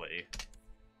 Finally!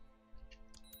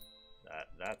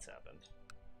 That's happened.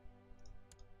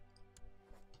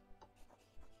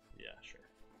 Yeah, sure.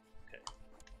 Okay.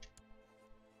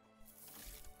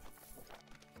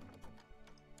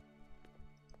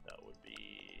 That would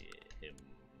be him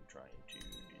trying to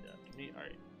do that to me.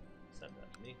 Alright, send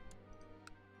that to me.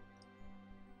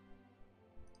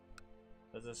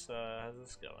 How's this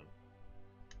going?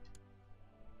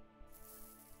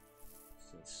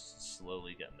 It's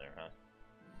slowly getting there, huh?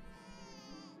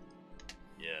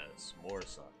 Yes, more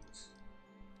sons.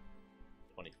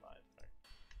 25.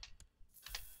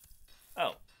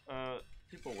 Right. Oh,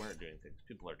 people weren't doing things.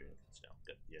 People are doing things now.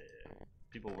 Good. Yeah.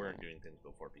 People weren't doing things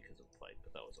before because of fight,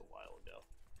 but that was a while ago.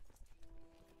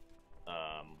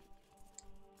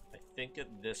 I think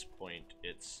at this point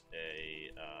it's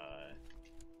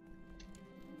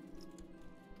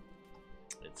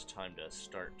it's time to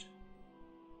start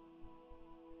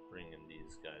bringing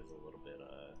these guys a little bit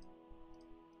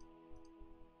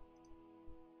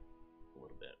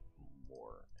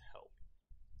more help.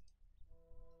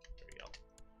 There we go.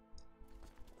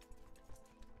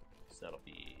 So that'll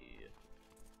be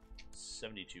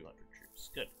 7,200 troops.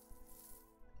 Good.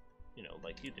 You know,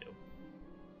 like you do.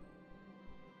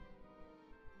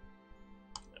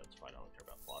 That's fine, I don't care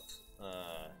about plots.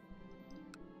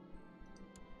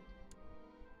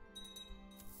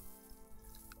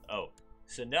 Oh,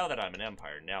 so now that I'm an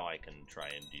empire, now I can try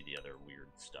and do the other weird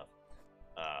stuff.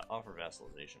 Offer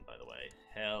vassalization, by the way.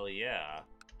 Hell yeah.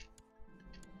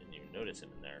 Didn't even notice him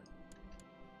in there.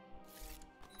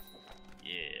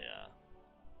 Yeah.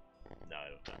 Now I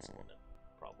have a vassal in it.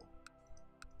 Problem.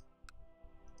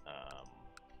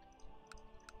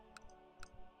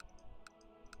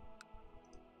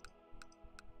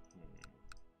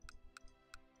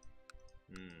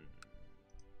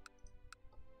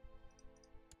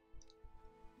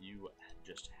 You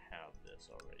just have this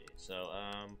already. So,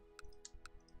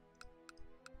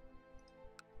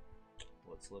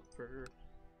 let's look for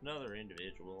another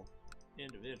individual.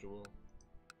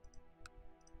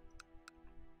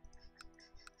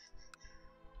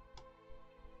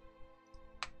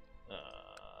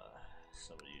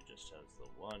 Somebody who just has the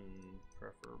one,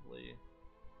 preferably.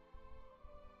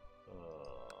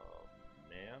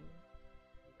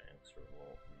 Max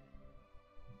roll.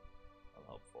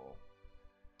 Unhelpful.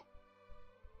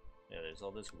 Yeah, there's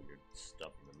all this weird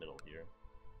stuff in the middle here.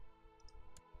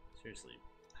 Seriously,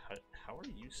 how are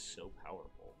you so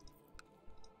powerful?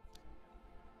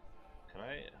 Can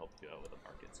I help you out with a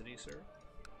market city, sir?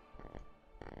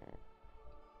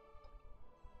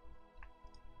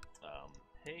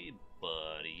 Hey,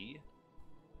 buddy.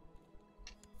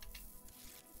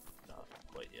 Not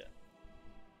quite yet.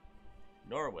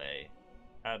 Norway,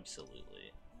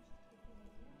 absolutely.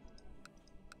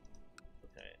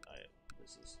 Okay,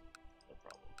 this is a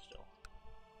problem still.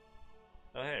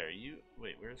 Oh hey, are you?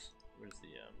 Wait, where's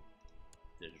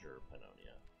the Diger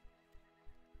Pannonia?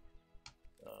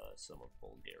 Some of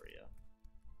Bulgaria.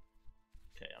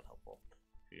 Okay, unhelpful.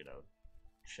 Figured I would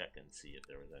check and see if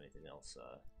there was anything else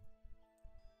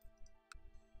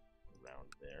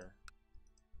around there.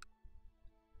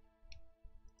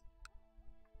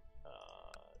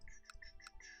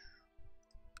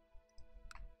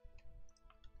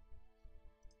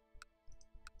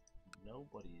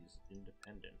 Nobody's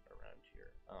independent around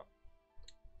here. Oh.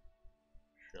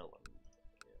 Shelland.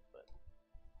 Yeah, but...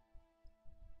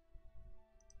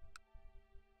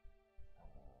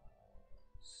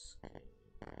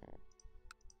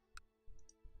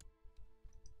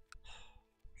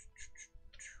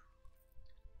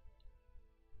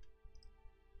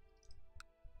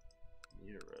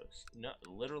 Euros. No,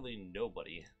 literally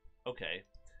nobody. Okay.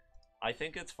 I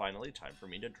think it's finally time for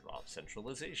me to drop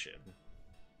centralization.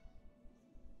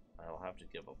 I'll have to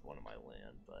give up one of my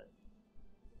land, but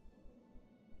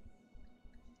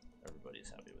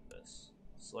everybody's happy with this.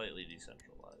 Slightly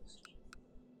decentralized.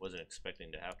 Wasn't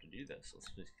expecting to have to do this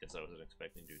because I wasn't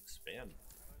expecting to expand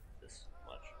this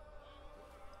much.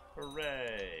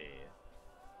 Hooray!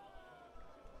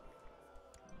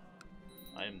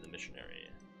 I am the missionary.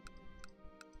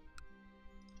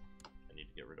 I need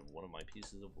to get rid of one of my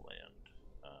pieces of land.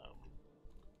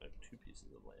 I have 2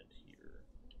 pieces of land here.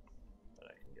 But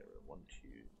I can get rid of 1, 2,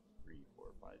 3, 4,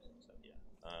 5, 6, 7, yeah.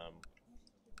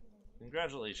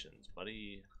 Congratulations,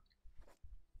 buddy.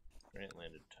 Grant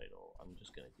landed title. I'm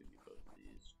just gonna give you both of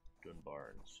these.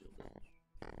 Dunbar and Sealand.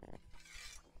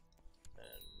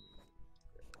 And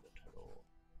grant landed title,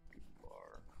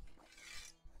 Dunbar.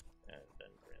 And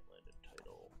then grant landed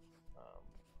title,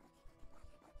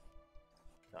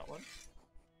 that one?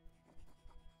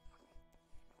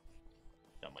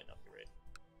 That might not be right.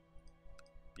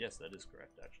 Yes, that is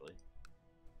correct, actually.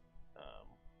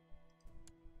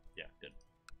 Yeah, good.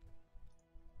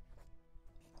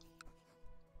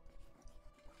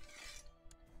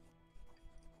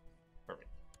 Perfect.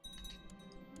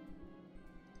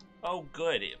 Oh,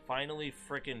 good. It finally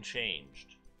frickin'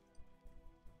 changed.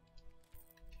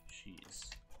 Jeez.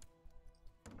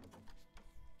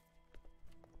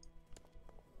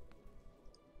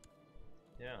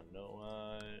 Yeah,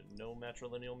 no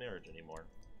matrilineal marriage anymore.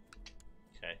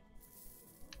 Okay.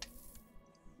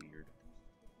 Weird.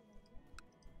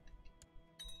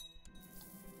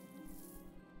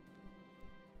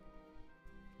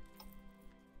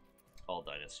 All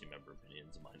dynasty member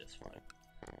opinions -5.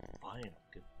 Fine,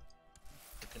 good.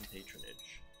 Frickin'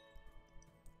 patronage.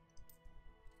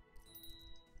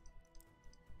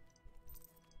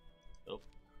 Oh,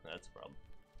 that's a problem.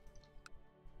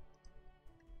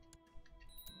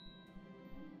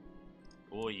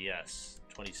 Oh yes,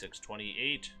 26,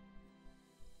 28.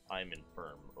 I'm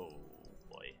infirm. Oh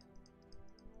boy.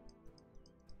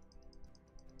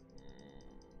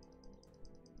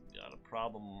 Got a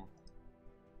problem.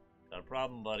 Got a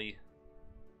problem, buddy.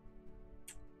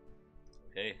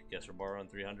 Okay, guess we're borrowing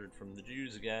 300 from the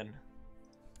Jews again.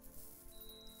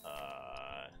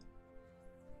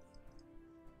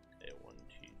 Okay, 1,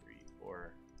 2, 3,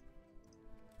 4.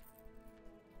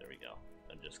 There we go.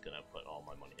 I'm just gonna put all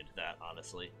my money into that,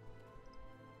 honestly.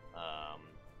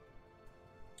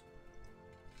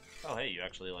 Oh, hey, you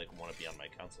actually, like, want to be on my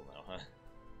council now, huh?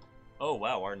 Oh,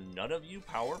 wow, are none of you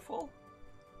powerful?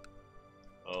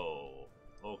 Oh,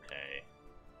 okay.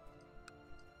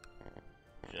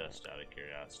 Just out of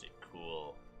curiosity.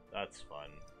 Cool. That's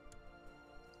fun.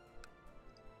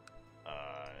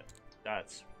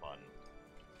 That's fun.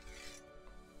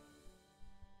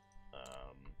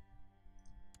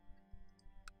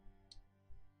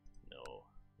 No.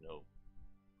 No.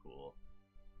 Cool.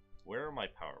 Where are my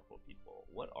powerful people?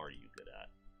 What are you good at?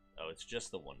 Oh, it's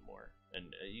just the one more.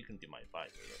 And you can be my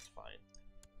advisor, that's fine.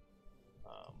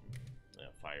 I'm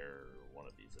gonna fire one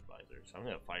of these advisors. I'm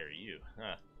gonna fire you.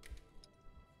 Huh.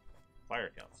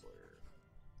 Fire counselor.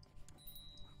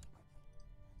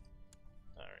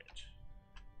 Alright.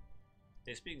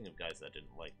 Hey, speaking of guys that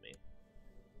didn't like me.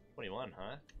 21,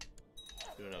 huh?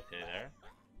 Doing okay there?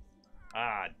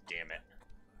 Ah, damn it.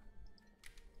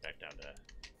 Back down to...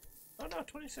 Oh no,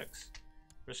 26.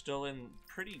 We're still in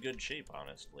pretty good shape,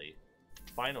 honestly.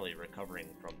 Finally recovering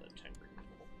from the tank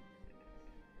removal.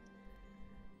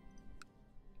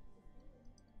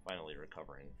 Finally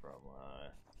recovering from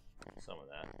some of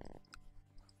that.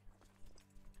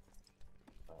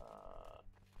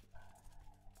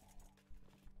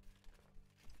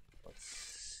 Let's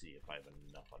see if I have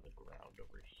enough on the ground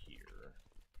over here.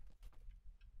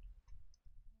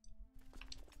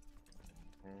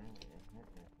 I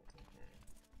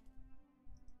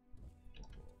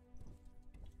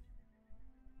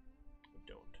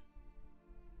don't.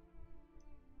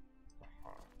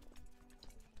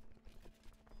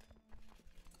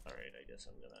 Alright, I guess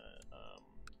I'm gonna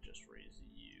just raise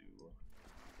you.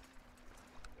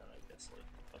 And I guess like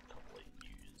a couple of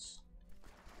U's.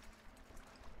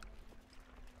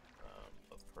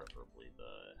 But preferably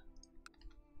the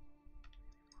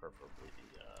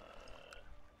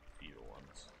feudal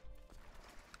ones.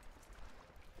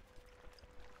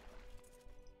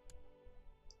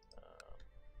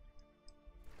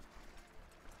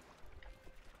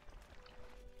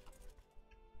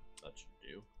 That should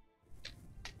do.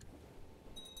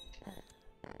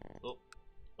 Oh,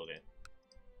 okay.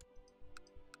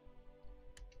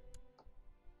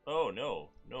 Oh no,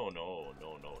 no, no,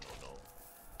 no, no, no, no.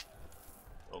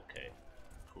 Okay,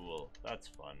 cool. That's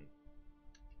fun.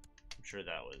 I'm sure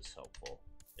that was helpful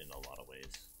in a lot of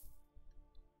ways.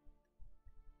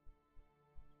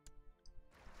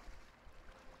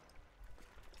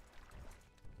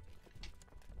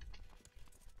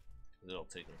 It'll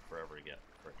take me forever to get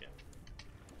frickin'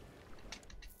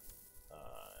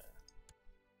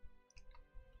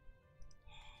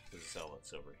 the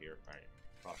zealots over here. Alright,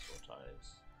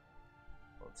 proselytize.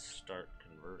 Let's start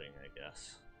converting, I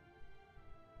guess.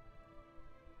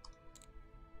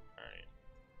 Alright.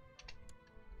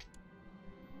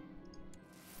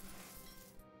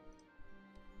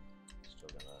 Still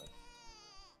gonna...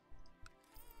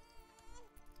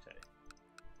 Okay.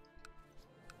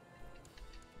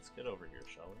 Let's get over here,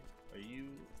 shall we? Are you...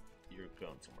 You're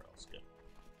going somewhere else. Good.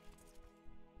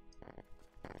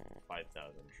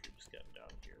 5,000 troops getting down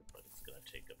here, but it's gonna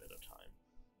take a bit of time.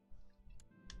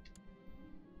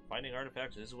 Finding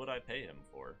artifacts is what I pay him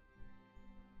for.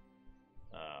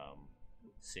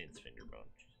 Saint's Fingerbone.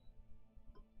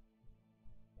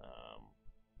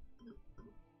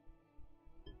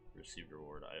 Received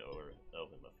reward, I owe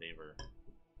him a favor.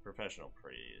 Professional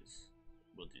praise.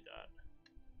 We'll do that.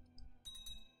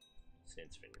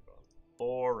 Saint's Fingerbone.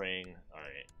 Boring.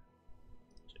 Alright.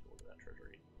 Take a look at that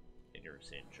treasury. Finger of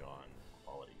St. John,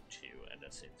 quality 2, and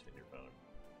a Saint's Fingerbone,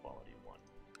 quality 1.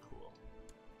 Cool.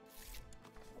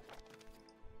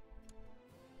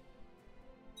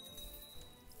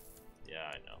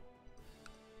 Yeah, I know.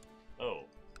 Oh,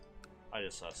 I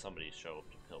just saw somebody show up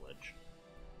to pillage.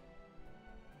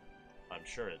 I'm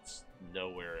sure it's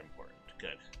nowhere important.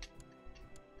 Good.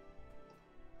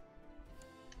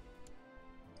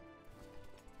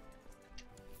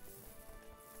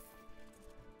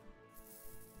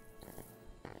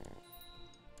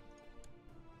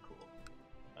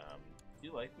 Do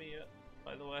you like me yet,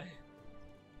 by the way?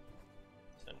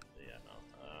 Yeah, no.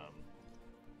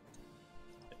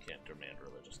 I can't demand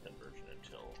religious conversion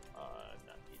until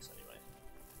not peace anyway.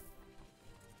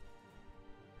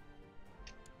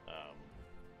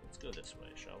 Let's go this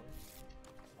way, shall we?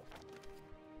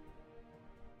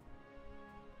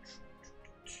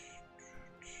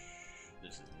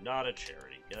 This is not a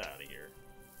charity. Get out of here.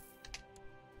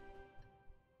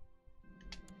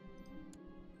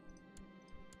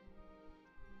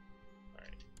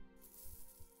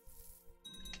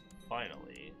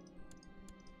 Finally,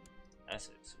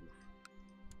 Essex. Oof.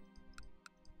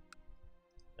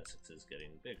 Essex is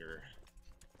getting bigger.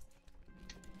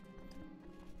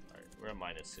 Alright, We're at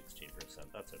minus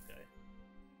 16%. That's okay.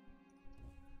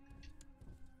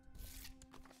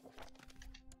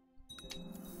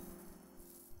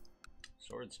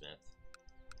 Swordsmith.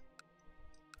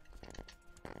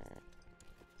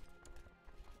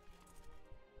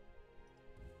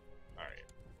 Alright.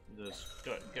 Just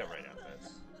go ahead, get right at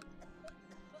this.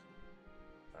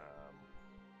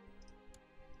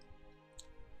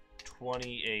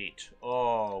 28.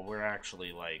 Oh, we're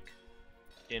actually like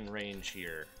in range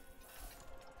here.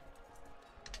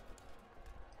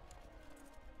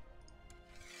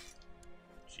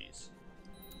 Jeez.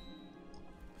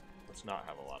 Let's not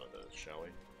have a lot of those, shall we?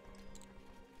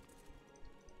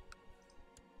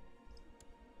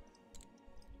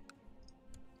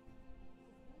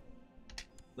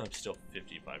 I'm still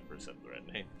 55%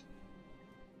 threatening.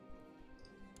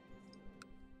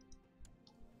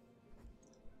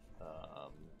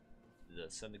 Did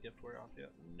it send a gift wear off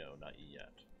yet? No, not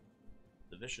yet.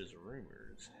 The vicious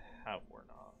rumors have worn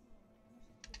off.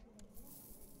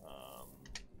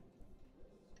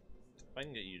 If I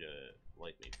can get you to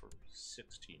like me for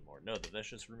 16 more. No, the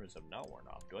vicious rumors have not worn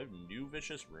off. Do I have new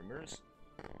vicious rumors?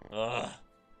 Ugh.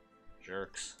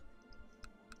 Jerks.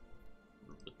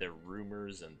 With their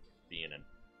rumors and being a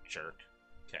jerk.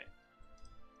 Okay.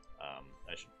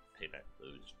 I should pay back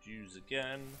those dues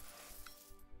again.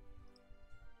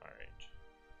 Alright.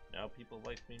 Now people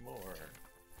like me more.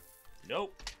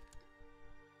 Nope.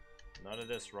 None of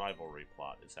this rivalry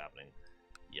plot is happening.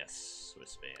 Yes,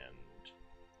 Swiss band.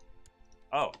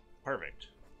 Oh, perfect.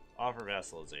 Offer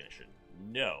vassalization.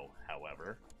 No,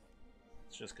 however.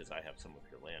 It's just because I have some of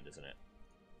your land, isn't it?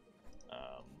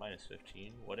 Minus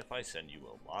 15. What if I send you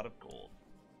a lot of gold?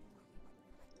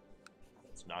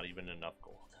 That's not even enough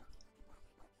gold.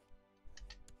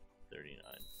 39.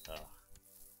 Ugh.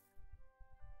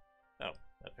 Oh,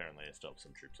 apparently I still have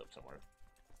some troops up somewhere.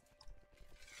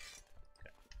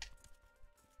 Okay.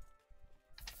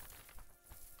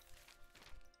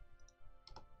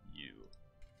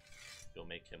 You'll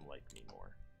make him like me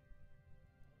more.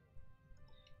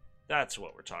 That's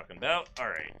what we're talking about.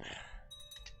 Alright.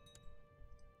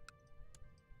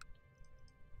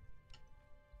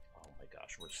 Oh my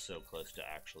gosh, we're so close to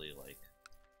actually, like,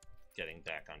 getting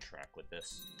back on track with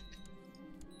this.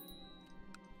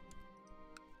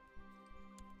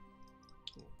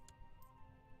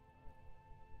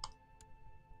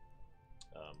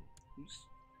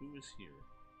 Who is here?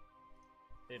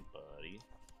 Hey, buddy.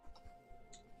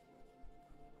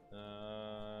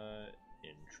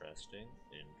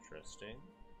 Interesting.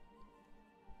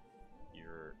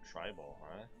 You're tribal,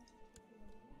 huh?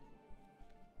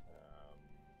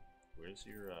 Where's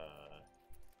your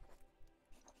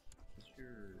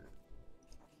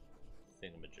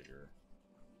thingamajigger?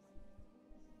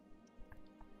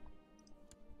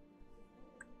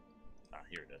 Ah,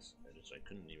 here it is. I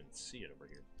couldn't even see it over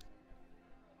here.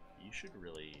 You should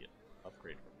really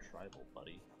upgrade from tribal,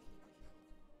 buddy.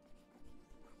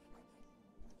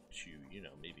 To, you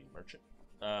know, maybe merchant.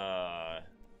 I'm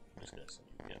just gonna send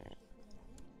you a gift.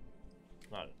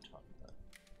 Not a ton, but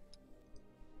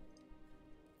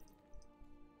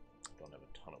don't have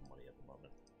a ton of money at the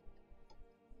moment.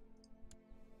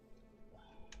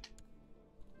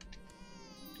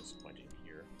 Disappointing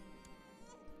here.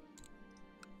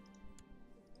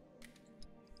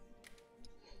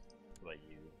 What about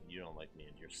you? You don't like me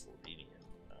and you're Slovenian.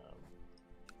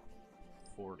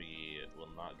 40 will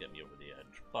not get me over the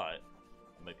edge, but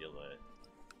I might be able to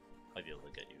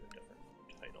get you a different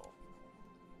title.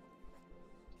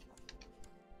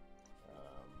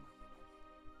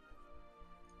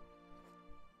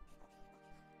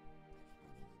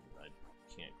 I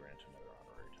can't grant another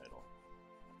honorary title.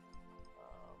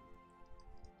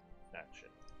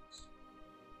 Factions.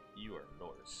 You are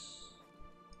Norse.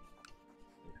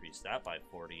 Increase that by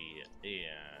 40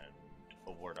 and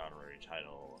award honorary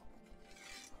title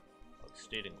of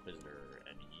State Inquisitor,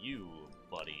 and you,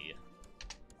 buddy,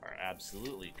 are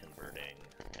absolutely converting,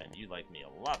 and you like me a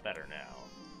lot better now.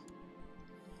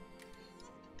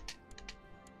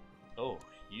 Oh,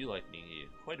 you like me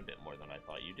quite a bit more than I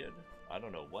thought you did. I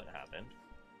don't know what happened.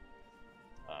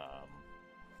 I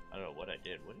don't know what I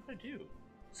did. What did I do?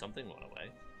 Something went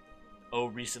away. Oh,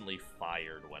 recently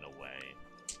fired went away.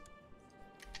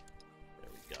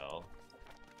 There we go.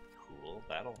 Cool,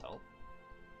 that'll help.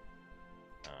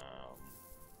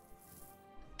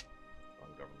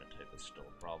 Government type is still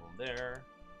a problem there.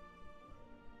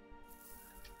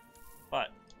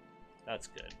 But that's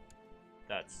good.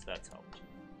 That's helped.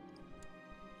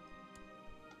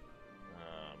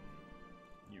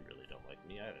 You really don't like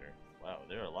me either. Wow,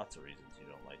 there are lots of reasons you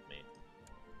don't like me.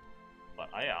 But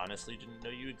I honestly didn't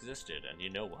know you existed, and you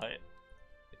know what?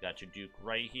 I Got your Duke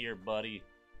right here, buddy.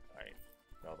 Alright.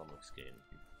 Galvamux's gain.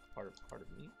 Part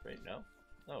of me right now?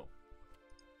 Oh.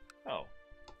 Oh.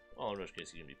 Well, in which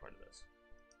case, you can be part of this.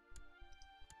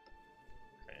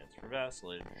 Transfer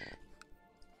vassalage.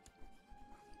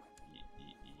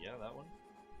 Yeah, that one.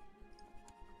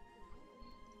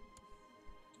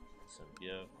 Some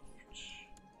gift.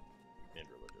 And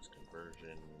religious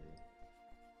conversion.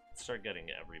 Let's start getting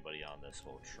everybody on this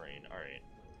whole train. Alright.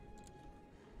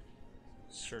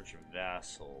 Search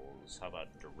vassals. How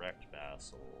about direct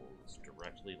vassals?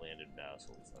 Directly landed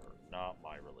vassals that are not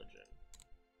my religion.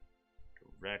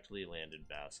 Directly landed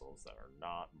vassals that are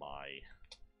not my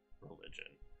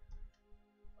religion.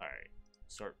 Alright.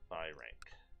 Sort by rank.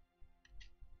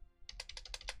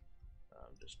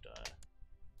 Just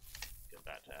get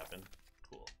that to happen.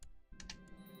 Cool.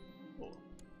 Cool.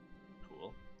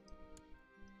 Cool.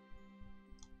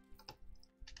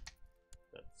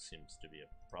 That seems to be a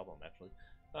problem, actually.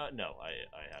 No, I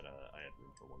had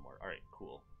room for one more. All right,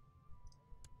 cool.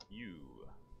 You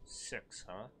 6,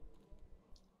 huh?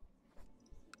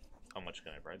 How much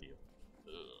can I bribe you?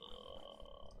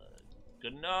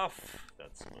 Good enough.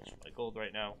 That's most of my gold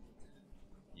right now.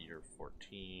 Year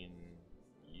 14.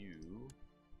 You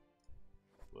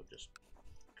will just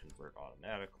convert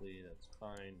automatically. That's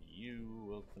fine. You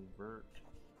will convert.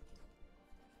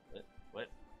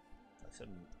 What? I said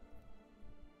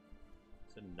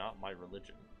not my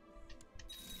religion.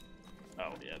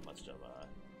 Oh yeah, it must have.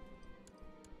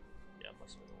 Yeah, it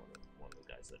must have been one of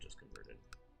the guys that just converted.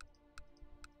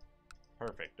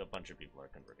 Perfect. A bunch of people are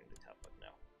converting to Catholic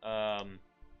now.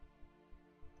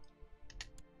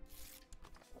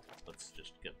 Let's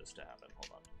just get this to happen.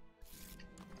 Hold on.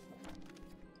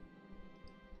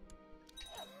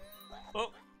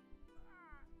 Oh!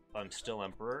 I'm still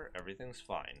Emperor. Everything's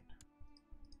fine.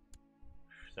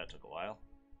 That took a while.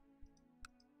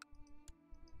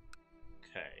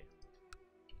 Okay.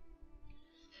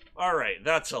 Alright,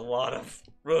 that's a lot of...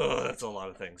 that's a lot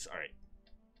of things. Alright.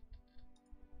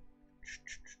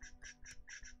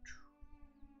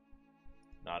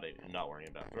 Not worrying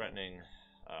about threatening.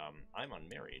 I'm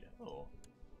unmarried. Oh.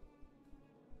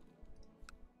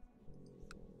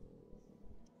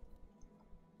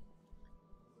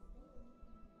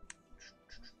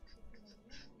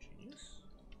 Genius.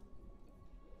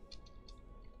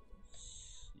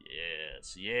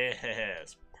 Yes,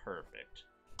 yes, perfect.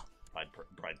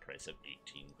 Bride price of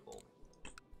 18 gold.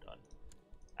 Done.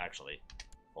 Actually,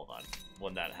 hold on.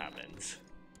 When that happens,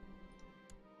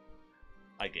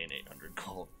 I gain 800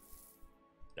 gold.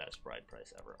 Best bride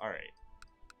price ever. Alright.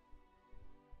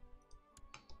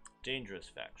 Dangerous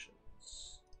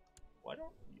factions. Why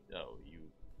don't you... Oh,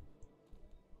 you...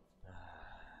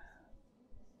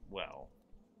 well.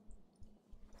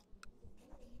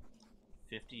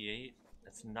 58?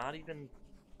 That's not even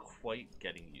quite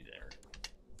getting you there.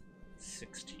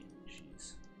 16,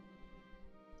 jeez.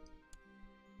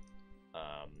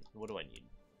 What do I need?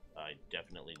 I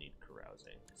definitely need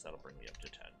carousing, because that'll bring me up to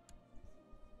 10.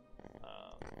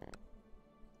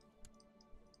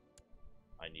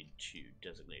 I need to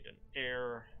designate an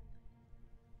heir.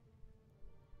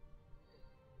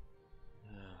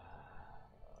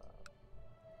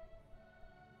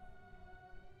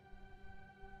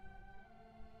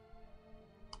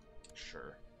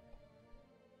 Sure.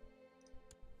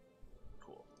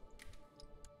 Cool.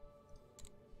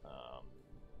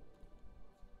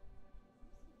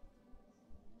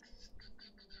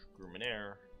 Groom an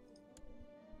heir.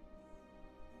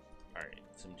 Alright,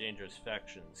 some dangerous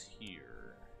factions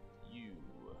here. You.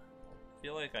 I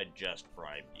feel like I just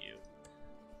bribed you.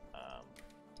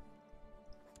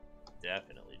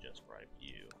 Definitely just bribed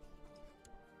you.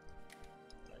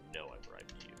 I know I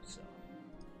bribed you, so.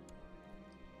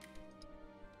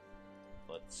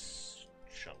 Let's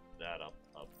chunk that up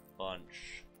a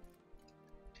bunch.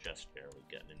 Just barely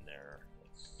getting in there.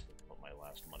 Let's put my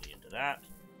last money into that.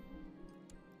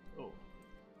 Oh.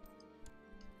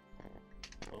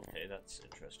 Okay, that's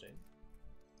interesting.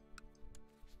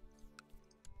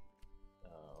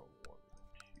 1,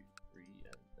 2, 3,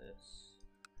 and this.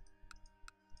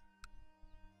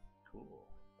 Cool.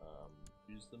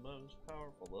 Who's the most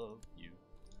powerful of you?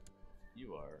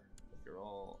 You are. You're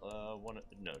all,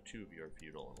 no, 2 of you are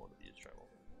feudal and 1 of you is tribal.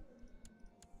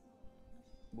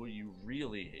 Will you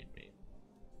really hate me?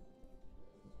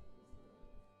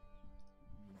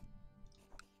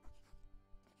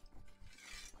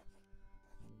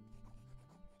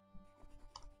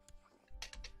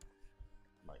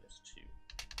 -2.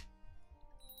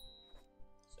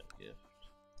 Send gift.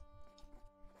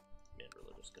 Man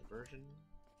religious conversion.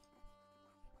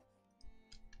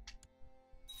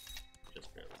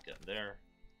 Just barely getting there.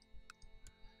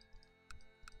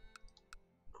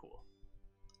 Cool.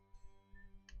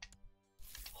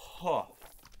 Huh.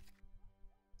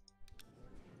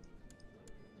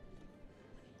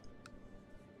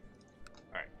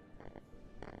 Alright.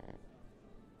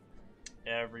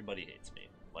 Everybody hates me.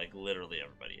 Like, literally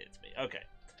everybody hates me. Okay.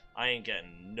 I ain't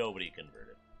getting nobody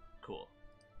converted. Cool.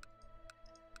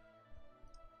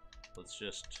 Let's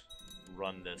just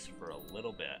run this for a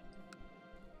little bit.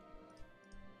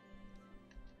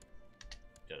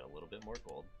 Get a little bit more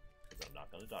gold, because I'm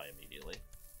not going to die immediately.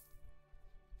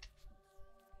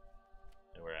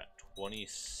 And we're at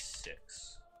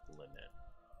 26 limit.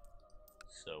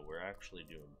 So we're actually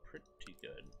doing pretty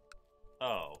good.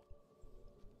 Oh.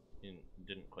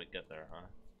 Didn't quite get there, huh?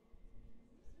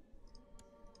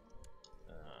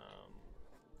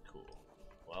 Cool.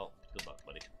 Well, good luck,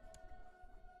 buddy.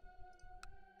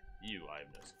 You,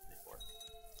 I've noticed before.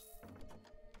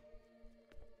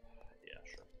 Yeah,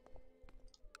 sure.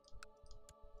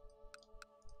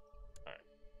 Alright.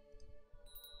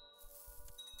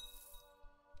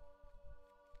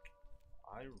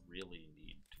 I really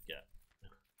need to get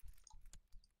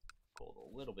gold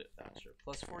a little bit faster.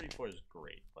 Plus 44 is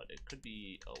great, but it could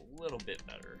be a little bit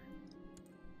better.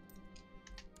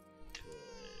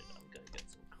 Good. I'm gonna get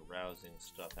some carousing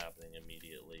stuff happening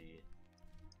immediately.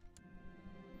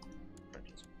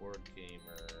 Apprentice board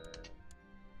gamer.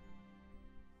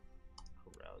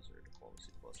 Carouser,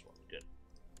 diplomacy +1. Good.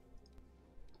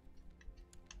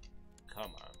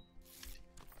 Come on.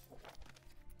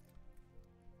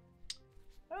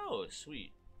 Oh,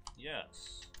 sweet.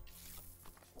 Yes.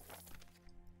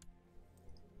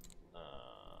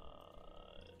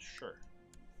 Sure.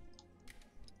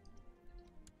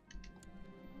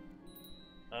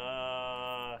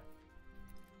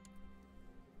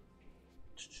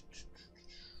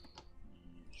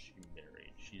 She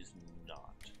married. She's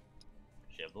not.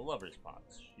 She have the lover's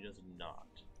pots. She does not.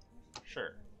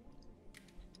 Sure.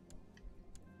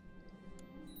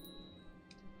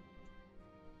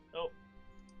 Oh.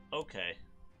 Okay.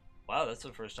 Wow, that's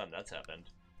the first time that's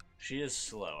happened. She is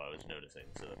slow, I was noticing,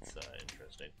 so that's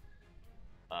interesting.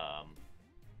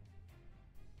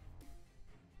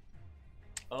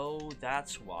 Oh,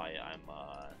 that's why I'm,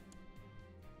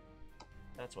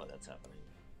 that's why that's happening.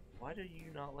 Why do you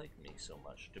not like me so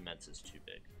much? Demence is too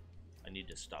big. I need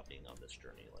to stop being on this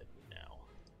journey, like, now.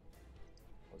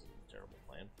 Wasn't a terrible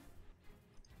plan.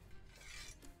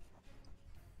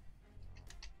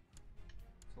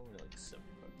 It's only like 75%.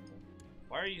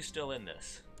 Why are you still in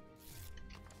this?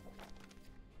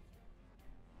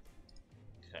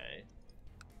 Okay.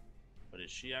 But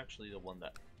is she actually the one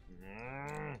that...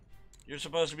 You're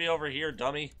supposed to be over here,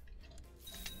 dummy.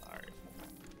 Alright.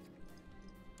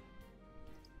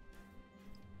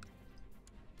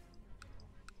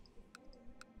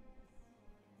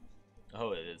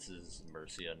 Oh, this is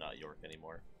Mercia, not York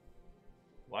anymore.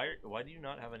 Why do you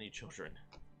not have any children?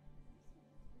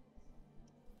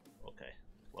 Okay.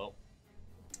 Well,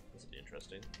 this will be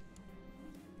interesting.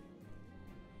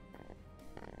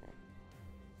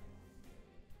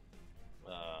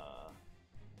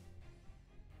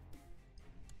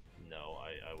 No,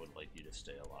 I would like you to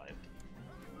stay alive.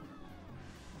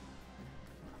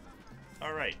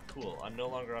 Alright, cool. I'm no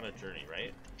longer on a journey,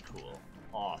 right? Cool.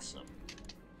 Awesome.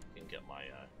 I can get my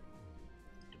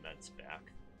demence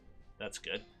back. That's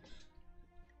good.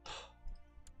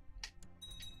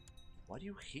 Why do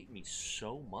you hate me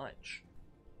so much?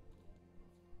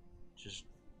 Just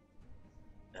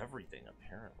everything,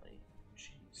 apparently.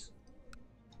 Jeez.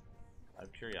 Out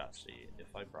of curiosity,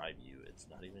 if I bribe you, it's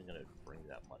not even gonna bring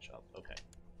that much up. Okay.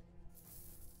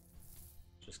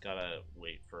 Just gotta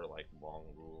wait for, like, long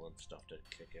rule and stuff to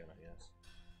kick in, I guess.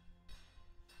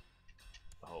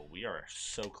 Oh, we are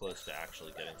so close to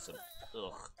actually getting some...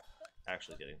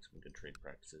 actually getting some good trade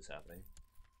practices happening.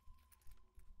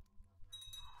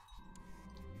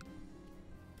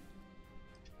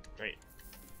 Great.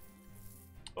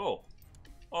 Oh!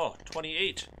 Oh,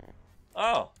 28!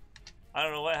 Oh! I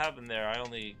don't know what happened there. I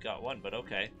only got one, but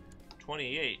okay.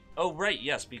 28. Oh, right,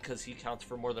 yes, because he counts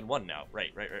for more than one now.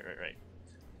 Right.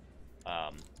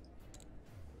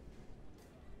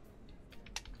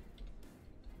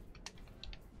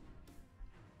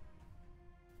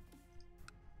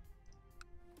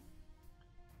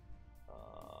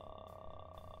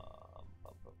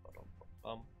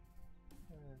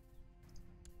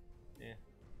 Yeah.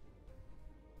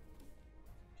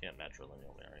 Can't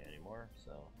matrilineal marry anymore,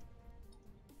 so...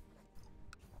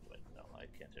 Wait, no, I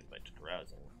can't invite to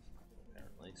carousing,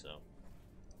 apparently, so...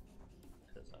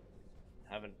 Because I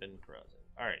haven't been carousing.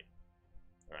 Alright.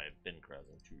 Or I've been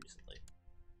carousing too recently.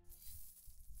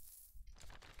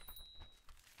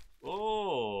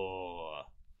 Oh!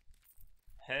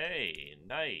 Hey,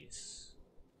 nice.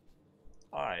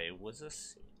 I was a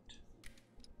saint.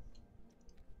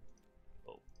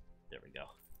 Oh, there we go.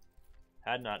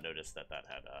 Had not noticed that that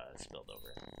had spilled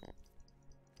over.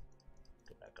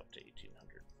 Go back up to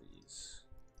 1800, please.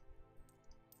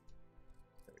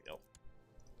 There we go.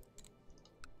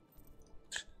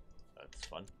 That's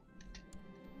fun.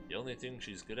 The only thing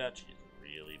she's good at, she's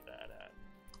really bad at.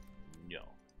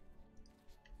 No.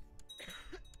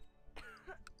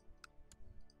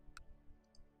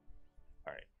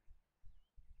 Alright.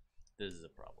 This is a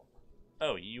problem.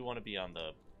 Oh, you want to be on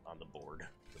the board.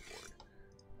 The board.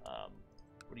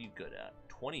 What are you good at?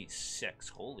 26.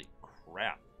 Holy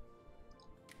crap.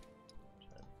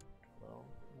 10, 12.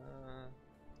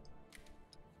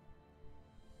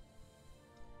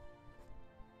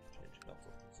 Change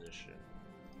council position.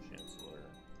 Chancellor.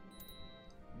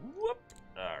 Whoop!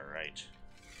 Alright.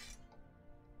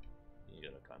 You go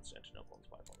to Constantinople in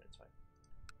 5 more minutes, fine.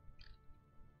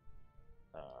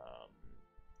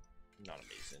 Not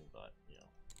amazing, but, you know,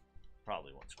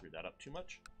 probably won't screw that up too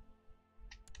much.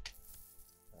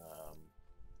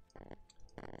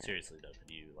 Seriously though,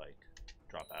 could you, like,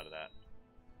 drop out of that?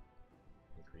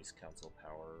 Increase council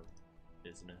power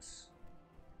business?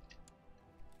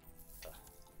 Ugh.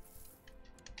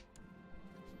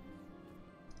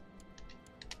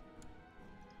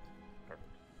 Perfect.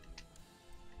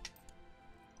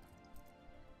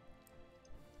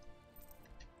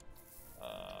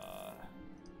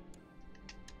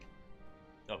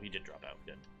 Oh, he did drop out.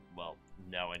 Good. Well,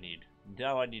 now I need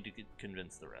to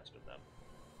convince the rest of them.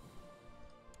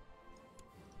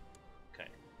 Okay.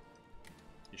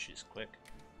 She's quick.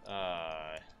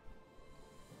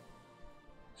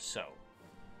 So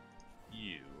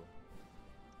you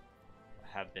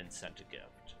have been sent a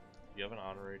gift. You have an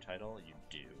honorary title? You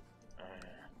do.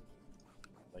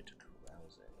 Right to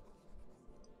carousing.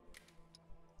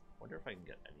 Wonder if I can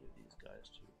get any of these guys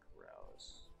to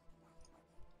carouse.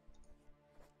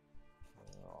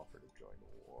 Offer to join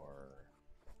war.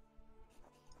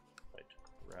 Invite to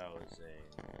carousing.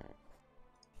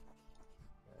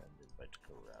 And invite to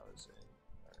carousing.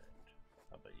 Alright.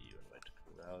 How about you? Invite to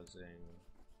carousing.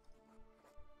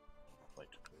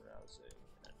 Invite to carousing.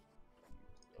 And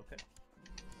okay.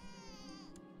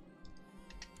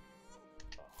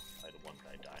 Oh, I had one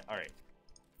guy die. Alright.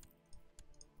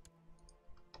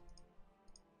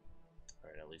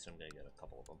 Alright, at least I'm gonna get a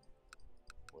couple of them.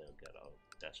 We'll get our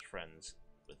best friends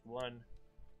with one.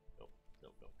 Nope,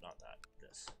 nope, nope, not that.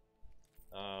 This.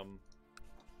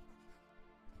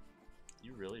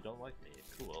 You really don't like me.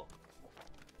 Cool.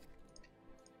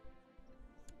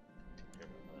 Care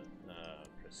about that.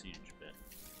 Prestige bit.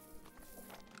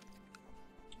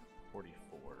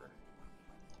 44.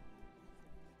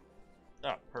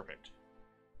 Ah, perfect.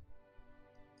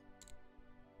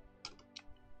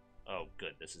 Oh,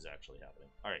 good. This is actually happening.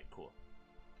 Alright, cool.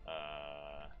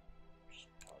 Just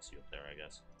toss you up there, I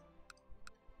guess.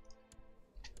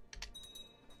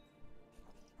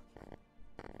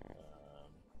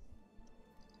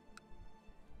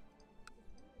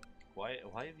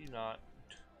 Why have you not...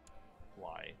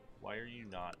 Why are you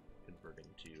not converting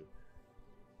to,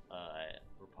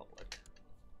 Republic?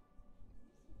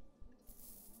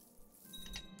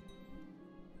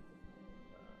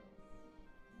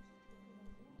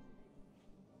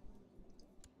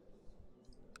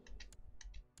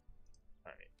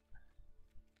 Alright.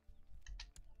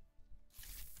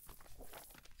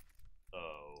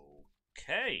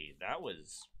 Okay, that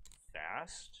was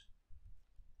fast.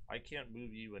 I can't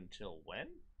move you until when?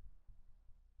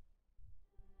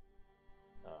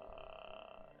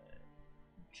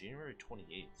 January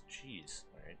 28th. Jeez.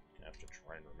 Alright, gonna have to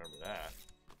try and remember that.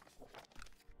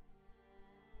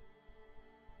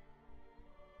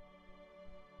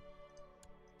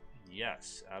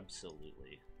 Yes,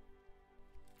 absolutely.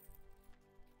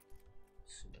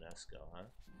 Sumanesco, huh?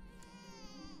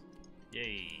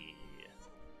 Yay!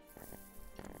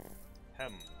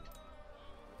 Hem.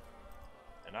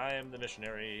 And I am the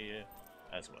missionary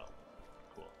as well.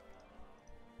 Cool.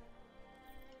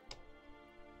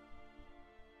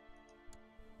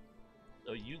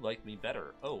 Oh, you like me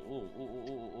better.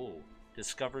 Oh.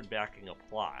 Discovered backing a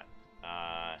plot.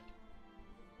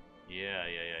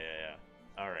 Yeah.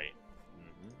 Alright.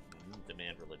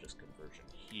 Demand religious conversion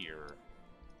here.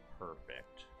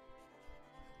 Perfect.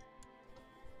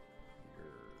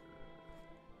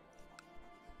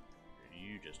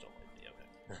 You just don't like me,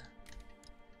 okay.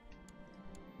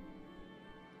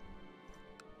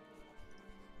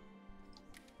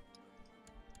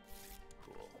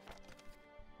 Cool.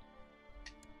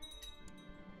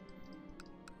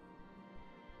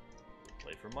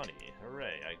 Play for money.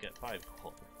 Hooray, I get 5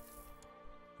 gold.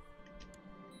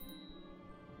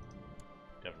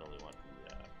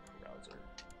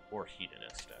 Or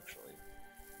hedonist, actually.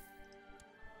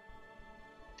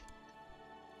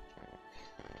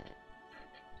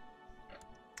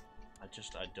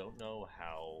 I don't know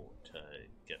how to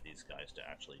get these guys to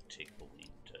actually take the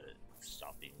leap to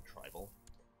stop being tribal.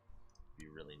 It'd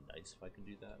be really nice if I can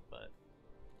do that, but...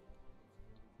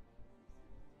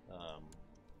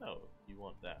 oh, you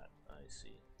want that, I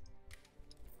see.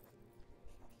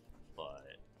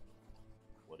 But,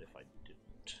 what if I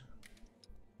didn't?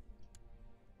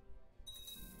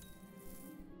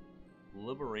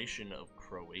 Liberation of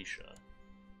Croatia.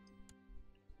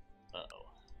 Uh-oh.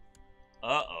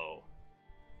 Uh-oh.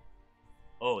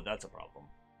 Oh, that's a problem.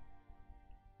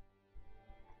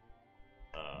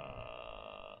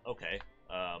 Okay.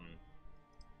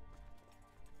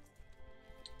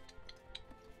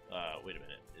 Wait a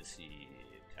minute. Is he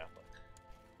Catholic?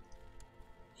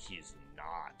 He's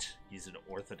not. He's an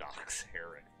Orthodox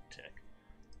heretic.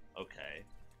 Okay.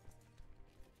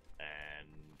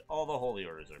 And all the holy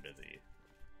orders are busy.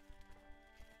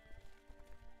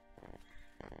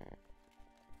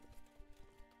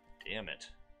 Damn it.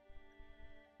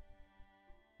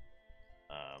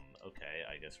 Okay,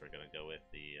 I guess we're gonna go with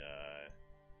the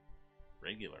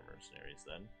regular mercenaries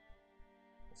then.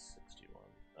 61.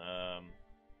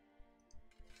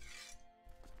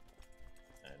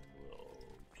 And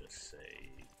we'll just say,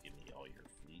 give me all your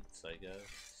fleets, I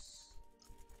guess.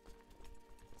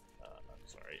 I'm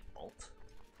sorry, alt.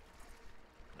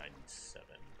 97,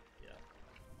 yeah.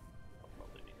 That'll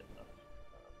probably be good enough.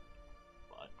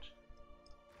 But,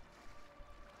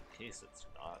 in case it's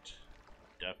not,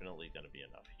 definitely going to be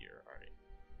enough here. Alright.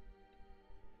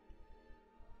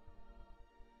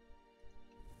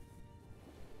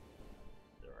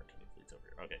 There aren't any fleets over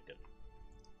here. Okay, good.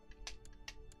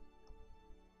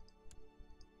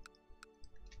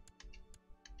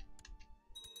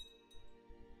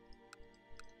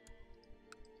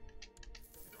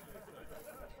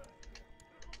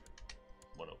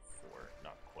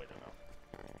 Not quite enough.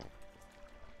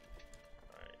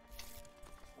 Alright.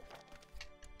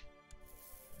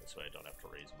 This way I don't have to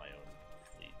raise my own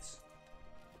fleets.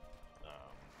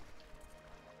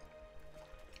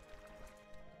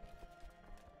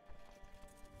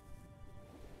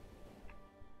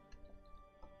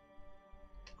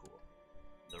 Cool.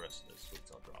 The rest of those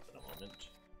fleets I'll drop in a moment.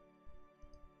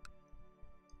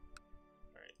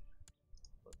 Alright.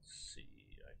 Let's see.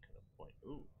 I can appoint.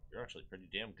 Ooh, you're actually pretty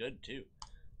damn good too.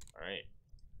 Alright.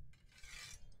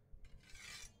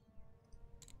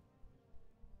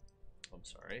 I'm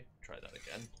sorry. Try that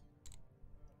again.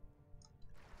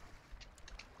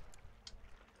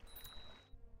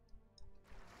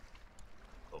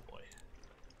 Oh boy.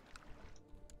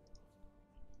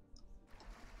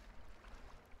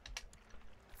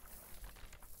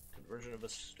 Conversion of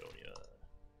Estonia.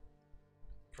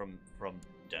 From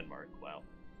Denmark. Wow.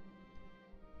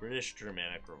 British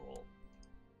Germanic Revolt.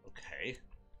 Okay.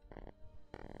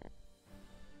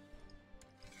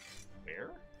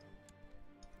 Where?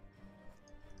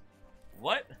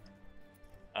 What?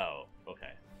 Oh,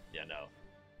 okay. Yeah, no.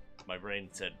 My brain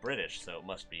said British, so it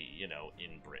must be, you know,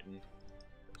 in Britain.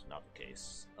 That's not the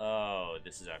case. Oh,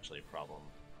 this is actually a problem.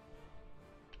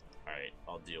 Alright,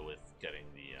 I'll deal with getting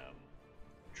the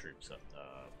troops up,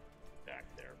 back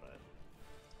there, but...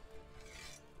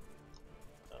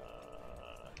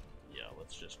 yeah,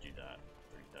 let's just do that.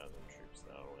 3,000 troops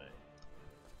that way.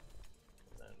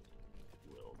 And then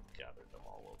we'll gather them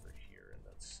all over here, and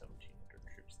that's 1,700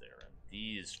 troops there. And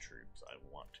these troops I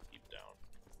want to keep down.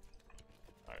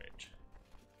 Alright.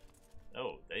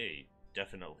 Oh, they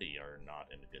definitely are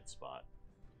not in a good spot.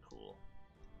 Cool.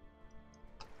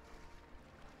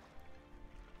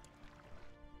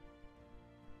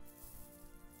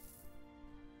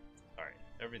 Alright,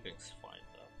 everything's fine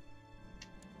though.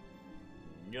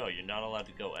 No, you're not allowed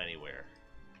to go anywhere.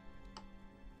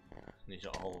 These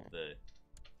are all of the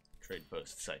trade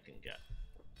posts I can get.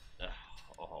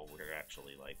 Oh, we're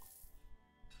actually like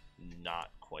not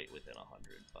quite within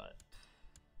 100, but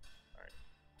alright.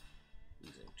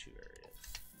 Losing 2 areas.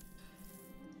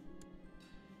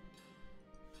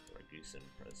 Ragusan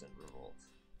present revolt.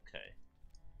 Okay.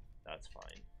 That's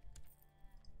fine.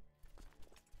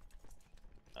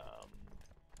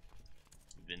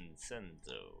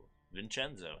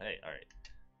 Vincenzo, hey, alright.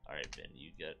 Alright, Vin,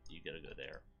 you gotta go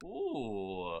there.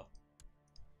 Ooh!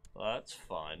 Well, that's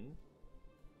fun.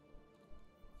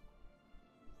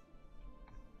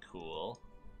 Cool.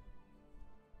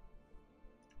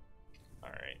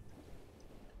 Alright.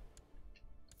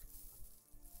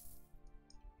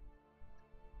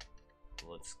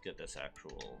 Let's get this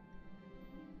actual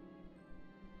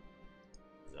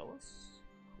Zealous?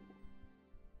 Cool.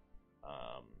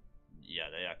 Yeah,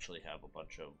 they actually actually have a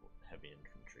bunch of heavy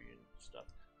infantry and stuff.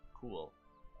 Cool.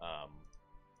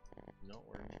 No,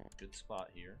 we're in a good spot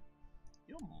here.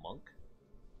 You a monk?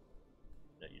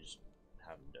 No, you just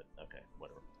have him dead. Okay,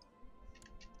 whatever.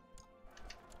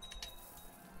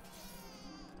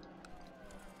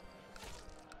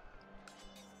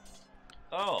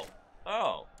 Oh!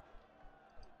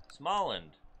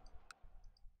 Smalland!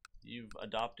 You've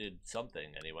adopted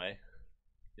something, anyway.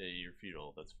 Yeah, you're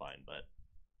feudal, that's fine, but...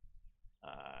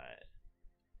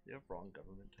 you have wrong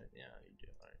government type? Yeah, you do,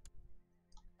 alright.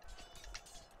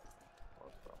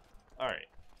 Alright.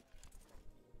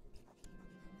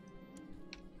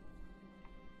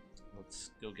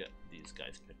 Let's go get these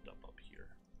guys picked up here.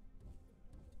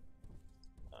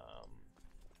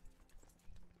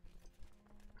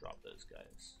 Drop those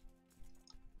guys.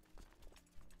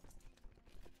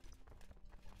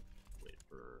 Wait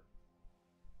for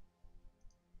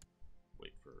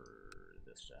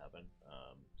this to happen.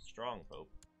 Strong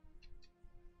Pope.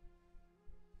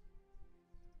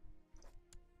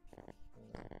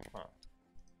 Huh.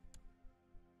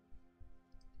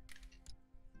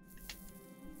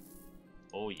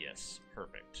 Oh yes,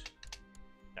 perfect.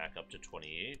 Back up to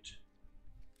 28.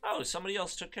 Oh, somebody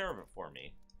else took care of it for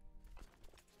me.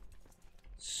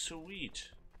 Sweet.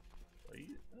 Are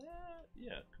you?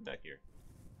 Yeah, come back here.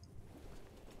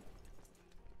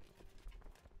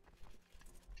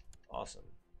 Awesome.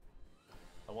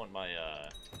 I want my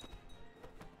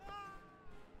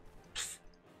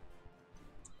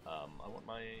I want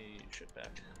my shit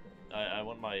back. I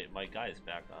want my guys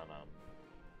back on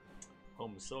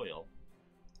home soil.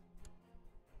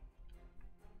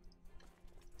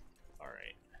 All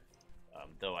right.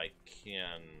 Though I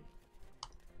can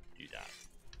do that.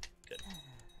 Good.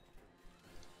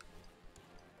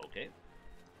 Okay.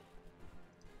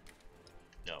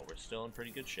 No, we're still in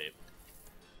pretty good shape.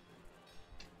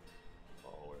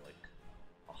 Oh, we're like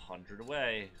 100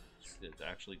 away. It's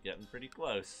actually getting pretty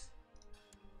close.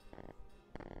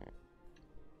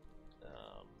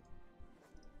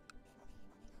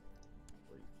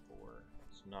 44.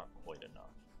 It's not quite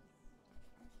enough.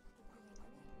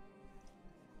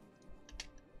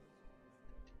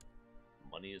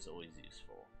 Money is always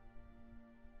useful.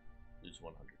 Lose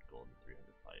 100 gold and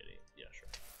 300 piety. Yeah, sure.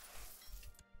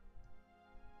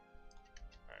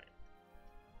 Alright.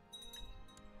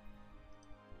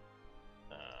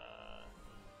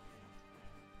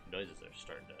 Noises are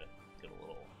starting to get a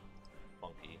little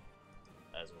funky.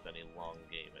 As with any long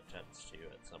game, it tends to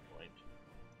at some point.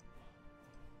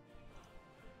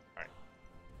 Alright.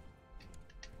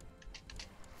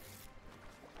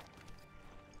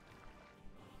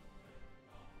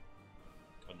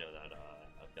 I know that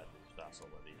I've got these vassal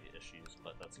levy issues,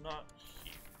 but that's not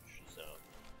huge, so...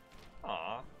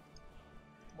 Aw.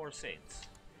 More saints.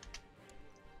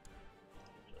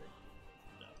 Okay.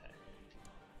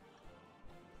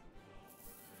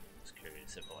 Just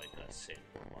curious if like a saint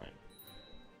line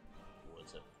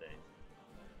was a thing.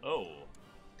 Oh,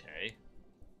 okay.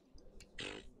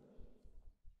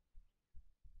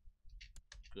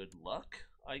 Good luck,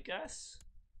 I guess?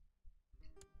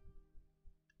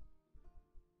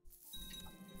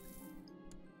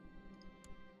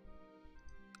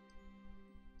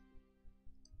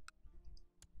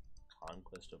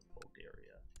 Conquest of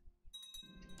Bulgaria.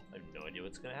 I have no idea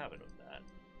what's gonna happen with that.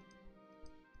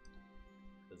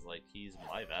 Because, like, he's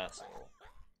my vassal.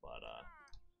 But,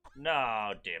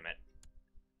 no, damn it.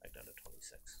 Back down to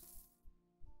 26.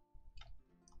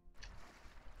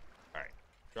 Alright,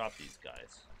 drop these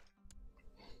guys.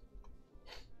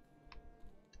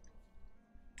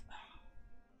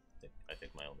 I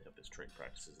think my only hope is trade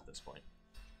practices at this point.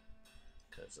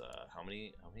 Because, how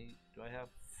many do I have?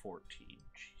 14,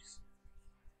 jeez.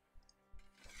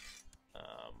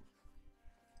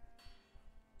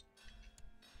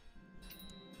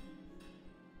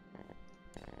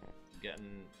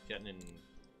 Getting in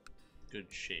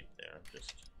good shape there.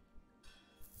 Just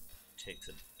takes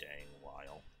a dang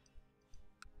while.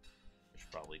 I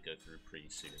should probably go through pretty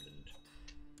soon and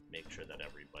make sure that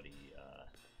everybody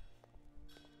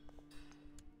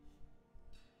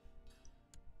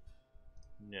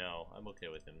no, I'm okay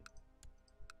with him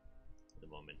at the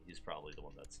moment. He's probably the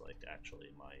one that's like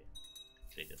actually my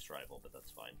biggest rival, but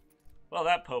that's fine. Well,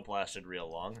 that Pope lasted real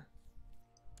long.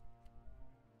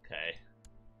 Okay.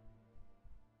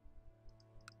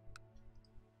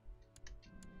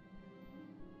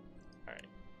 Alright.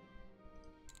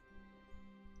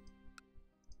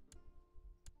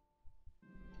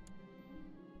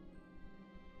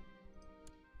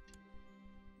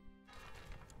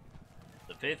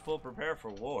 The faithful prepare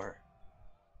for war.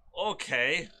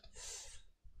 Okay.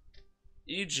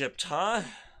 Egypt, huh?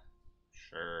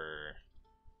 Sure.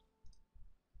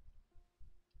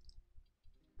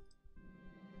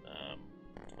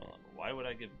 Hold on. Why would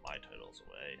I give my titles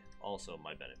away? Also,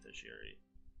 my beneficiary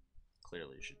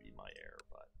clearly should be my heir,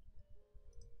 but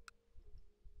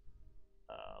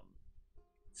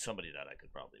somebody that I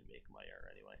could probably make my heir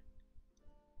anyway.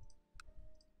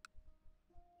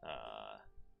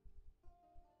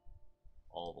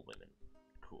 All the women.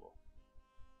 Cool.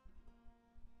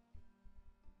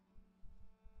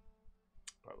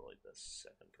 Probably the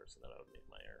second person that I would make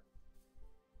my heir.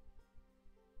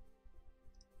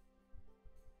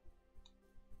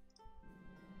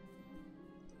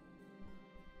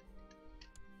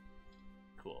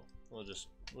 Cool. We'll just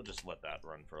let that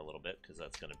run for a little bit because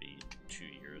that's gonna be 2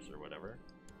 years or whatever.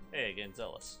 Hey, again,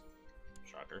 zealous.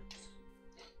 Shocker.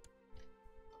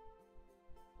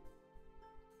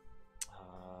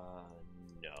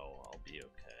 No, I'll be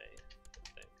okay, I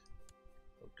think.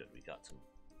 Oh, good, we got some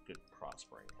good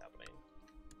prospering happening.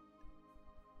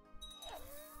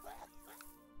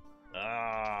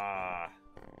 Ah!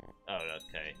 Oh,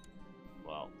 okay.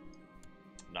 Well,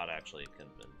 not actually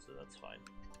convinced, so that's fine.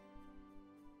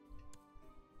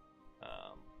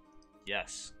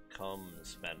 Yes, come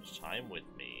spend time with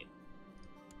me.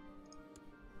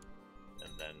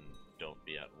 And then don't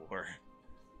be at war.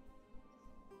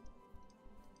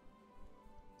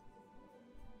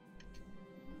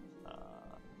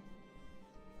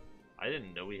 I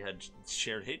didn't know we had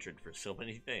shared hatred for so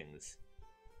many things.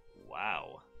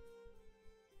 Wow.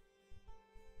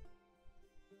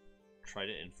 Try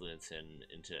to influence him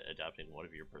into adopting one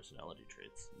of your personality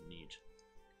traits. Neat.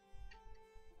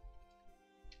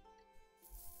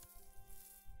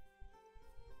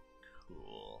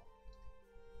 Cool.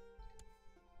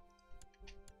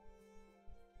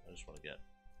 I just want to get,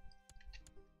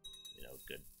 you know, a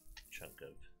good chunk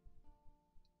of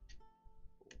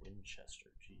Winchester.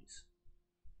 Jeez.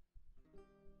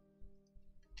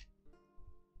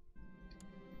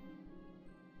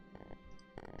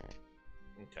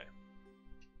 Okay.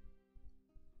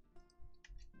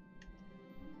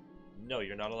 No,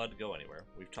 you're not allowed to go anywhere.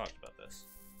 We've talked about this.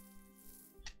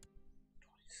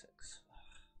 26.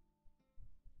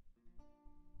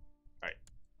 Alright.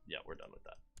 Yeah, we're done with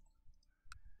that.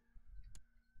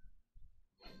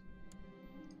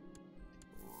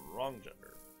 Wrong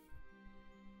gender.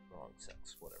 Wrong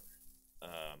sex, whatever.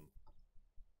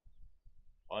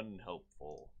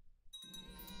 Unhelpful.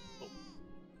 Oh.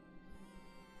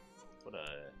 What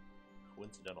a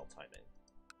coincidental timing.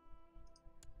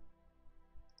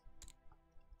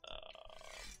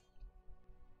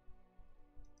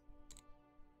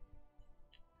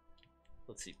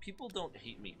 Let's see. People don't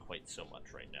hate me quite so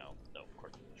much right now. No, of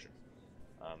course they should.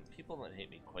 People don't hate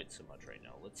me quite so much right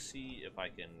now. Let's see if I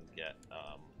can get.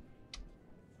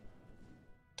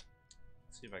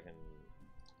 Let's see if I can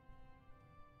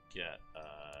get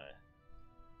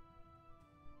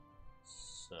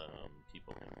some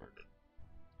people converted.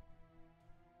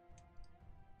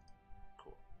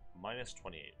 Cool. Minus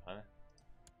 28, huh?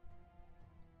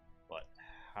 But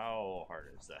how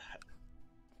hard is that?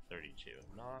 32.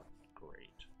 Not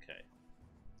great. Okay.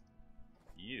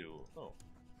 You. Oh.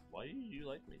 Why do you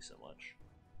like me so much?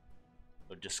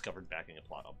 Oh, discovered backing a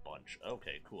plot a bunch.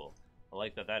 Okay, cool. I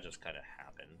like that that just kind of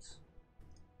happens.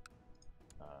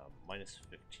 Minus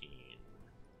 15.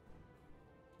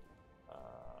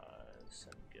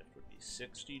 Send gift would be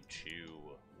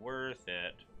 62. Worth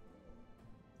it.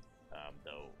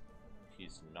 Though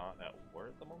he's not at war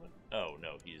at the moment. Oh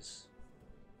no, he's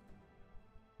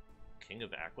King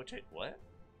of Aquitaine. What?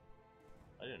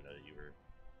 I didn't know that you were.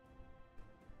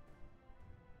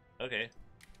 Okay.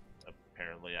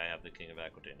 Apparently, I have the King of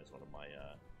Aquitaine as one of my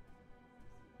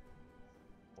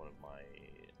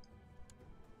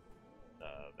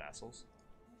vassals.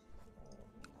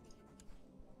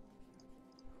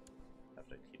 Have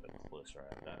to keep a closer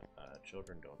eye on that.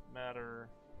 Children don't matter.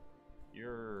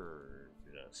 You're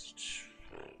just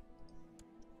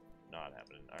not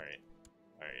happening. Alright.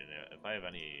 Alright, if I have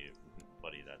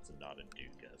anybody that's not a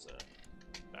duke as a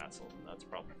vassal, then that's a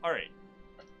problem. Alright.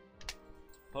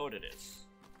 Poet it is.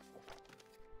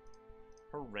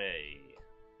 Hooray.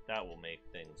 That will make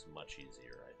things much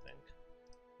easier, I think.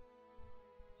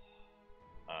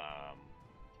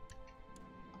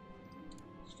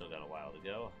 Still got a while to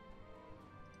go.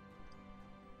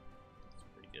 That's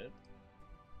pretty good.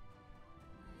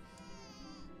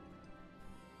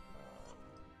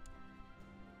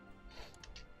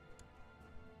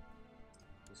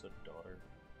 Is this a daughter?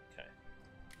 Okay.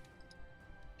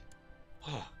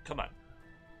 Come on.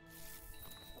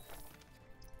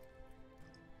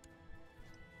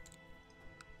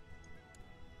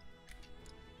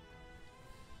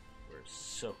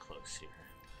 so close here.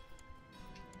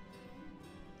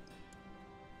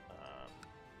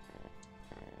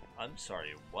 I'm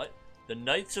sorry, what? The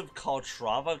Knights of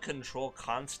Kaltrava control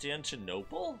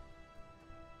Constantinople?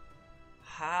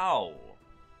 How?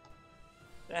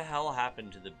 The hell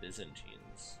happened to the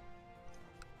Byzantines?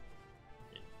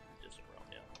 In distant realm,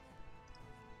 yeah.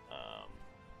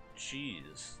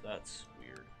 Jeez, that's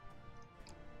weird.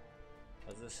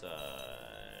 How's this,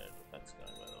 defense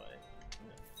going, by the way?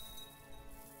 Yeah.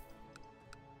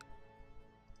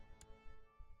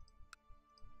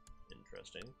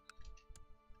 Interesting.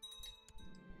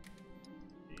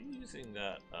 Are you using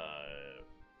that,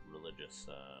 religious,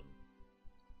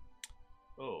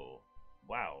 Oh,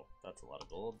 wow, that's a lot of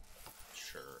gold.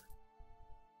 Sure.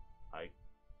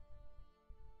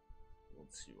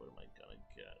 Let's see, what am I gonna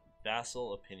get?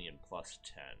 Vassal opinion plus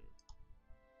 10.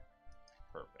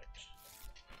 Perfect.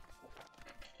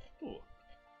 Ooh.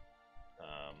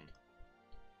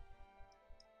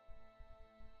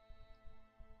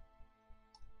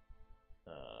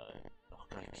 Oh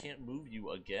god, I can't move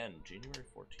you again. January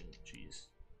 14th, jeez.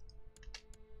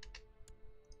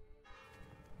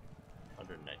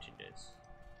 119 days.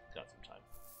 Got some time.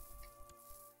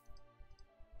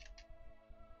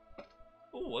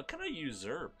 Ooh, what can I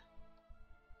usurp?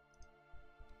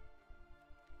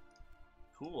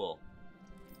 Cool.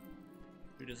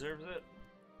 Who deserves it?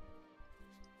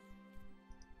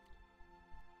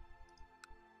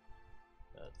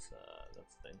 That's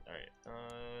the thing. Alright,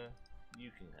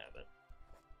 you can have it.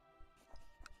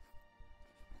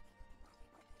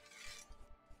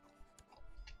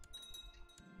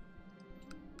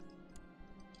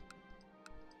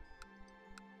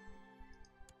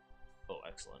 Oh,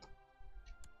 excellent.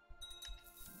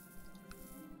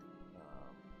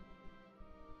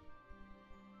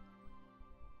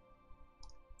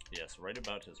 Yes, right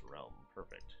about his realm.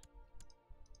 Perfect.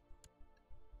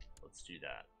 Let's do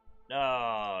that.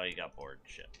 No, he got bored.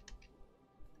 Shit.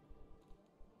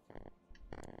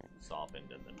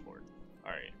 Softened and then bored.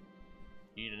 Alright.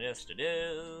 Hedonist it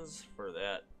is for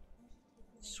that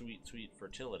sweet, sweet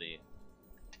fertility.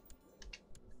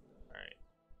 Alright.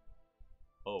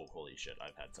 Oh, holy shit.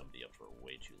 I've had somebody up for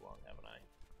way too long, haven't I?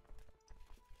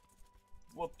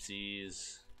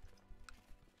 Whoopsies.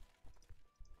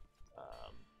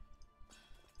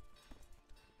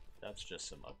 That's just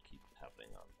some upkeep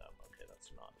happening on them. Okay,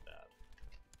 that's not bad.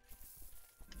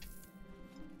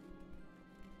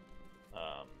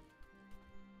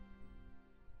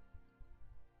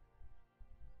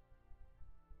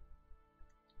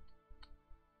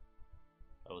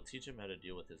 I will teach him how to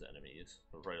deal with his enemies.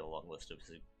 I'll write a long list of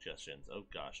suggestions. Oh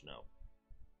gosh, no.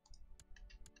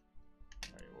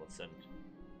 Alright, we'll send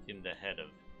him the head of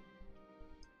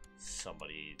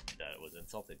somebody that was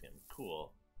insulting him.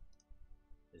 Cool.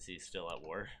 Is he still at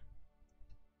war?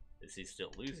 Is he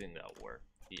still losing that war?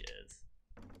 He is.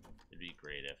 It'd be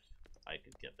great if I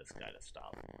could get this guy to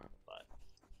stop, but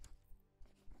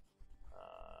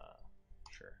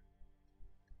sure.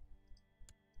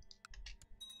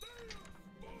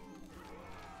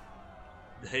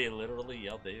 They literally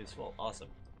yelled Deus Volt.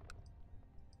 Awesome.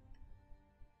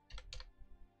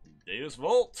 Deus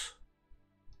Volt!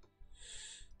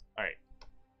 Alright.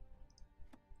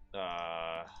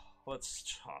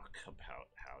 Let's talk about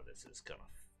how this is gonna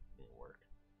work.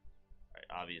 Alright,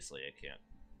 obviously I can't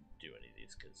do any of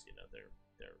these because, you know,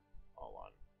 they're all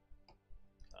on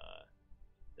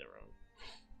their own.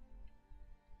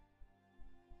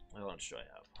 How much do I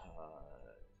have?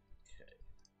 Okay.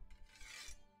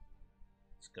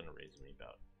 It's gonna raise me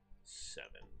about 7,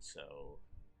 so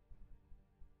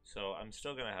I'm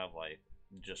still gonna have, like,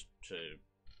 just to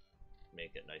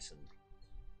make it nice and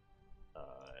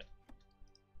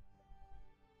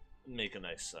make a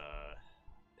nice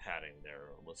padding there.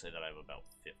 We'll say that I have about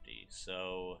 50,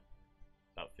 so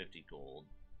about 50 gold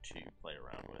to play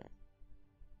around with.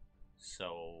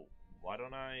 So why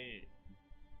don't I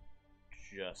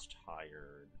just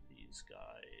hire these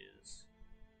guys,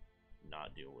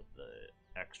 not deal with the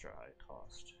extra high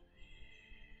cost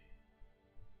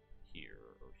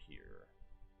here or here,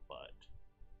 but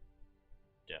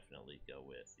definitely go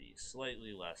with the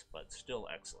slightly less but still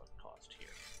excellent cost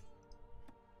here.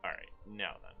 Alright,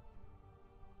 now then.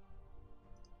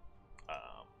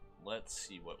 Let's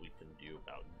see what we can do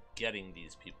about getting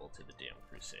these people to the damn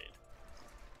crusade.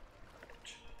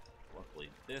 Alright. Luckily,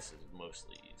 this is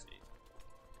mostly easy.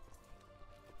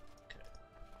 Okay.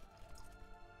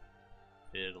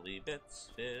 Fiddly bits,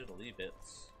 fiddly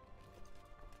bits.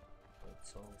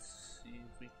 Let's all see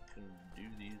if we can do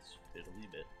these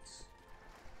fiddly bits.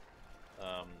 Yeah,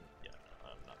 no,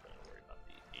 I'm not going to worry about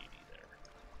the 80 there.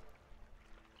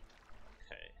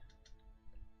 Okay.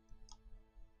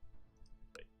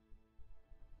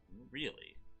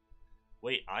 Really?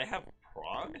 Wait, I have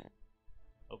Prague?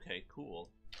 Okay, cool.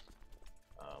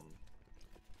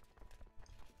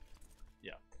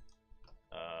 Yeah.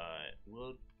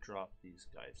 We'll drop these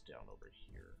guys down over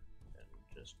here and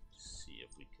just see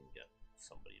if we can get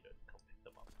somebody to come pick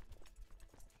them up.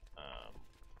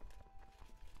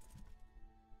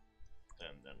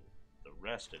 And then the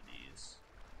rest of these,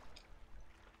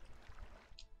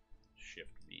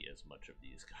 shift V as much of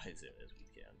these guys in as we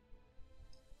can.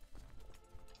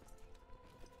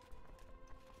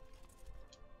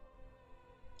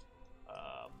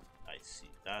 I see,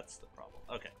 that's the problem.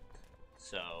 Okay,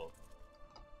 so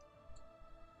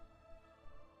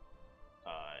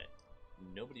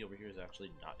nobody over here is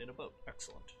actually not in a boat.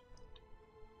 Excellent.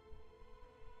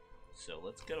 So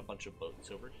let's get a bunch of boats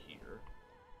over here.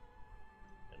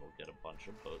 And we'll get a bunch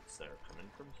of boats that are coming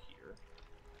from here.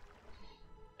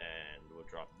 And we'll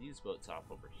drop these boats off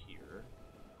over here.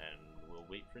 And we'll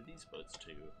wait for these boats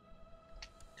to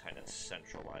kind of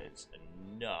centralize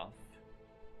enough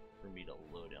for me to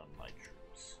load down my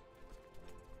troops.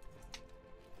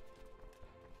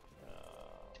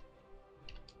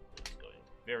 It's going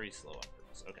very slow on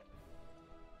purpose. Okay.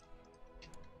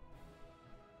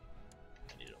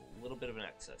 I need a little bit of an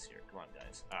excess here. Come on,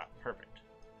 guys. Ah, perfect.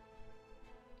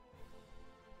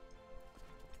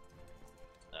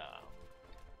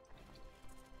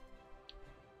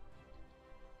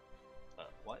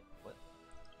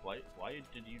 What? Why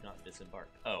did you not disembark?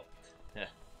 Oh.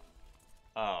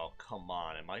 Oh, come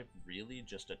on. Am I really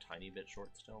just a tiny bit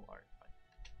short still? Alright,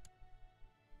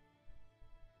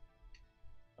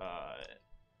 fine.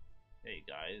 Hey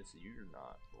guys, you're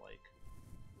not, like,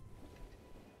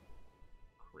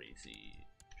 crazy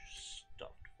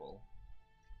stuffed full.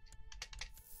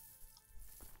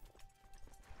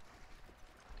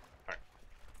 Alright.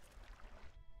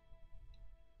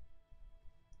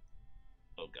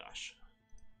 Oh gosh.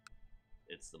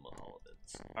 It's the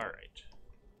Mohammedans. Alright.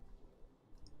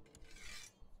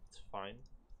 It's fine.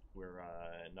 We're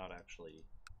not actually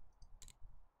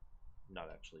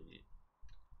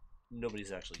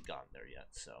nobody's actually gotten there yet,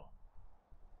 so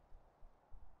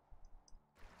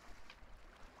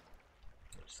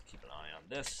I'll just keep an eye on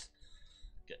this.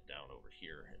 Get down over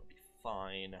here, it'll be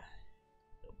fine.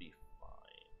 It'll be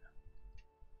fine.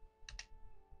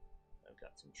 I've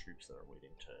got some troops that are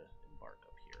waiting to embark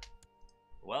up here.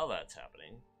 While that's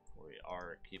happening, we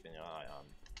are keeping an eye on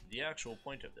the actual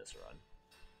point of this run.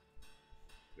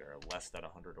 We are less than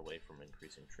 100 away from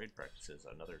increasing trade practices.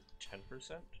 Another 10%?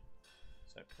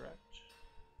 Is that correct?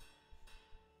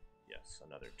 Yes,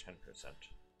 another 10%.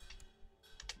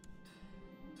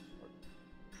 Our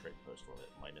trade post will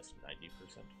hit minus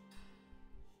 90%.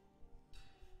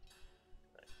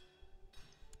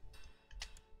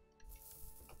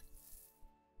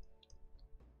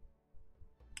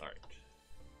 Alright.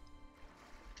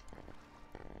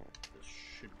 This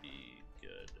should be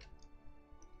good.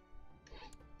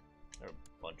 There are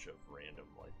a bunch of random,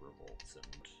 like, revolts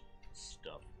and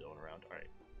stuff going around. Alright,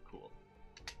 cool.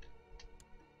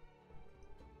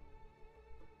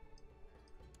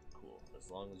 Cool. As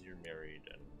long as you're married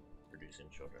and producing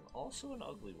children. Also an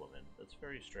ugly woman. That's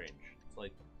very strange. It's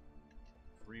like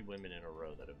 3 women in a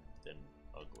row that have been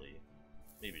ugly.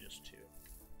 Maybe just 2.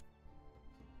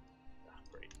 Ah,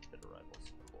 great. Bit of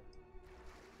rivals. Cool.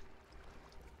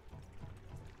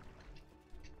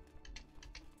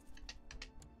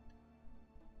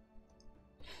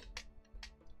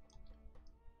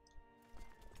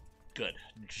 Good.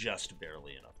 Just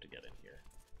barely enough to get in here.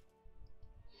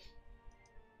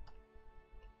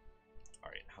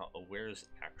 Alright, where's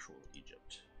actual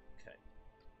Egypt? Okay.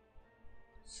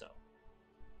 So.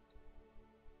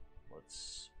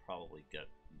 Let's probably get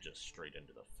just straight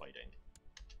into the fighting.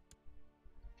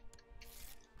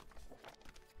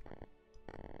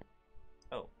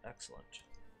 Oh, excellent.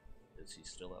 Is he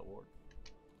still at war?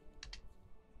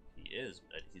 He is,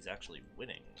 but he's actually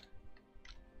winning.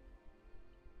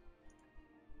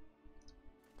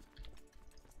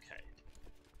 Okay.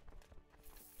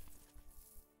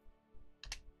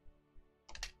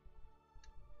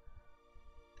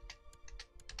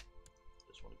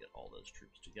 Just want to get all those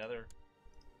troops together.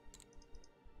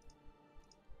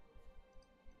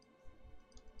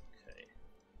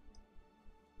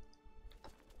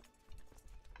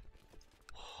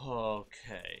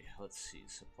 Okay, let's see,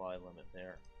 supply limit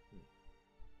there.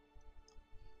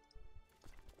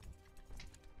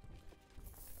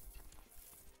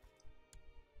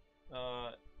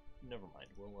 Never mind,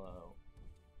 we'll,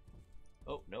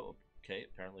 oh, no, okay,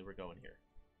 apparently we're going here.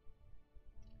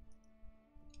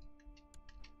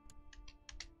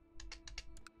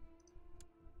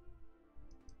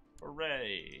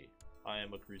 Hooray! I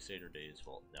am a Crusader Days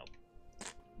fault. No.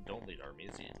 Don't lead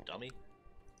armies, you dummy.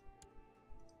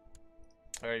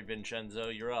 Alright, Vincenzo,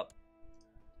 you're up.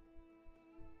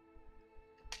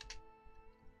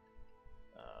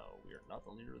 We are not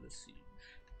the leader of the siege.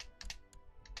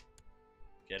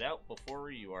 Get out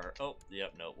before you are... Oh,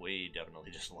 yep, no, we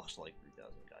definitely just lost like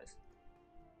 3,000 guys.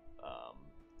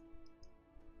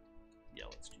 Yeah,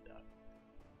 let's do that.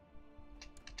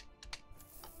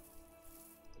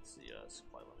 What's the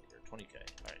supply limit here? 20k.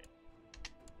 Alright.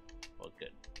 Well,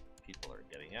 good. People are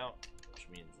getting out, which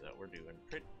means that we're doing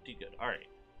pretty good. Alright,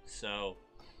 so...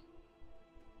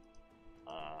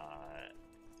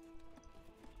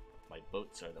 my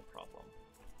boats are the problem.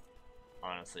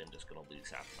 Honestly, I'm just going to lose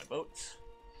half of my boats.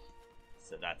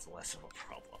 So that's less of a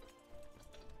problem.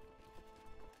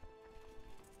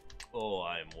 Oh,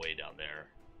 I'm way down there.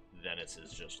 Venice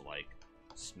is just like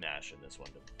smashing this one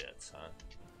to bits, huh?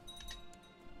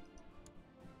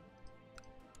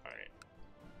 Alright.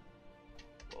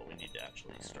 Well, we need to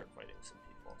actually start fighting some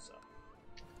people, so.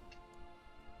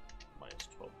 Minus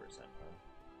 12%, huh?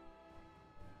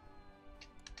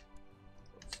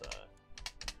 Let's,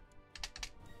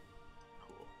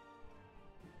 cool.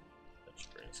 That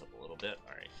should bring us up a little bit.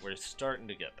 Alright, we're starting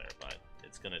to get there, but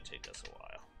it's gonna take us a while.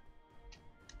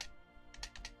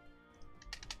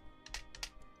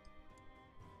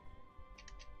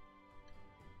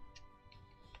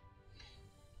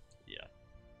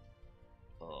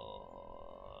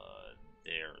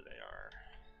 There they are.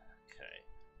 Okay.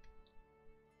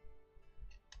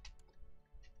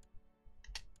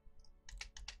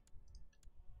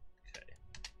 Okay.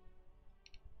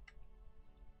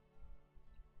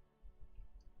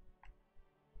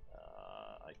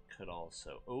 I could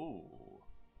also... Oh!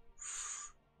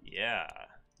 Yeah!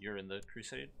 You're in the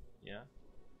Crusade? Yeah?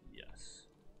 Yes.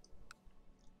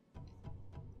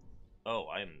 Oh,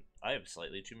 I have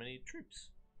slightly too many troops.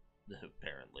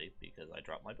 Apparently, because I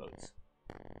dropped my boats.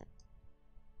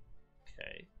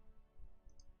 Okay.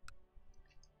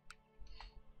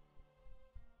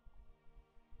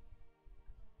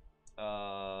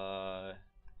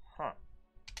 Huh.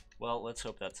 Well, let's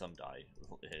hope that some die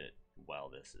while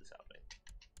this is happening.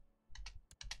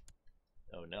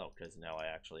 Oh no, because now I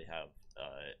actually have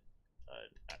an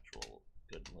actual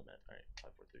good limit. Alright,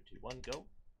 5, 4, 3, 2, 1, go.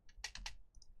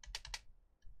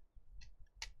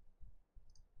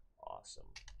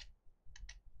 Awesome.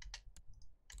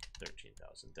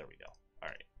 13,000. There we go.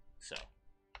 Alright, so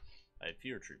I have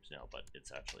fewer troops now, but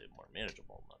it's actually a more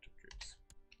manageable amount of troops.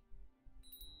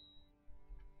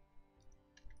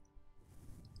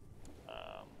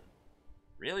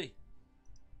 Really?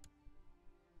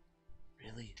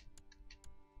 Really?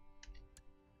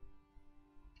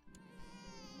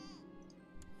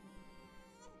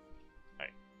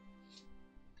 Alright.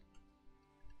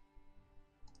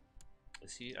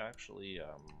 Is he actually,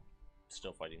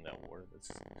 still fighting that war?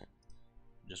 That's...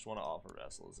 Just want to offer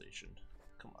vassalization.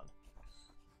 Come on.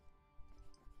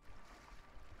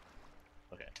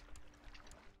 Okay.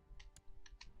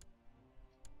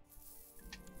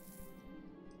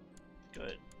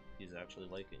 Good. He's actually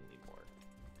liking me more.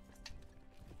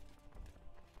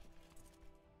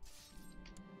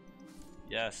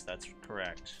 Yes, that's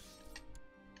correct.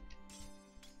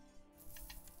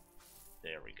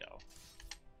 There we go.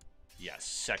 Yes,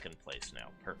 second place now.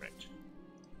 Perfect.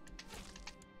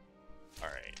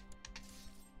 Alright.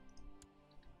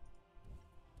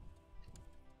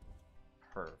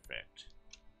 Perfect.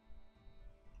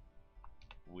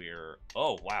 We're...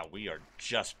 Oh, wow, we are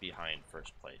just behind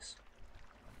first place.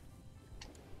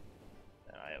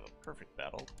 And I have a perfect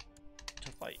battle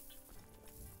to fight.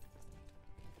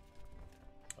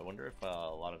 I wonder if a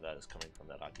lot of that is coming from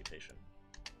that occupation.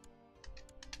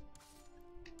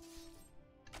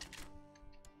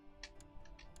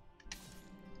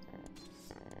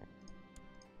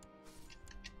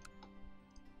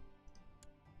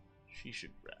 She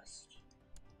should rest.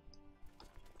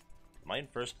 Am I in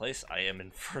first place? I am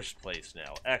in first place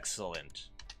now. Excellent.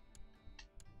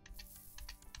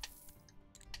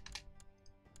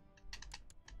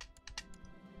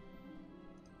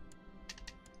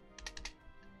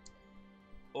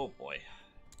 Oh boy.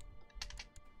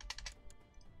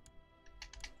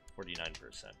 49%.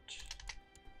 Is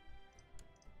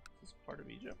this part of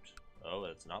Egypt? Oh,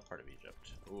 it's not part of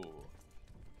Egypt. Ooh.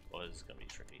 Well, this is gonna be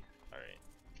tricky. Alright.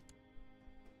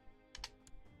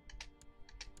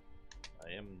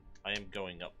 I am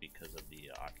going up because of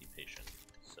the occupation,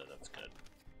 so that's good.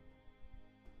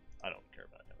 I don't care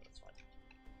about him, that's fine.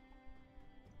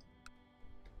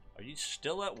 Are you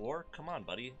still at war? Come on,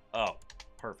 buddy. Oh,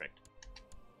 perfect.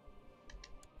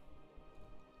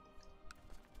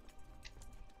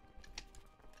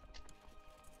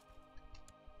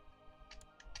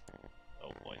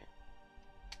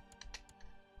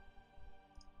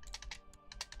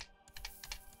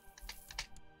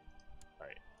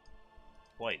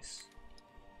 twice.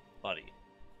 Buddy.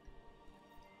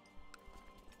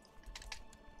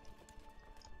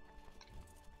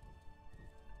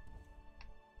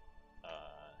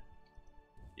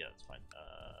 Yeah, that's fine.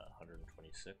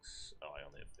 126. Oh, I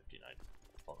only have 59.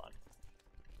 Hold on.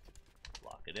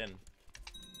 Lock it in.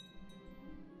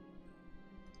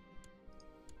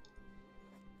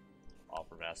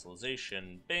 Offer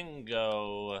vassalization.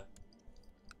 Bingo!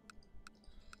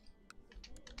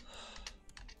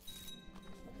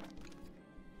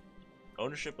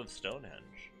 Ownership of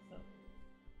Stonehenge. Oh.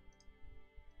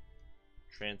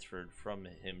 Transferred from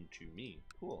him to me.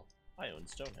 Cool. I own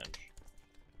Stonehenge.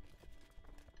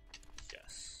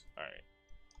 Yes. Alright.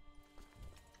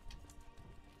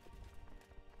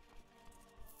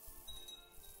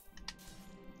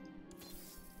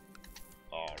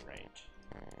 Alright.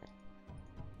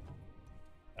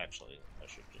 Actually, I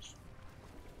should just...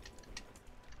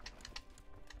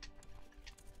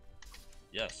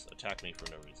 Yes, attack me for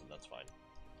no reason, that's fine.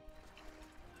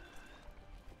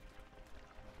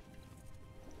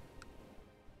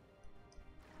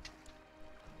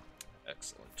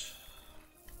 Excellent.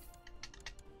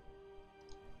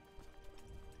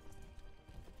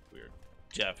 We're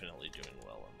definitely doing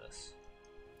well on this.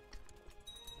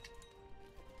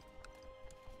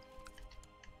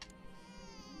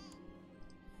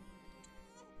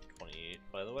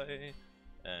 By the way,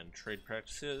 and trade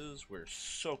practices, we're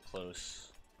so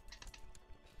close.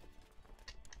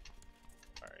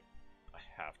 Alright, I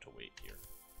have to wait here.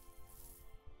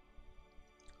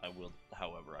 I will,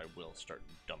 however, I will start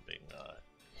dumping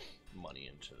money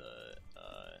into the,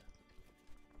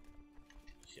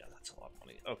 yeah, that's a lot of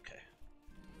money. Okay.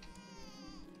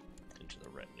 Into the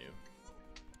retinue.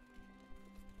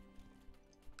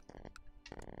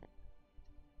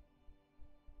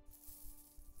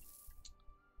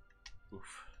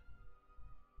 Oof.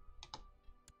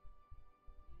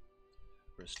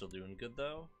 We're still doing good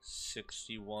though.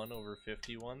 61 over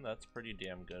 51. That's pretty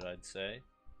damn good, I'd say.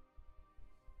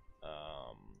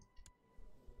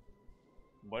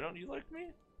 Why don't you like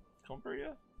me,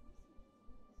 Cumbria?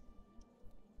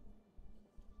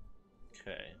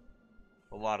 Okay.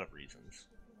 A lot of reasons.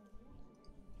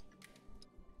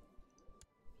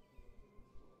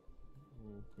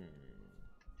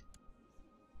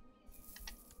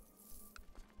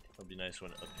 That'd be nice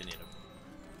when opinion of...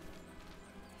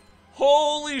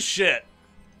 Holy shit!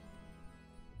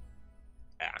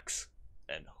 Axe.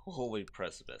 And holy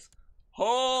precipice.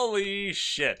 Holy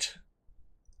shit!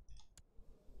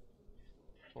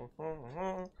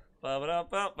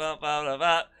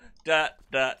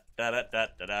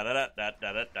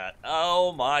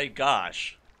 Oh my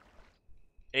gosh.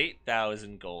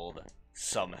 8,000 gold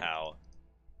somehow.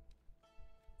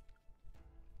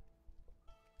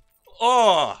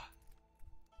 Oh!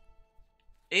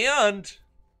 And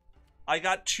I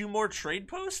got 2 more trade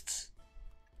posts?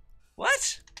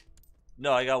 What?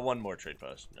 No, I got 1 more trade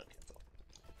post. No, cancel.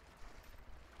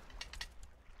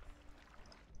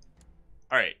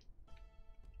 Alright.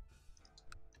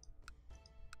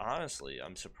 Honestly,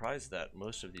 I'm surprised that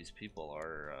most of these people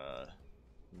are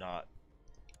not...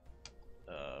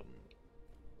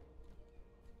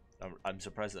 I'm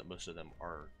surprised that most of them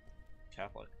are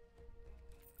Catholic.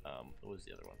 What was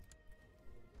the other one?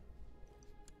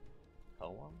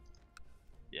 Poem?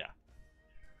 Yeah.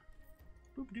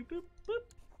 Boop doop boop boop.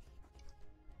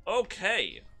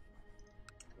 Okay.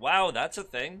 Wow, that's a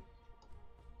thing.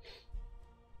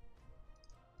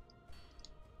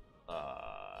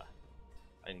 I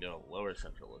can go lower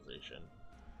centralization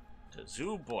to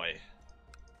Zoo Boy.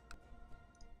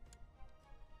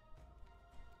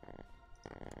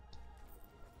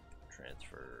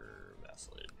 Transfer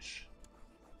vassalage.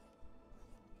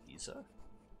 Isa?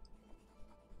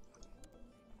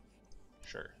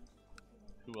 Sure.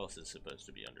 Who else is supposed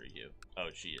to be under you?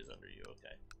 Oh, she is under you,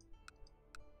 okay.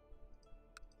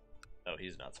 Oh,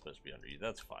 he's not supposed to be under you.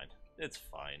 That's fine. It's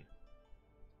fine.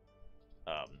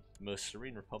 Most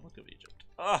Serene Republic of Egypt.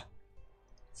 Ah!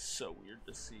 So weird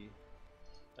to see.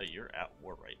 Oh, you're at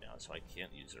war right now, so I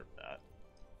can't usurp that.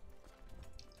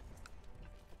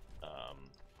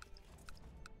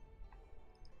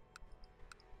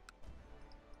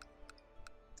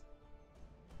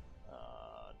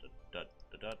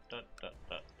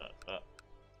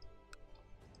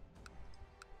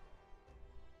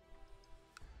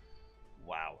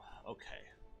 Wow, okay.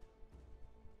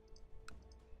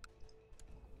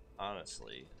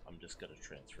 Honestly, I'm just gonna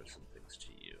transfer some things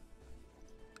to you.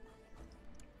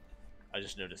 I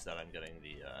just noticed that I'm getting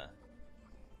the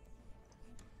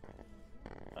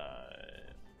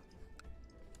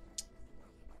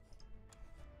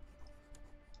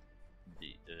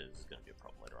is gonna be a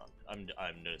problem later on. I'm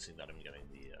noticing that I'm getting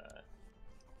the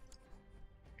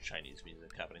Chinese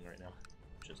music happening right now,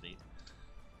 which is neat.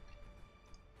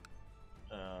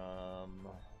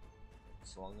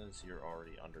 As long as you're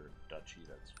already under duchy,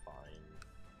 that's fine.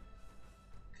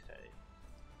 Okay.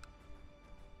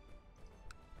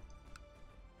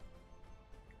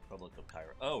 Republic of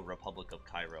Cairo. Oh, Republic of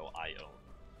Cairo, I own.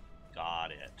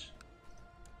 Got it.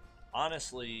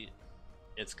 Honestly,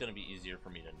 it's going to be easier for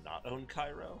me to not own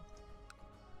Cairo.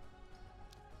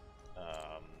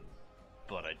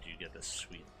 But I do get this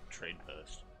sweet trade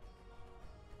post.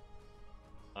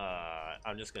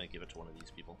 I'm just going to give it to one of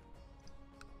these people.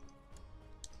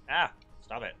 Ah!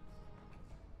 Stop it.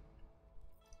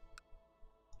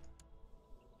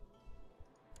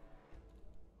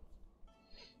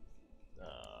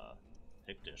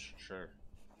 Pictish, sure.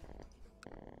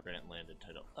 Grant landed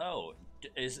title. Oh,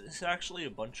 is this actually a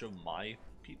bunch of my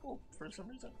people for some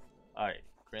reason? Alright,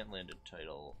 grant landed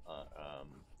title,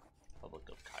 Republic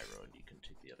of Cairo, and you can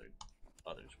take the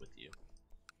others with you.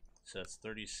 So that's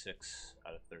 36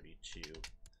 out of 32.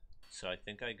 So I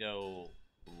think I go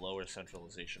lower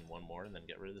centralization one more and then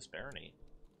get rid of this barony.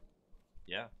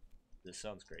 Yeah, this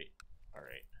sounds great.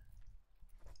 Alright.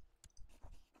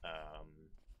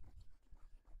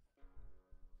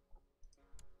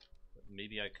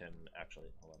 Maybe I can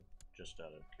actually, hold on, just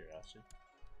out of curiosity.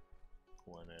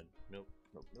 Nope,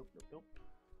 nope, nope, nope, nope.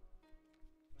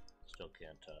 Still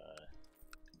can't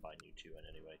combine you two in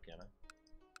any way, can I?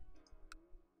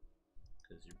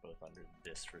 Because you're both under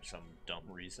this for some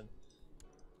dumb reason.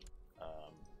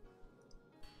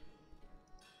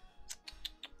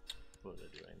 What was I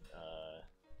doing?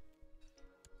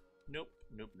 Nope,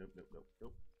 nope, nope, nope, nope,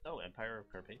 nope. Oh, Empire of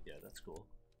Carpathia, that's cool.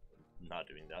 I'm not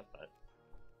doing that, but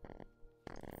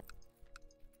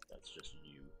that's just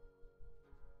you.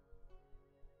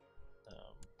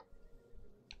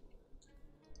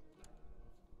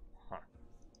 Huh.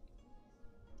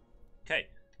 Okay.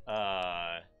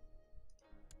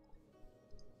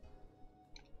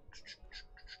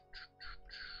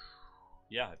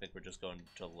 Yeah, I think we're just going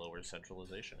to lower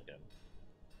centralization again.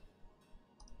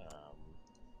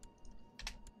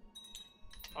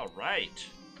 All right.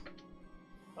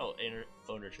 Oh,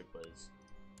 ownership was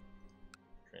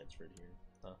transferred here,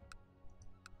 huh?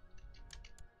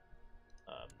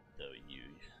 Though you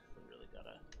really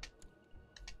gotta.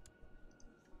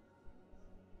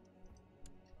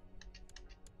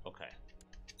 Okay.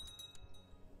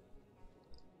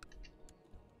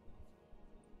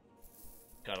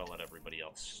 Gotta let everybody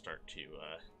else start to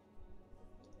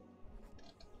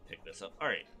pick this up. All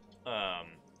right.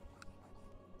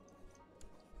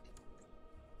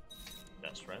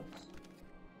 Best friends.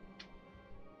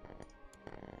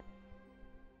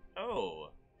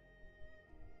 Oh.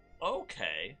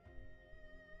 Okay.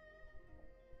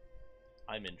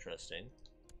 I'm interesting.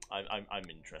 I'm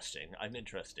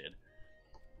interested.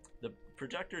 The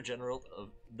Protector General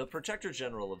of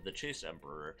the Chaste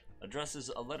Emperor addresses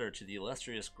a letter to the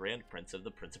illustrious Grand Prince of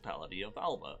the Principality of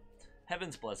Alba.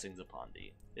 Heaven's blessings upon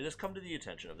thee. It has come to the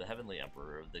attention of the Heavenly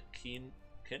Emperor of the Qin?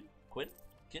 I'm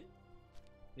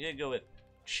gonna go with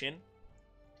Qin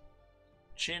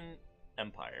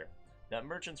Empire. That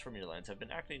merchants from your lands have been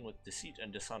acting with deceit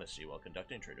and dishonesty while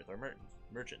conducting trade with our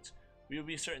merchants. We will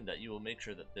be certain that you will make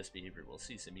sure that this behavior will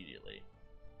cease immediately.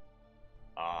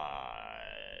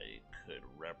 I could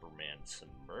reprimand some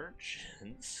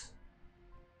merchants,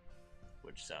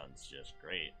 which sounds just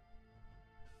great.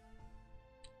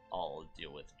 I'll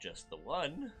deal with just the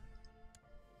one.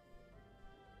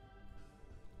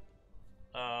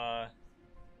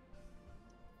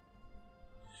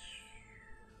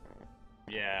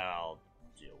 Yeah, I'll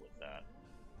deal with that.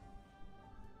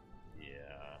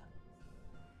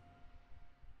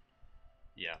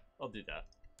 Yeah, I'll do that.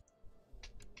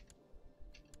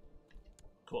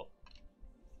 Cool.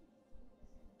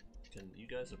 Can you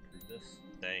guys approve this?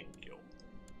 Thank you.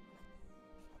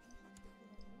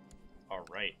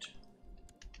 Alright.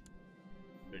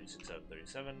 36 out of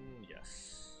 37,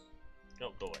 yes.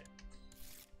 No, go away.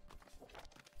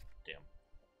 Damn.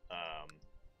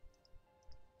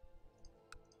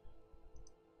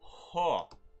 Huh.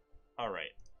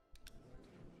 Alright.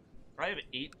 I have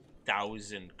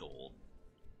 8,000 gold.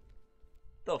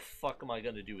 The fuck am I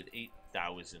gonna do with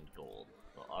 8,000 gold?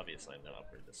 Well, obviously I'm gonna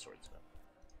upgrade this swordsmith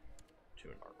to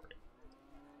an armory.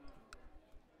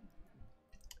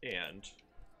 And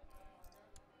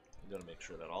I'm gonna make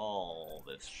sure that all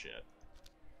this shit.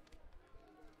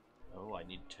 Oh, I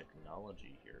need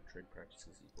technology here. Trade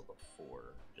practices equal to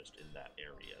 4, just in that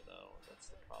area though. That's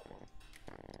the problem.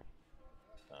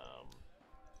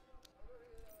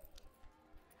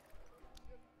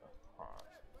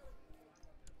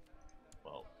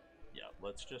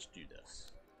 let's just do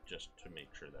this. Just to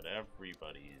make sure that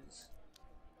everybody's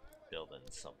building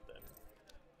something.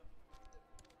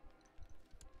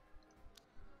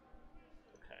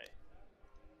 Okay.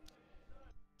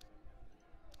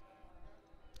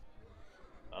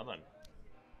 Well then.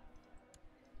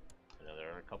 I know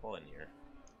there are a couple in here.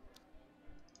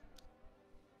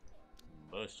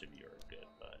 Most of you are good,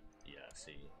 but yeah,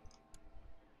 see.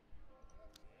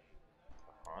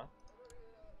 Uh-huh.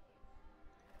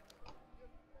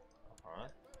 Uh-huh.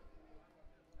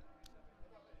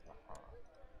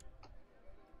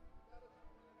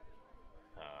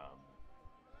 Uh-huh.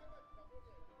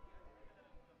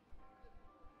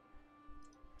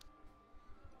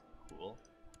 Cool.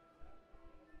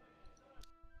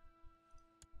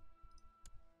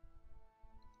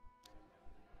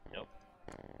 Yep.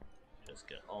 Just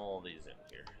get all these in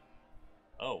here.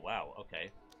 Oh, wow,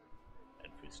 okay.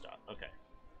 And food stop, okay.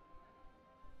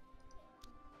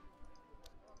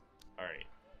 Alright,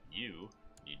 you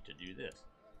need to do this.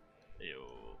 Ew.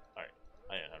 Alright,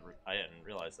 I hadn't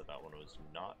realized that that one was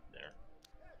not there.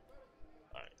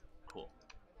 Alright, cool.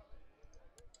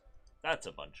 That's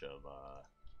a bunch of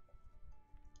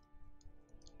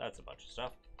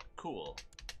stuff. Cool.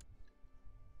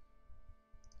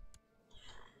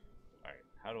 Alright,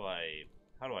 how do I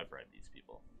bribe these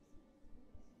people?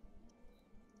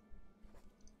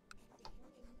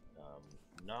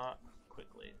 Not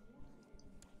quickly.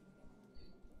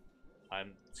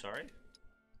 I'm sorry?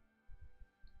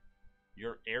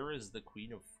 Your heir is the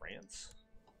Queen of France?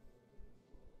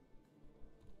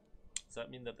 Does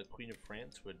that mean that the Queen of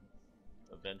France would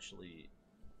eventually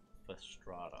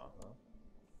Fastrada, huh?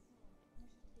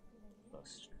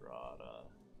 Fastrada.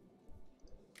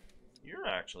 You're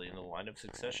actually in the line of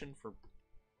succession for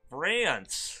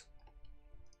France!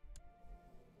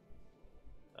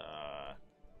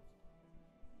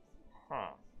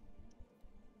 Huh.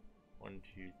 1,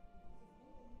 2.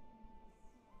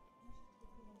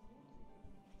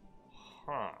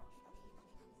 Huh.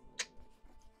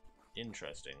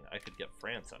 Interesting. I could get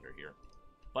France under here.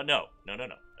 But no. No. Not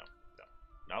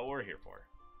what we're here for.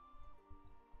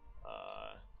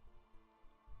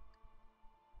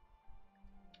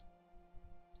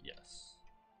 Yes.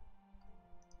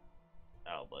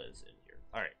 Alba is in here.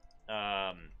 Alright.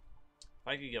 If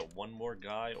I could get one more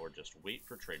guy or just wait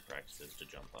for trade practices to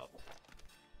jump up.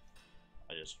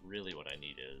 Really what I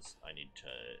need is, I need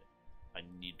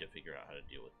to figure out how to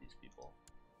deal with these people.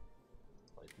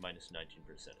 Like, minus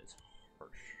 19% is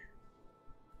harsh.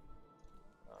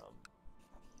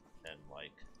 And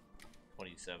like,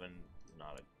 27,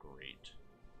 not a great,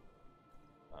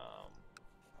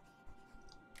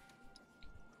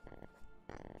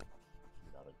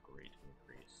 not a great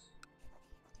increase.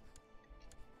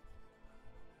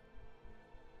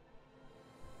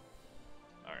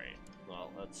 Alright,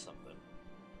 well, that's something.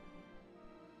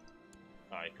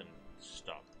 I can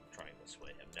stop trying to sway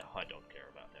him. Now I don't care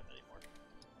about him anymore.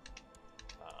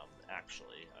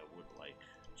 Actually, I would like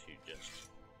to just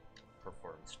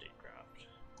perform statecraft.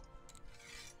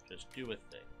 Just do a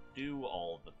thing. Do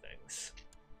all the things.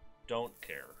 Don't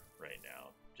care right now.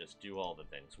 Just do all the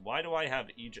things. Why do I have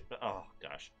Egypt? Oh,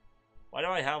 gosh. Why do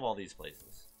I have all these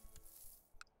places?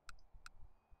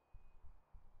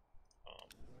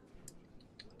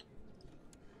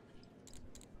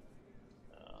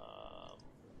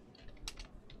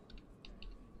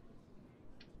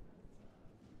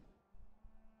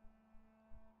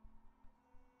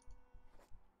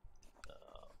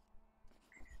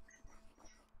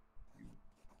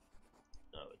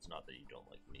 No, it's not that you don't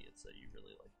like me, it's that you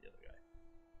really like the other guy.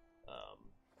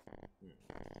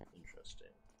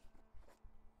 Interesting.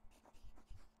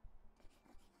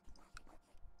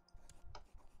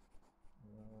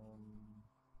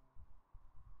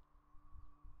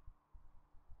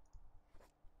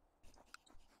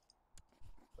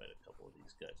 Invite a couple of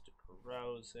these guys to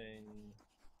carousing.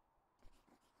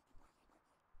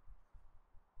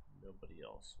 Nobody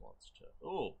else wants to.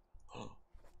 Oh!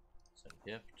 Send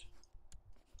gift.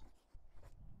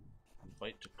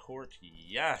 Invite to court.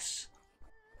 Yes!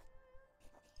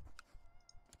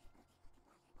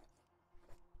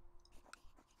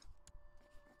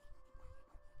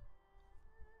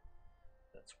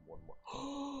 That's one more.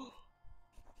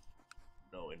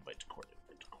 No, invite to court.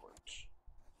 Invite to court.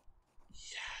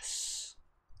 Yes!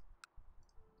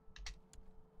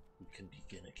 We can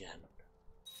begin again.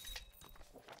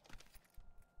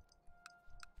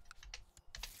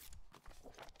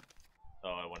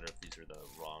 Oh, I wonder if these are the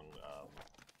wrong,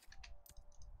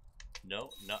 No,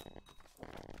 not...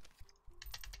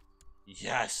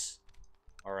 Yes!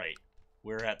 Alright,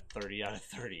 we're at 30 out of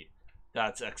 30.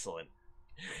 That's excellent.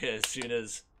 As soon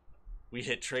as we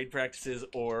hit trade practices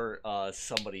or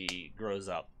somebody grows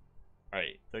up. All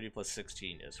right, 30 plus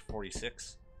 16 is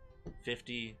 46,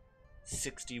 50,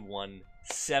 61,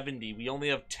 70. We only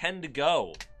have 10 to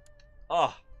go.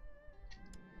 Oh,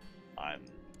 I'm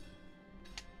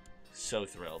so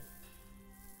thrilled.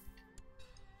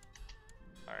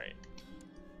 All right.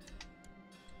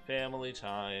 Family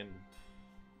time.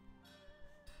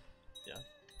 Yeah.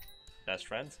 Best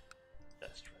friends?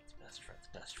 Best friends, best friends,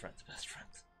 best friends, best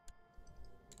friends.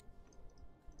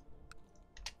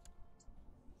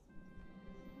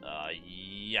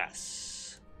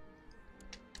 Yes.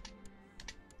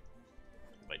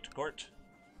 Invite to court.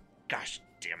 Gosh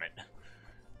damn it.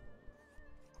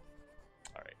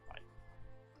 Alright, fine.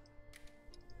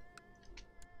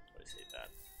 Let me save that.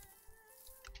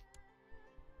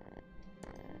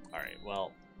 Alright,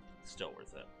 well, still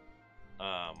worth it.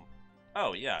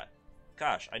 Oh yeah.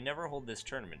 Gosh, I never hold this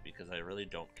tournament because I really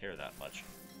don't care that much.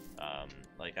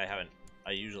 Like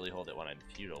I usually hold it when I'm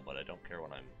feudal, but I don't care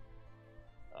when I'm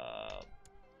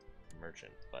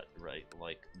merchant. But right,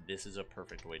 like this is a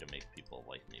perfect way to make people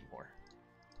like me more.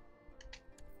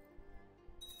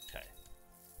 Okay.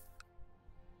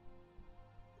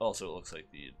 Also, it looks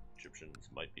like the Egyptians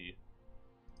might be.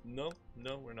 No,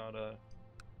 we're not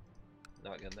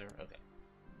getting there. Okay.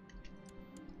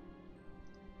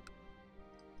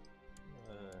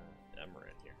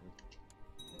 Emirate here.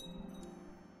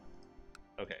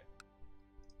 Okay.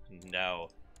 Now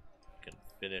we can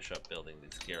finish up building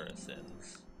these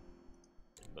garrisons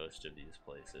in most of these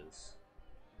places.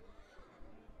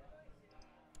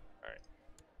 Alright.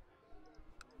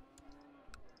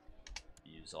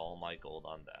 Use all my gold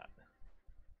on that.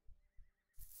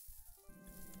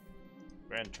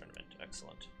 Grand tournament,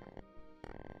 excellent.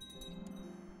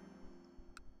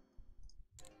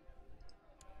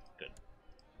 Good.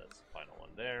 That's the final one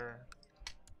there.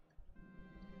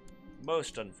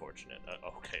 Most unfortunate.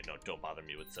 Okay, no, don't bother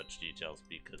me with such details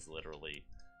because literally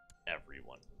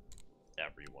everyone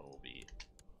will be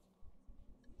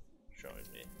showing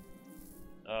me.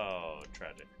 Oh,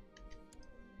 tragic.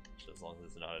 So as long as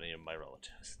it's not any of my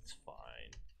relatives, it's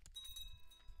fine.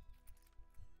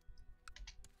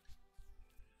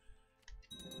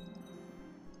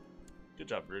 Good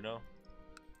job, Bruno.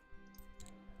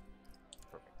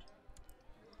 Perfect.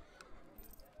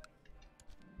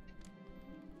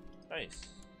 Nice.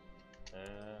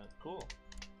 Cool.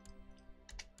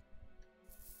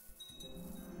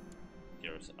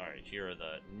 Alright, here are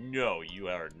the... No, you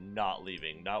are not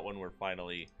leaving. Not when we're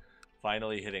finally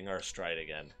hitting our stride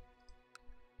again.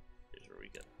 Here's where we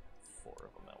get 4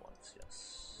 of them at once,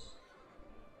 yes.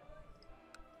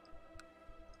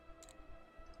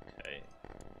 Okay.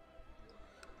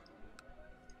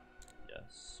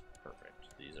 Yes,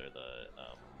 perfect. These are the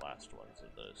last ones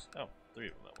of those. Oh, 3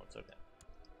 of them at once, okay.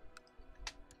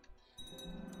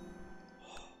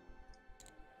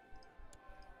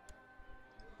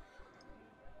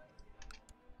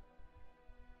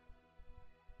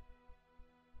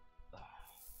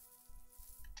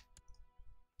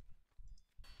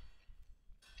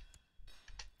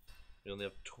 We only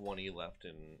have 20 left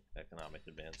in economic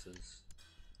advances.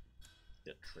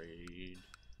 Get trade.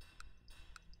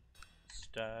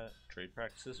 Stat. Trade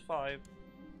practices 5.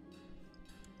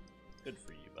 Good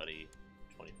for you, buddy.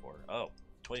 24. Oh,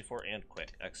 24 and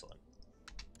quick. Excellent.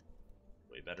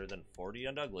 Way better than 40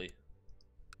 and ugly.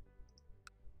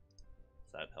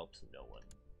 That helps no one.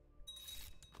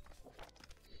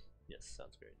 Yes,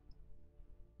 sounds great.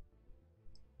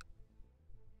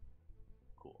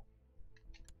 Cool.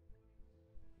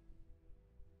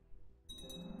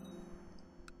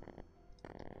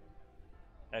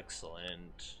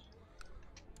 Excellent.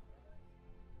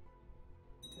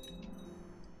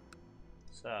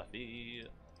 Safi,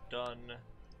 done.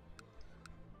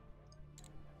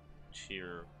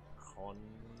 Tier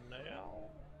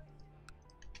Cornell,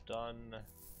 done.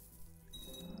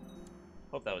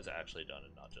 Hope that was actually done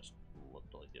and not just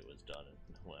looked like it was done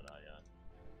when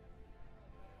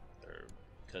or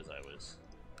because I was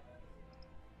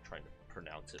trying to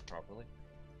pronounce it properly.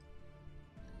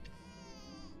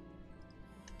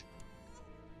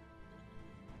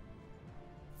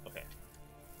 Okay.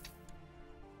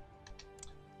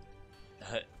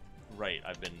 Right,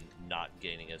 I've been not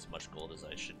gaining as much gold as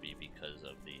I should be because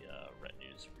of the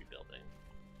retinues rebuilding.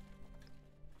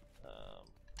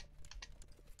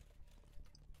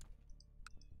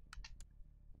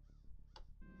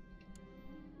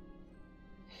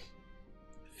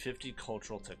 50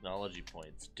 cultural technology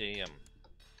points. Damn.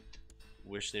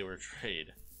 Wish they were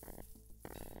trade.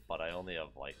 But I only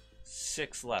have like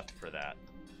 6 left for that.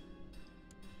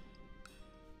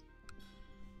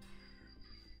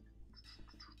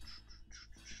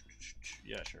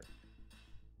 Yeah, sure.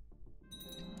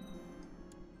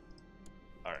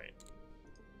 Alright.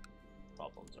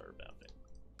 Problems are abounding.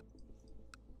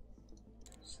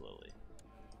 Slowly.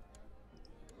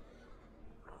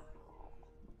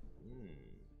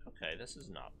 Okay, this is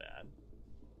not bad.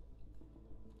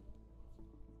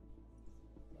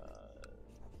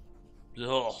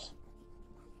 Ugh.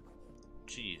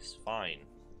 Jeez, fine.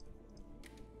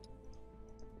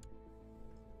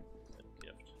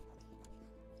 Gift.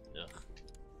 Ugh.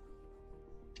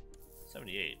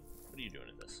 78. What are you doing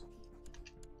in this?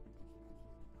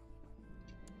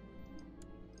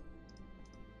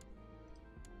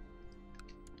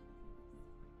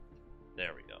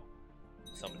 There we go.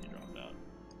 Somebody dropped out.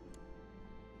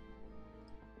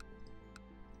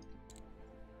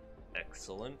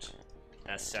 Excellent.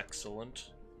 That's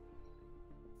excellent.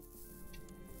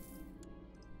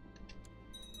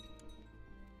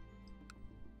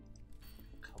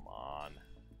 Come on.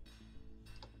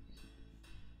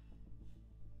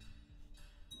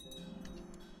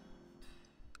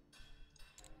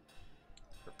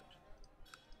 Perfect.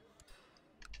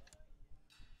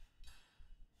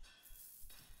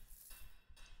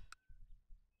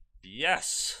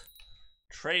 Yes!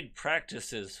 Trade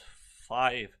practices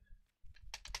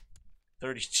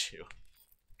 532.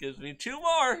 Gives me 2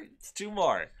 more! It's 2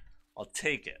 more. I'll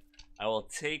take it. I will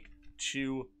take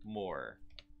 2 more.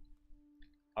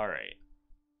 Alright.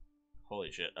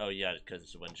 Holy shit. Oh yeah,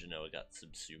 because when Genoa got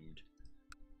subsumed.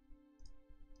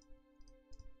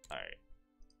 Alright.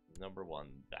 Number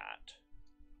 1, that.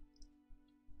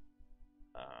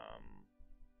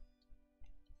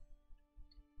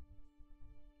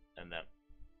 And then,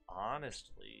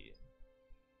 honestly,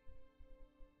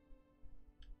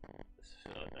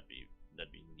 that'd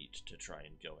be neat to try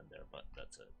and go in there, but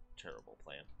that's a terrible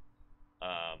plan.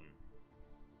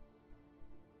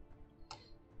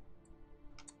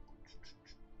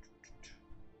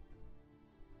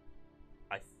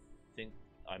 I think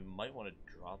I might want to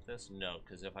drop this. No,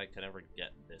 because if I can ever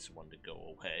get this one to go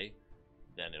away,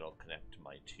 then it'll connect to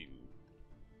my 2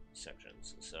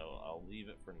 sections. So I'll leave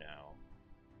it for now.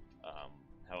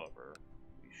 However,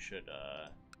 we should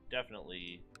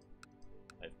definitely.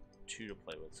 I have 2 to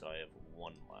play with, so I have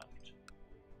 1 left.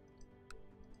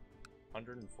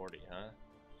 140, huh?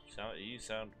 You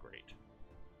sound great.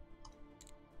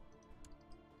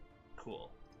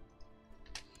 Cool.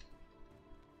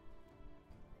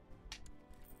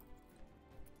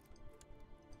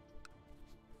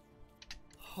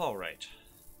 All right.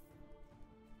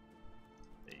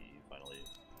 Hey, you finally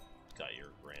got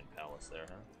your grand palace there,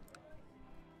 huh?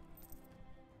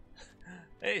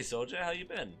 Hey, soldier, how you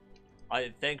been?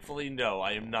 Thankfully, no,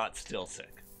 I am not still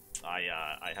sick.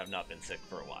 I have not been sick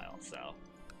for a while, so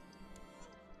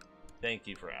thank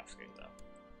you for asking, though.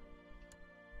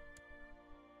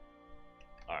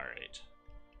 All right.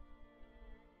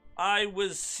 I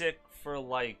was sick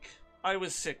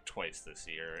twice this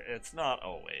year. It's not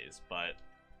always, but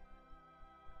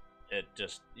it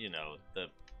just, you know,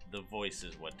 the voice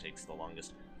is what takes the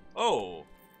longest. Oh,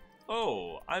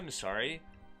 I'm sorry.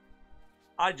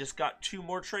 I just got 2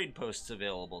 more trade posts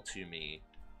available to me.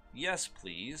 Yes,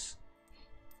 please.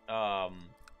 98,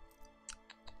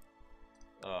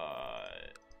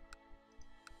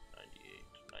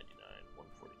 99,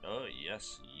 140. Oh,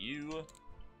 yes, you.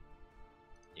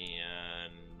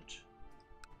 And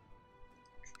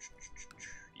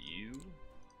you.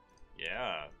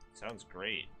 Yeah, sounds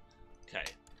great. Okay.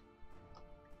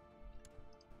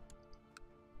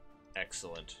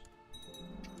 Excellent.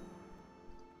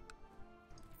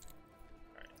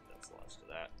 To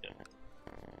that. Good.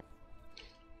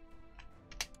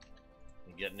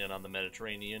 I'm getting in on the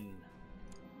Mediterranean.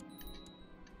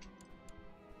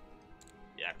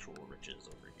 The actual riches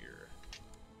over here.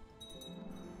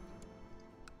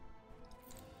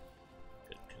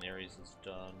 Good. Canaries is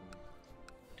done.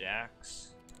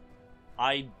 Dax.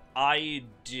 I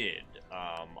did.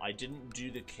 I didn't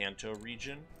do the Kanto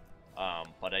region,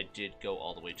 but I did go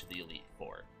all the way to the Elite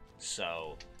Four.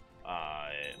 So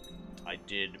I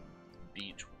did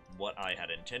beat what I had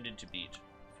intended to beat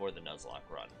for the Nuzlocke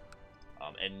run.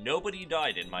 And nobody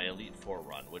died in my Elite Four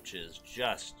run, which is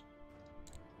just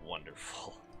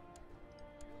wonderful.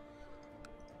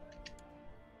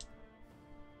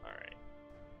 Alright.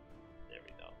 There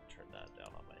we go. Turn that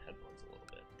down on my headphones a little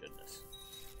bit. Goodness.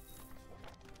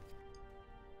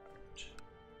 Alright.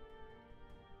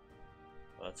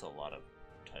 Well, that's a lot of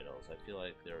titles. I feel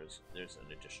like there's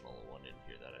an additional one in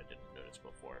here that I didn't notice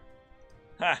before.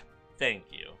 Ha!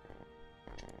 Thank you.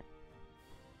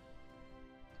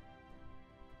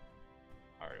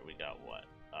 Alright, we got what?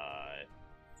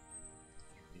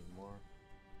 3 more?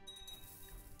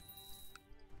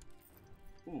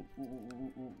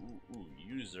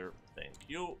 User, thank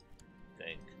you.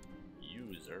 Thank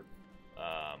user.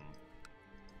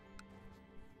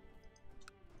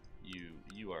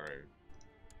 You are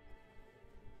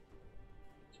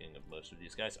king of most of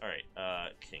these guys. Alright,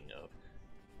 king of.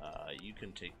 You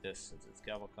can take this since it's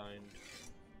Gavelkind.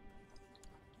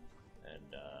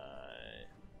 And,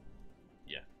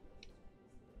 yeah.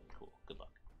 Cool, good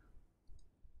luck.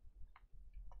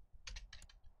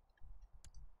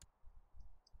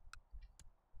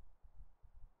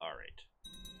 Alright.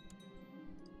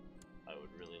 I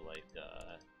would really like,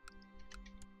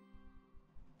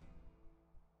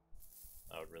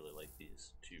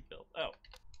 these two built. Oh!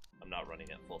 I'm not running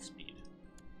at full speed.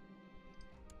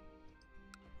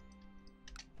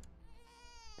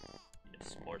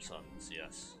 Yes, more suns,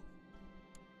 yes.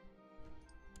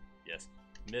 Yes,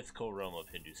 mythical realm of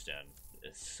Hindustan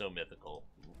is so mythical,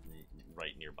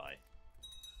 right nearby.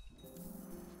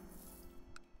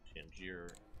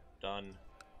 Tangier, done.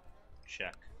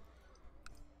 Check.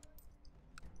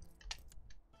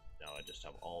 Now I just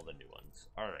have all the new ones.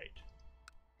 Alright.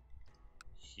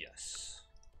 Yes.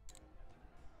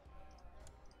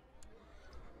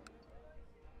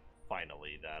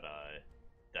 Finally, that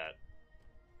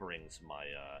brings my,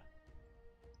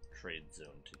 trade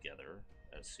zone together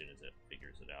as soon as it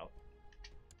figures it out.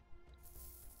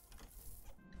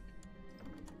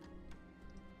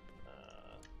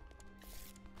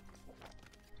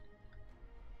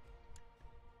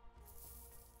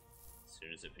 As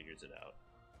soon as it figures it out.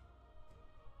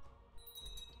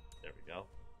 There we go.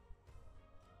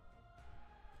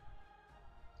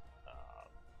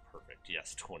 Perfect.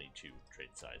 Yes, 22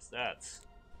 trade size. That's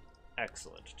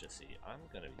excellent to see. I'm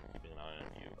gonna be keeping an eye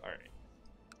on you. Alright.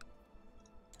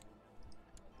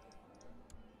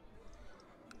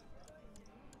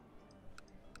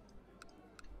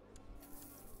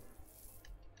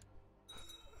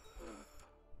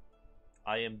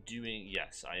 I am doing,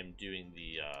 yes, I am doing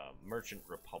the Merchant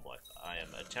Republic. I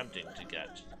am attempting to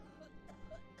get...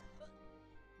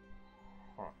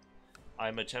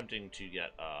 I'm attempting to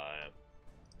get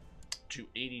to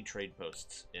 80 trade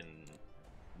posts in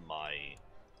my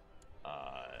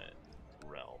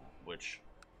realm, which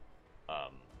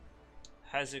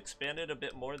has expanded a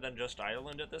bit more than just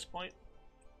Ireland at this point,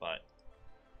 but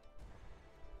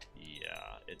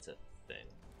yeah, it's a thing.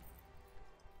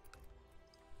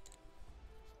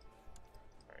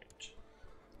 Alright.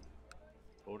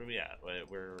 What are we at?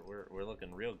 We're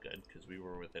looking real good, because we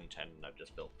were within 10 and I've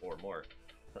just built 4 more.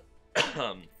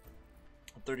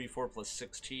 34 plus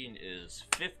 16 is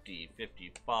 50,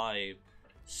 55,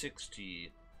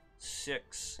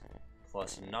 66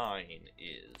 plus 9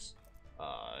 is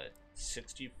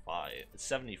 65,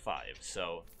 75.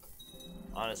 So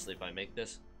honestly, if I make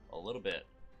this a little bit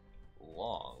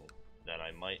long, then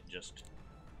I might just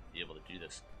be able to do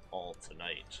this all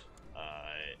tonight.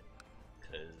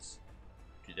 Because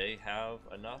do they have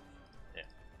enough? Yeah.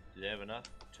 Do they have enough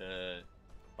to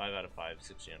 5 out of 5,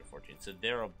 16 out of 14. So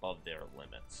they're above their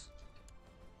limits.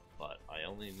 But I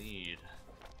only need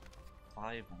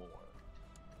 5 more.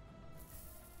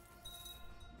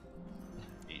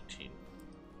 18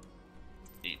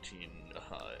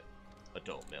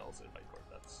 adult males in my court.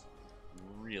 That's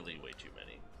really way too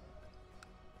many.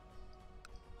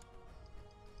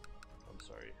 I'm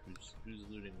sorry, who's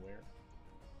looting where?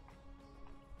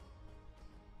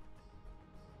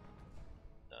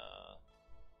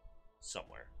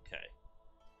 Somewhere. Okay.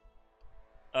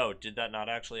 Oh, did that not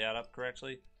actually add up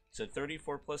correctly? So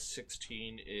 34 plus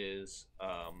 16 is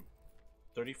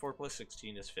 34 plus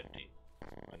 16 is 50.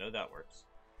 I know that works.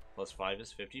 Plus 5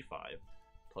 is 55.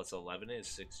 Plus 11 is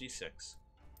 66.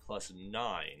 Plus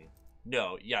 9.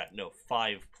 No, yeah, no.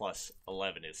 5 plus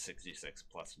 11 is 66.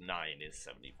 Plus 9 is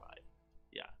 75.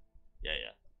 Yeah. Yeah,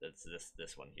 yeah. That's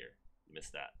this one here. You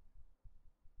missed that.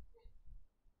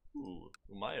 Ooh,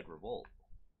 Umayyad Revolt.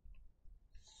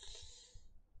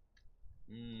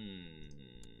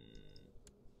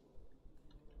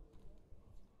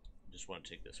 Just want to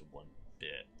take this one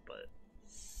bit, but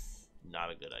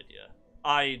not a good idea.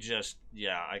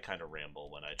 Yeah, I kind of ramble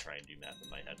when I try and do math in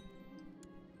my head.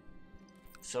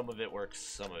 Some of it works,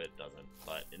 some of it doesn't,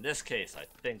 but in this case, I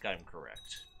think I'm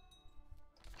correct.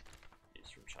 He's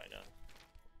from China.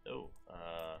 Oh,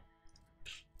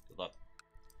 good luck.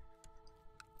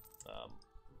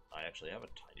 I actually have a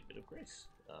tiny bit of grace.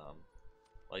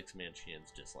 Likes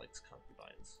Manchians, dislikes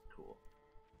concubines. Cool.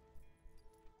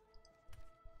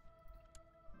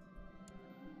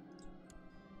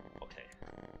 Okay.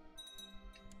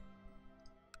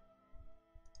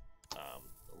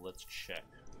 Let's check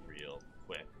real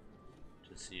quick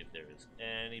to see if there is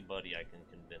anybody I can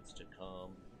convince to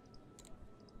come.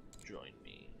 join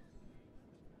me.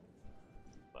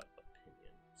 But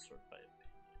opinion, sort by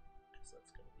opinion, because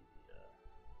that's going to be the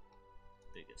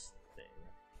biggest thing.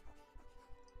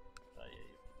 Yeah,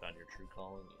 you found your true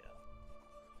calling? Yeah.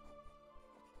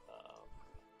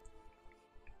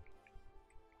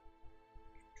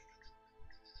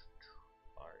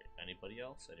 Alright, anybody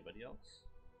else? Anybody else?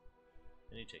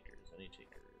 Any takers? Any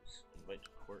takers? Invite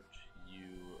to court.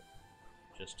 You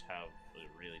just have a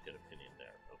really good opinion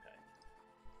there. Okay.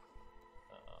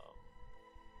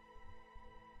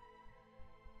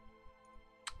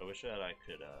 I wish that I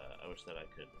could. I wish that I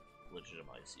could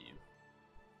legitimize you,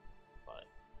 but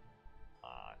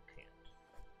I can't.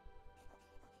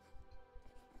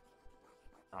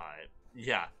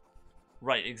 Yeah,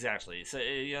 right. Exactly. So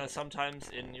you know, sometimes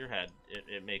in your head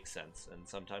it makes sense, and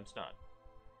sometimes not.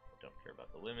 I don't care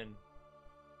about the women.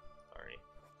 Sorry.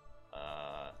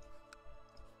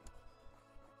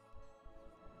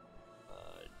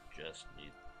 Just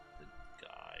need the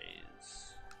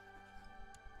guys.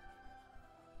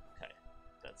 Okay,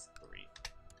 that's 3.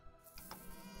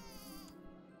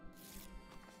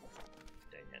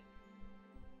 Dang it.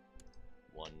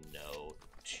 1 no,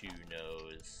 2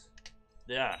 no's.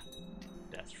 Yeah!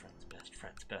 Best friends, best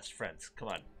friends, best friends. Come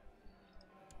on.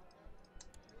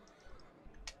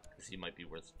 Because he might be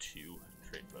worth 2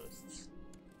 trade posts.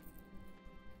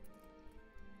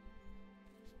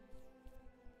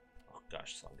 Oh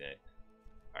gosh, Sangay.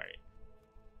 Alright.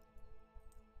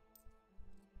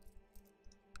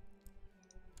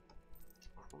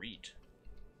 Crete.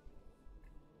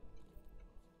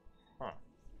 Huh.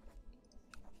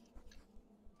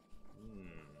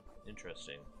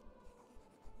 Interesting.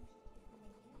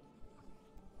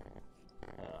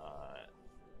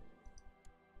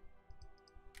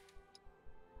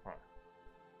 Huh.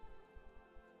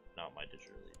 Not my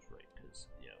digital age, right? Because,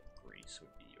 you know, Greece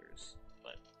would be yours.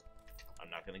 But I'm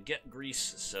not gonna get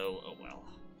Greece, so oh well.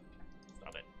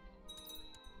 Stop it.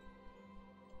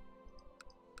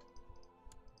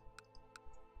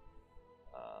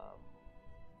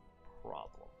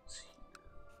 Problems here.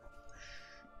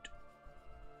 Shoot.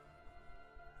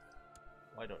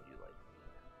 Why don't you like me?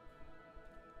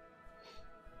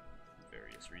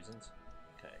 Various reasons.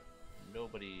 Okay.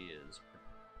 Nobody is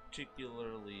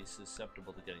particularly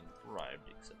susceptible to getting bribed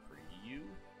except for you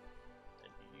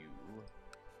and you,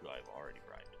 who I've already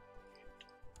bribed.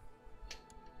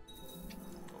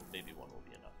 Well, maybe 1 will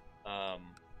be enough.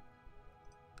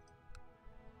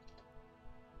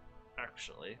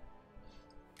 Actually,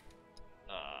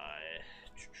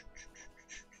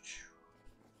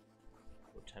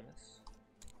 Tennis?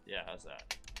 Yeah, how's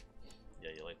that? Yeah,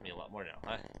 you like me a lot more now,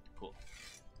 huh? Cool.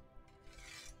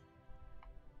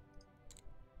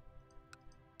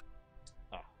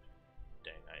 Ah,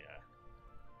 dang, I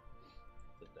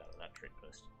clicked out of that trade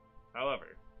post.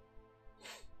 However,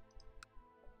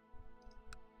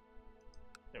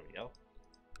 there we go.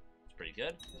 It's pretty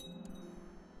good.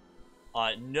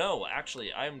 No,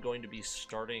 actually, I'm going to be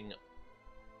starting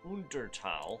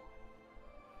Untertal.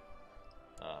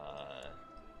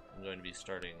 I'm going to be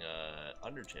starting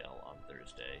Undertale on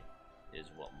Thursday,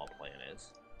 is what my plan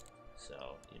is.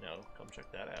 So, you know, come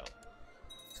check that out.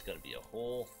 It's going to be a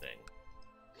whole thing.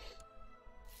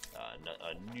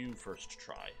 A new first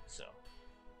try, so.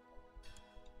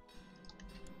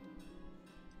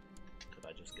 Could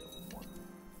I just get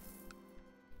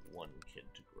one kid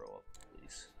to grow up,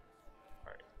 please?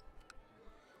 Alright.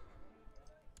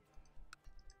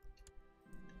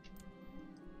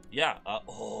 Yeah,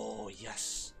 oh,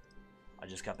 yes! I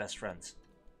just got best friends.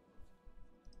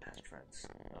 Best friends.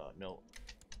 No.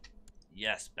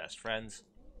 Yes, best friends.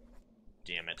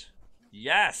 Damn it.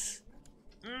 Yes!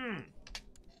 70%,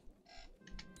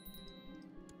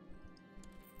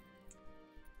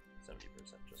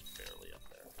 just barely up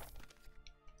there.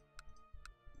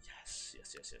 Yes,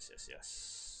 yes, yes, yes, yes,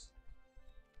 yes.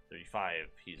 35,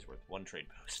 he's worth 1 trade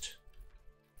post.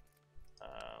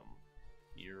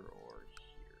 Here or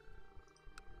here?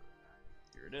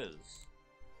 Here it is.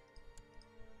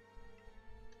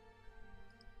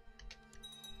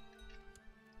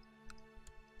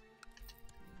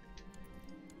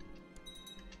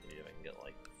 Maybe if I can get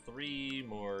like 3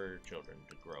 more children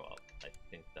to grow up, I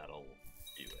think that'll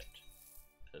do it.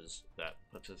 Because that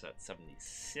puts us at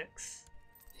 76.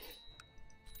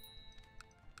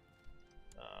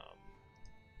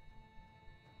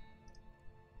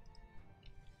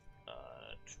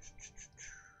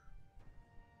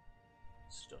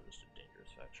 Still just a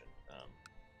dangerous faction.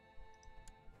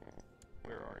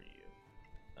 Where are you?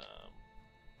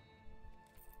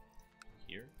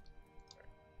 Here?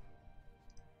 Right.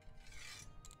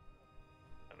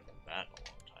 Haven't done that in a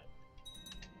long time.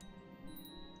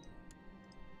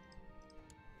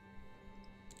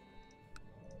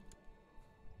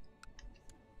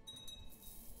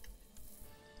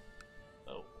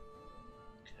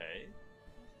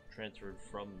 transferred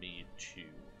from me to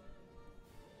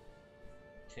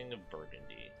King of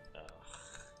Burgundy. Ugh.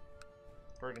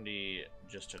 Burgundy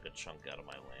just took a chunk out of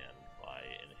my land by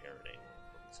inheriting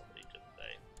from somebody, didn't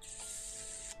they?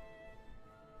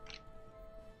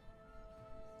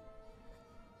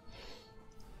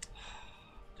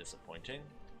 Disappointing.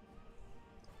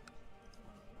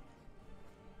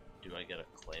 Do I get a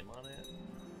claim on it?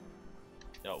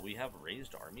 No, we have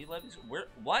raised army levies? Where?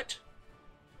 What?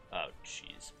 Oh,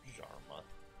 jeez. Jarma.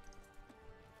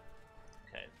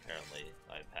 Okay, apparently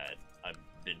I've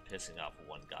been pissing off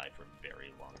one guy for a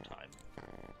very long time.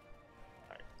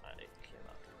 Alright, I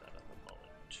cannot do that at the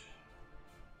moment.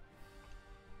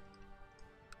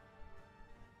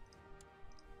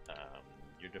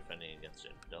 You're defending against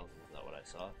infidels, is that what I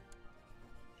saw?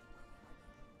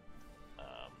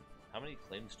 How many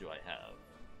claims do I have?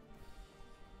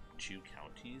 2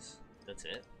 counties? That's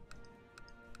it?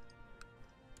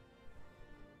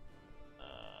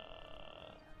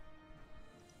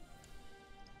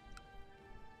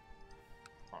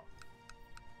 Huh.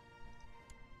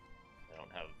 I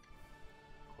don't have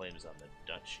claims on the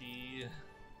duchy.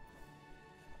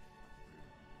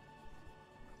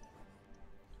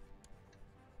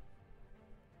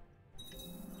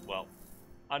 Well,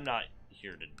 I'm not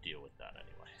here to deal with that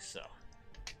anyway, so.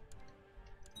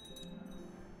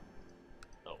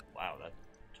 Oh, wow, that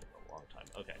took a long time.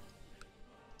 Okay.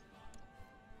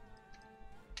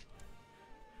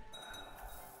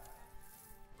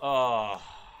 Oh,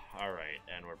 alright,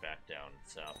 and we're back down,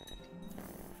 so.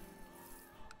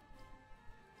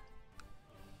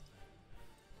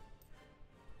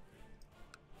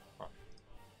 Huh.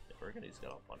 Yeah, Burgundy's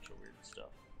got a bunch of weird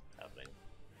stuff happening.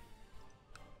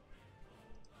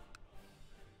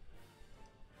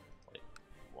 Like,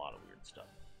 a lot of weird stuff.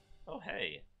 Oh,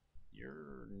 hey,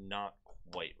 you're not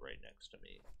quite right next to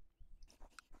me.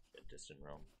 A distant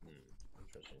realm.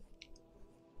 Interesting.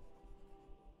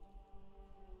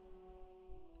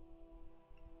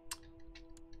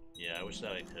 Yeah, I wish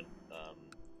that I could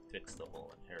fix the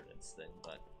whole inheritance thing,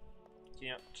 but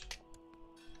can't.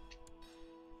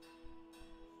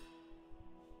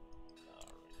 Alright.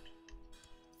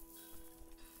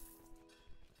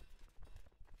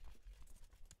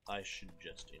 I should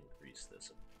just increase this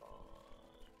a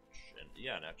bunch. And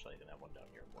yeah, and actually I can have one down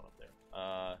here and one up there.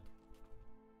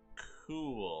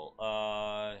 Cool.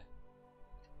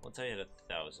 Once I hit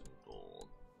 1,000 gold.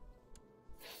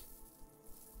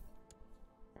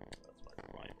 That's my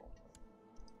rival.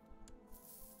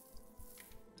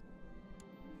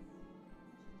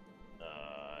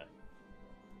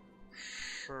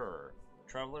 Sure.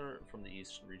 Traveler from the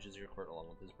east reaches your court along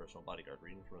with his personal bodyguard.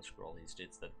 Reading from a scroll, he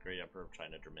states that the Great Emperor of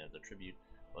China demands a tribute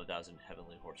of 1,000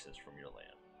 heavenly horses from your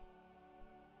land.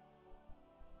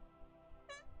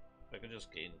 If I could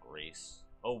just gain grace.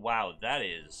 Oh wow, that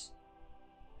is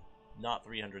not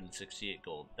 368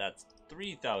 gold. That's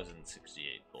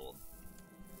 3,068 gold.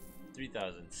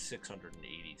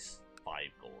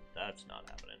 3,685 gold. That's not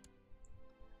happening.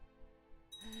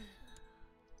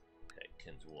 Okay,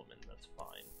 kinswoman, that's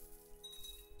fine.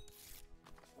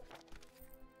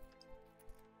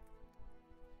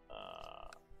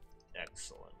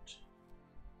 Excellent.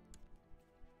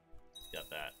 Got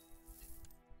that.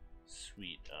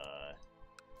 Sweet,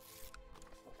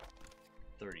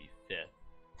 35th.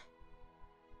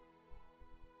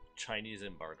 Chinese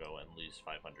embargo and lose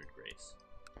 500 grace.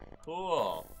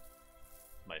 Cool.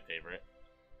 My favorite.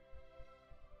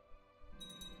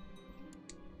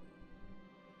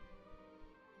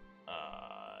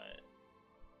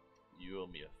 You owe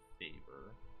me a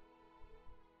favor.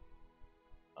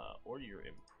 Or you're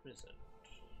imprisoned.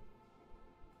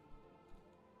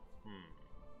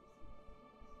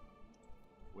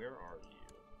 Where are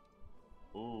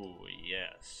you? Ooh,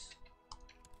 yes.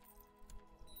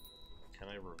 Can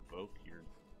I revoke your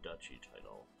duchy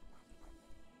title?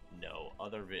 No.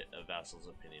 Other vassal's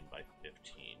opinion by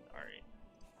 15. Alright.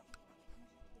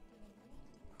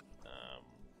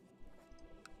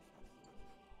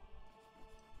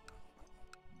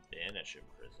 Banish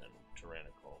imprison.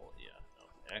 Tyrannical. Yeah, no.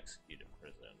 Execute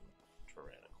imprison.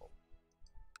 Tyrannical.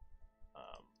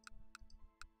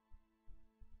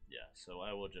 Yeah, so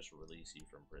I will just release you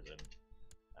from prison.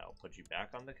 I'll put you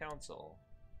back on the council.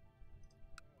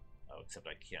 Oh, except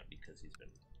I can't because he's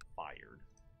been fired.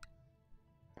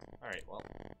 Alright, well.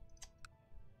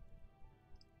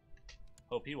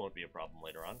 Hope he won't be a problem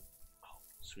later on. Oh,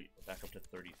 sweet. We're back up to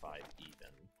 35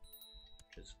 even.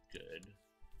 Which is good.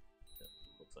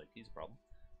 Looks like he's a problem.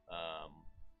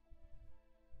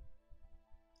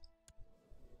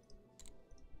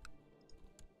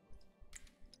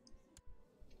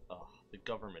 Oh, the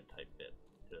government type bit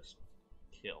just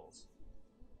kills.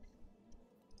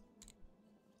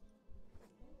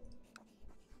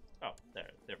 Oh,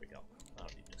 there we go. I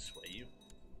don't need to sway you.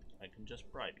 I can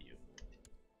just bribe you.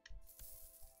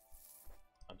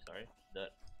 I'm sorry, that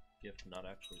gift not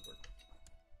actually work.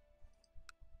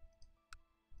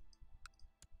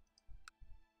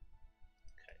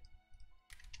 Okay.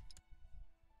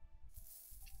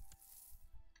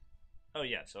 Oh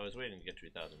yeah, so I was waiting to get to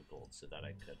 2,000 gold so that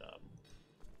I could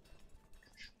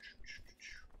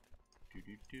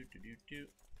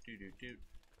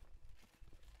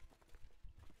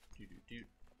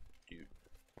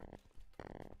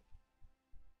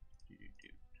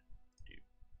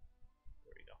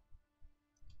There we go.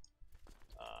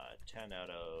 10 out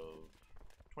of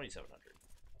 2,700.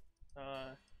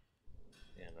 And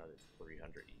another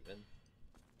 300 even.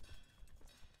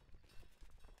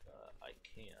 I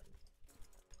can.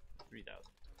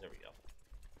 3,000. There we go.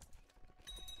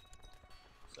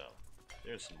 So,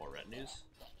 there's some more retinues.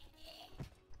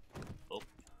 Oh.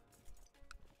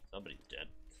 Somebody's dead.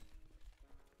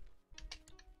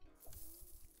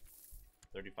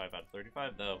 35 out of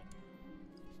 35 though.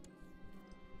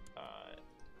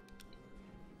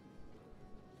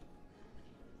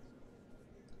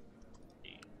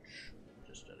 Age.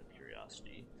 Just out of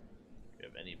curiosity. Do you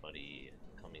have anybody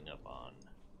coming up on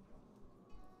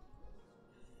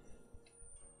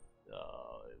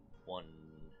 1,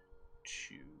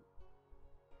 2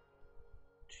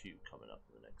 coming up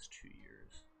in the next 2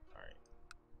 years? Alright.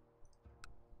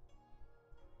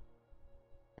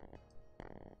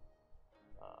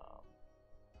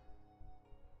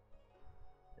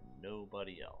 And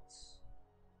nobody else.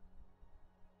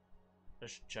 I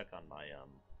should check on my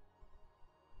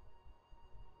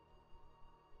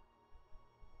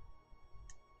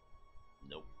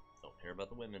nope, don't care about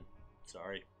the women.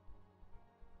 Sorry.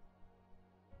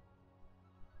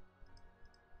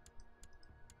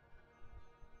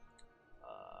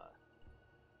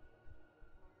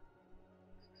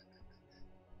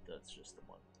 That's just the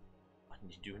one. I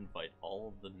need to invite all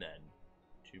of the men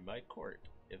to my court,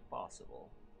 if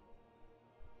possible.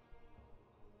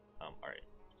 Alright.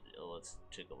 Let's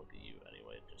take a look at you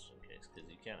anyway, just in case, because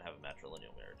you can't have a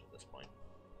matrilineal marriage at this point.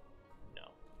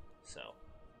 No. So.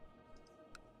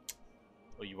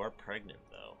 Oh, you are pregnant,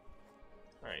 though.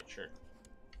 Alright, sure.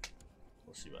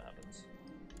 We'll see what happens.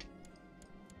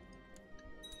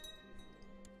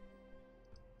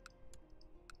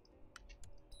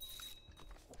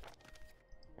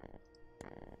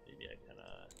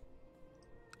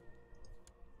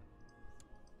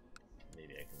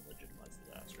 Maybe I can legitimize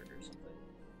the bastard or something.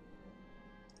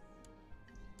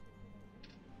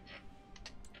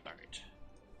 Alright.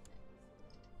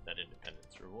 That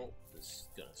independence revolt is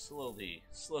gonna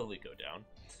slowly go down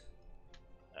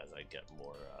as I get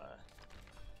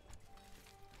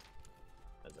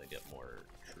more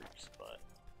troops, but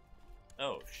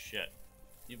oh shit.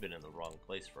 You've been in the wrong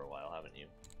place for a while, haven't you?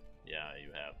 Yeah,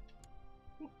 you have.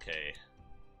 Okay.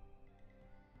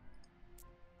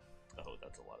 Oh,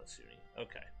 that's a lot of Sunni.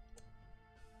 Okay.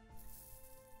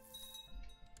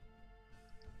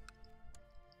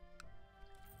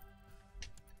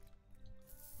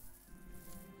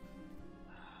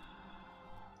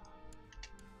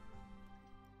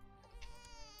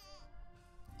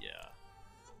 Yeah.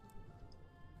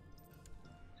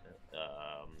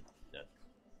 That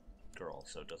girl,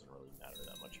 so it doesn't really matter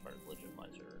that much if I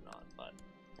legitimize her or not, but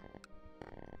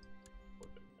would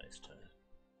have been nice to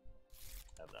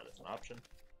have that as an option.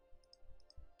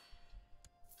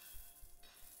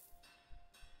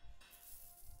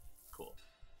 Cool.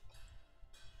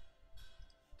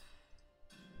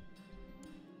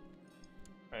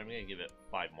 Alright, I'm gonna give it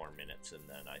 5 more minutes and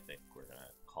then I think we're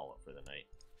gonna call it for the night.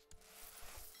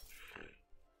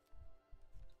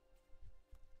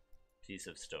 Piece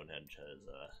of Stonehenge has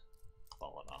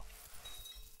fallen off.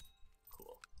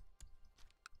 Cool.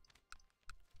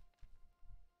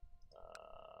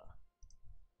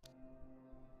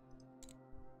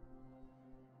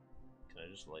 Can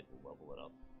I just like level it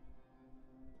up?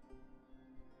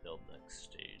 Build next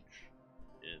stage.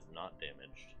 It is not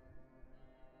damaged.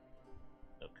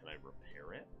 Oh, can I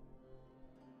repair it?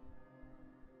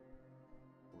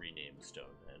 Rename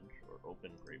Stonehenge or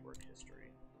open Great Work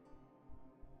History.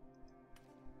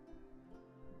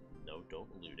 No, don't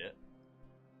loot it.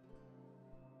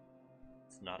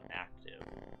 It's not active.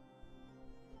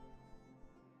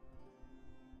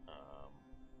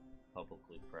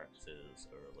 Publicly practices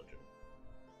a religion.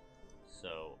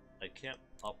 So I can't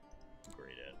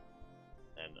upgrade it,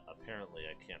 and apparently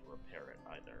I can't repair it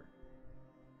either.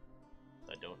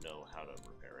 I don't know how to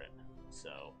repair it,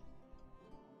 so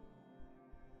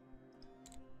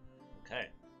okay.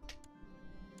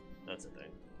 that's a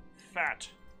thing. Fat.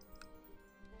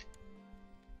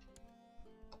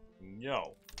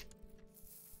 No.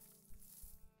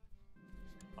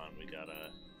 Come on, we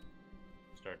gotta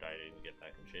start dieting and get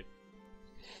back in shape.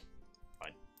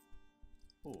 Fine.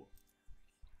 Ooh.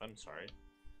 I'm sorry.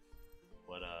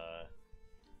 What,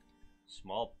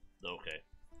 small... Okay.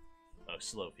 Oh,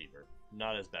 slow fever.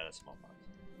 Not as bad as smallpox.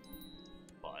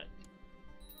 But...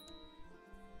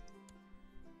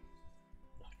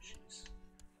 Oh, jeez.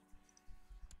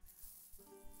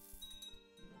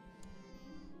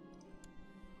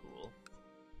 Cool.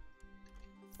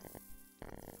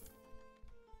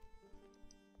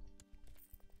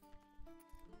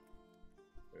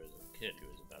 There was a kid who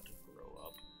was about to grow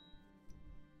up.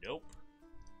 Nope.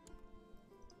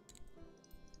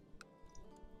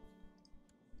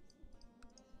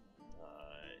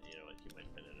 You know what? He might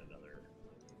have been in another.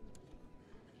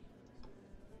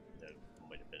 That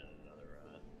might have been in another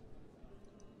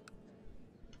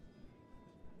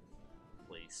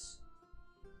place.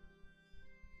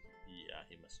 Yeah,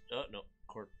 he must. Oh no,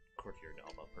 courtier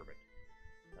Alba. Perfect.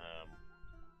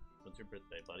 When's your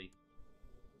birthday, buddy?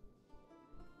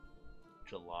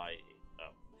 July 8th.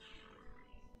 Oh.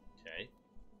 Okay.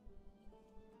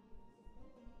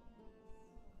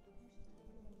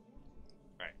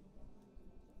 Alright.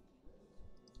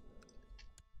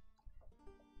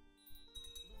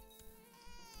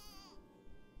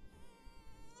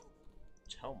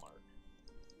 Telmark.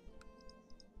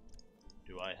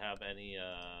 Do I have any,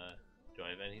 do I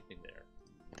have anything there?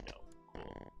 No.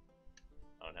 Cool.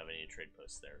 I don't have any trade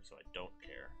posts there, so I don't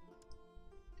care.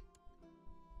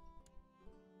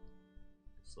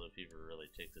 Slow fever really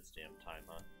takes its damn time,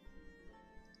 huh?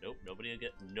 Nope,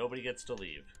 nobody gets to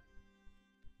leave.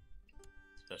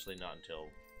 Especially not until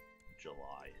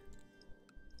July.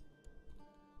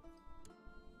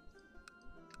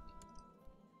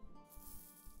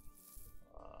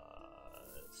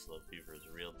 Slow fever is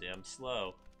real damn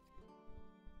slow.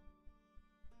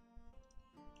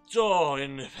 Oh,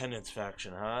 Independence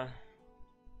faction, huh?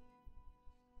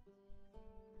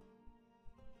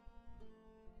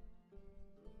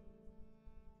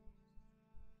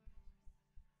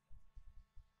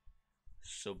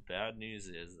 So bad news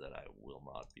is that I will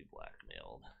not be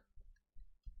blackmailed.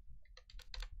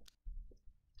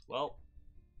 Well,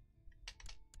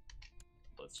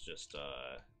 let's just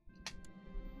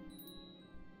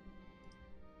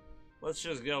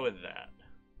go with that.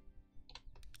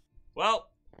 Well,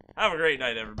 have a great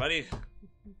night, everybody.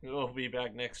 We'll be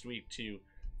back next week to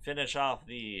finish off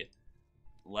the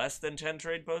less than 10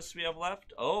 trade posts we have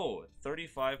left. Oh,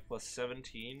 35 plus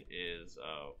 17 is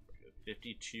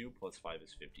 52 plus 5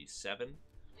 is 57.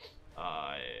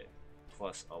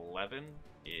 Plus 11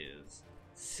 is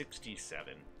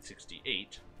 67,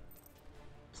 68.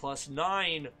 Plus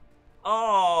 9,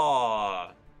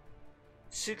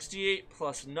 68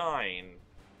 plus 9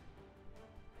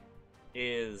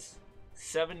 is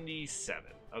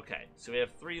 77. Okay, so we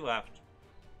have 3 left.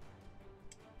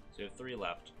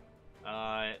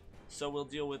 So we'll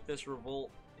deal with this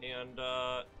revolt and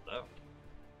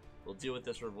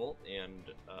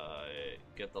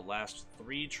get the last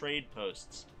 3 trade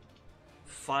posts.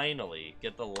 Finally,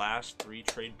 get the last 3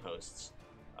 trade posts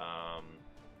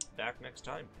back next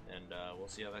time, and we'll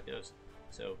see how that goes.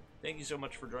 So, thank you so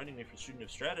much for joining me for Student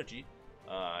of Strategy.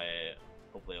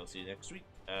 Hopefully I'll see you next week,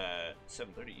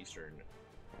 7:30 Eastern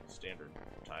Standard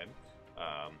Time.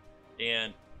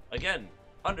 And, again,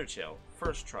 Undertale,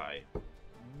 first try,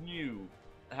 new,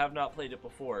 have not played it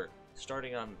before,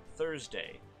 starting on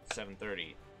Thursday,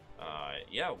 7:30.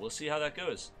 Yeah, we'll see how that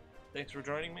goes. Thanks for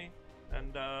joining me,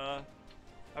 and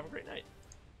have a great night.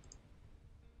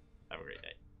 Have a great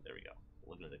night. There we go.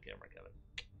 Look at the camera, Kevin.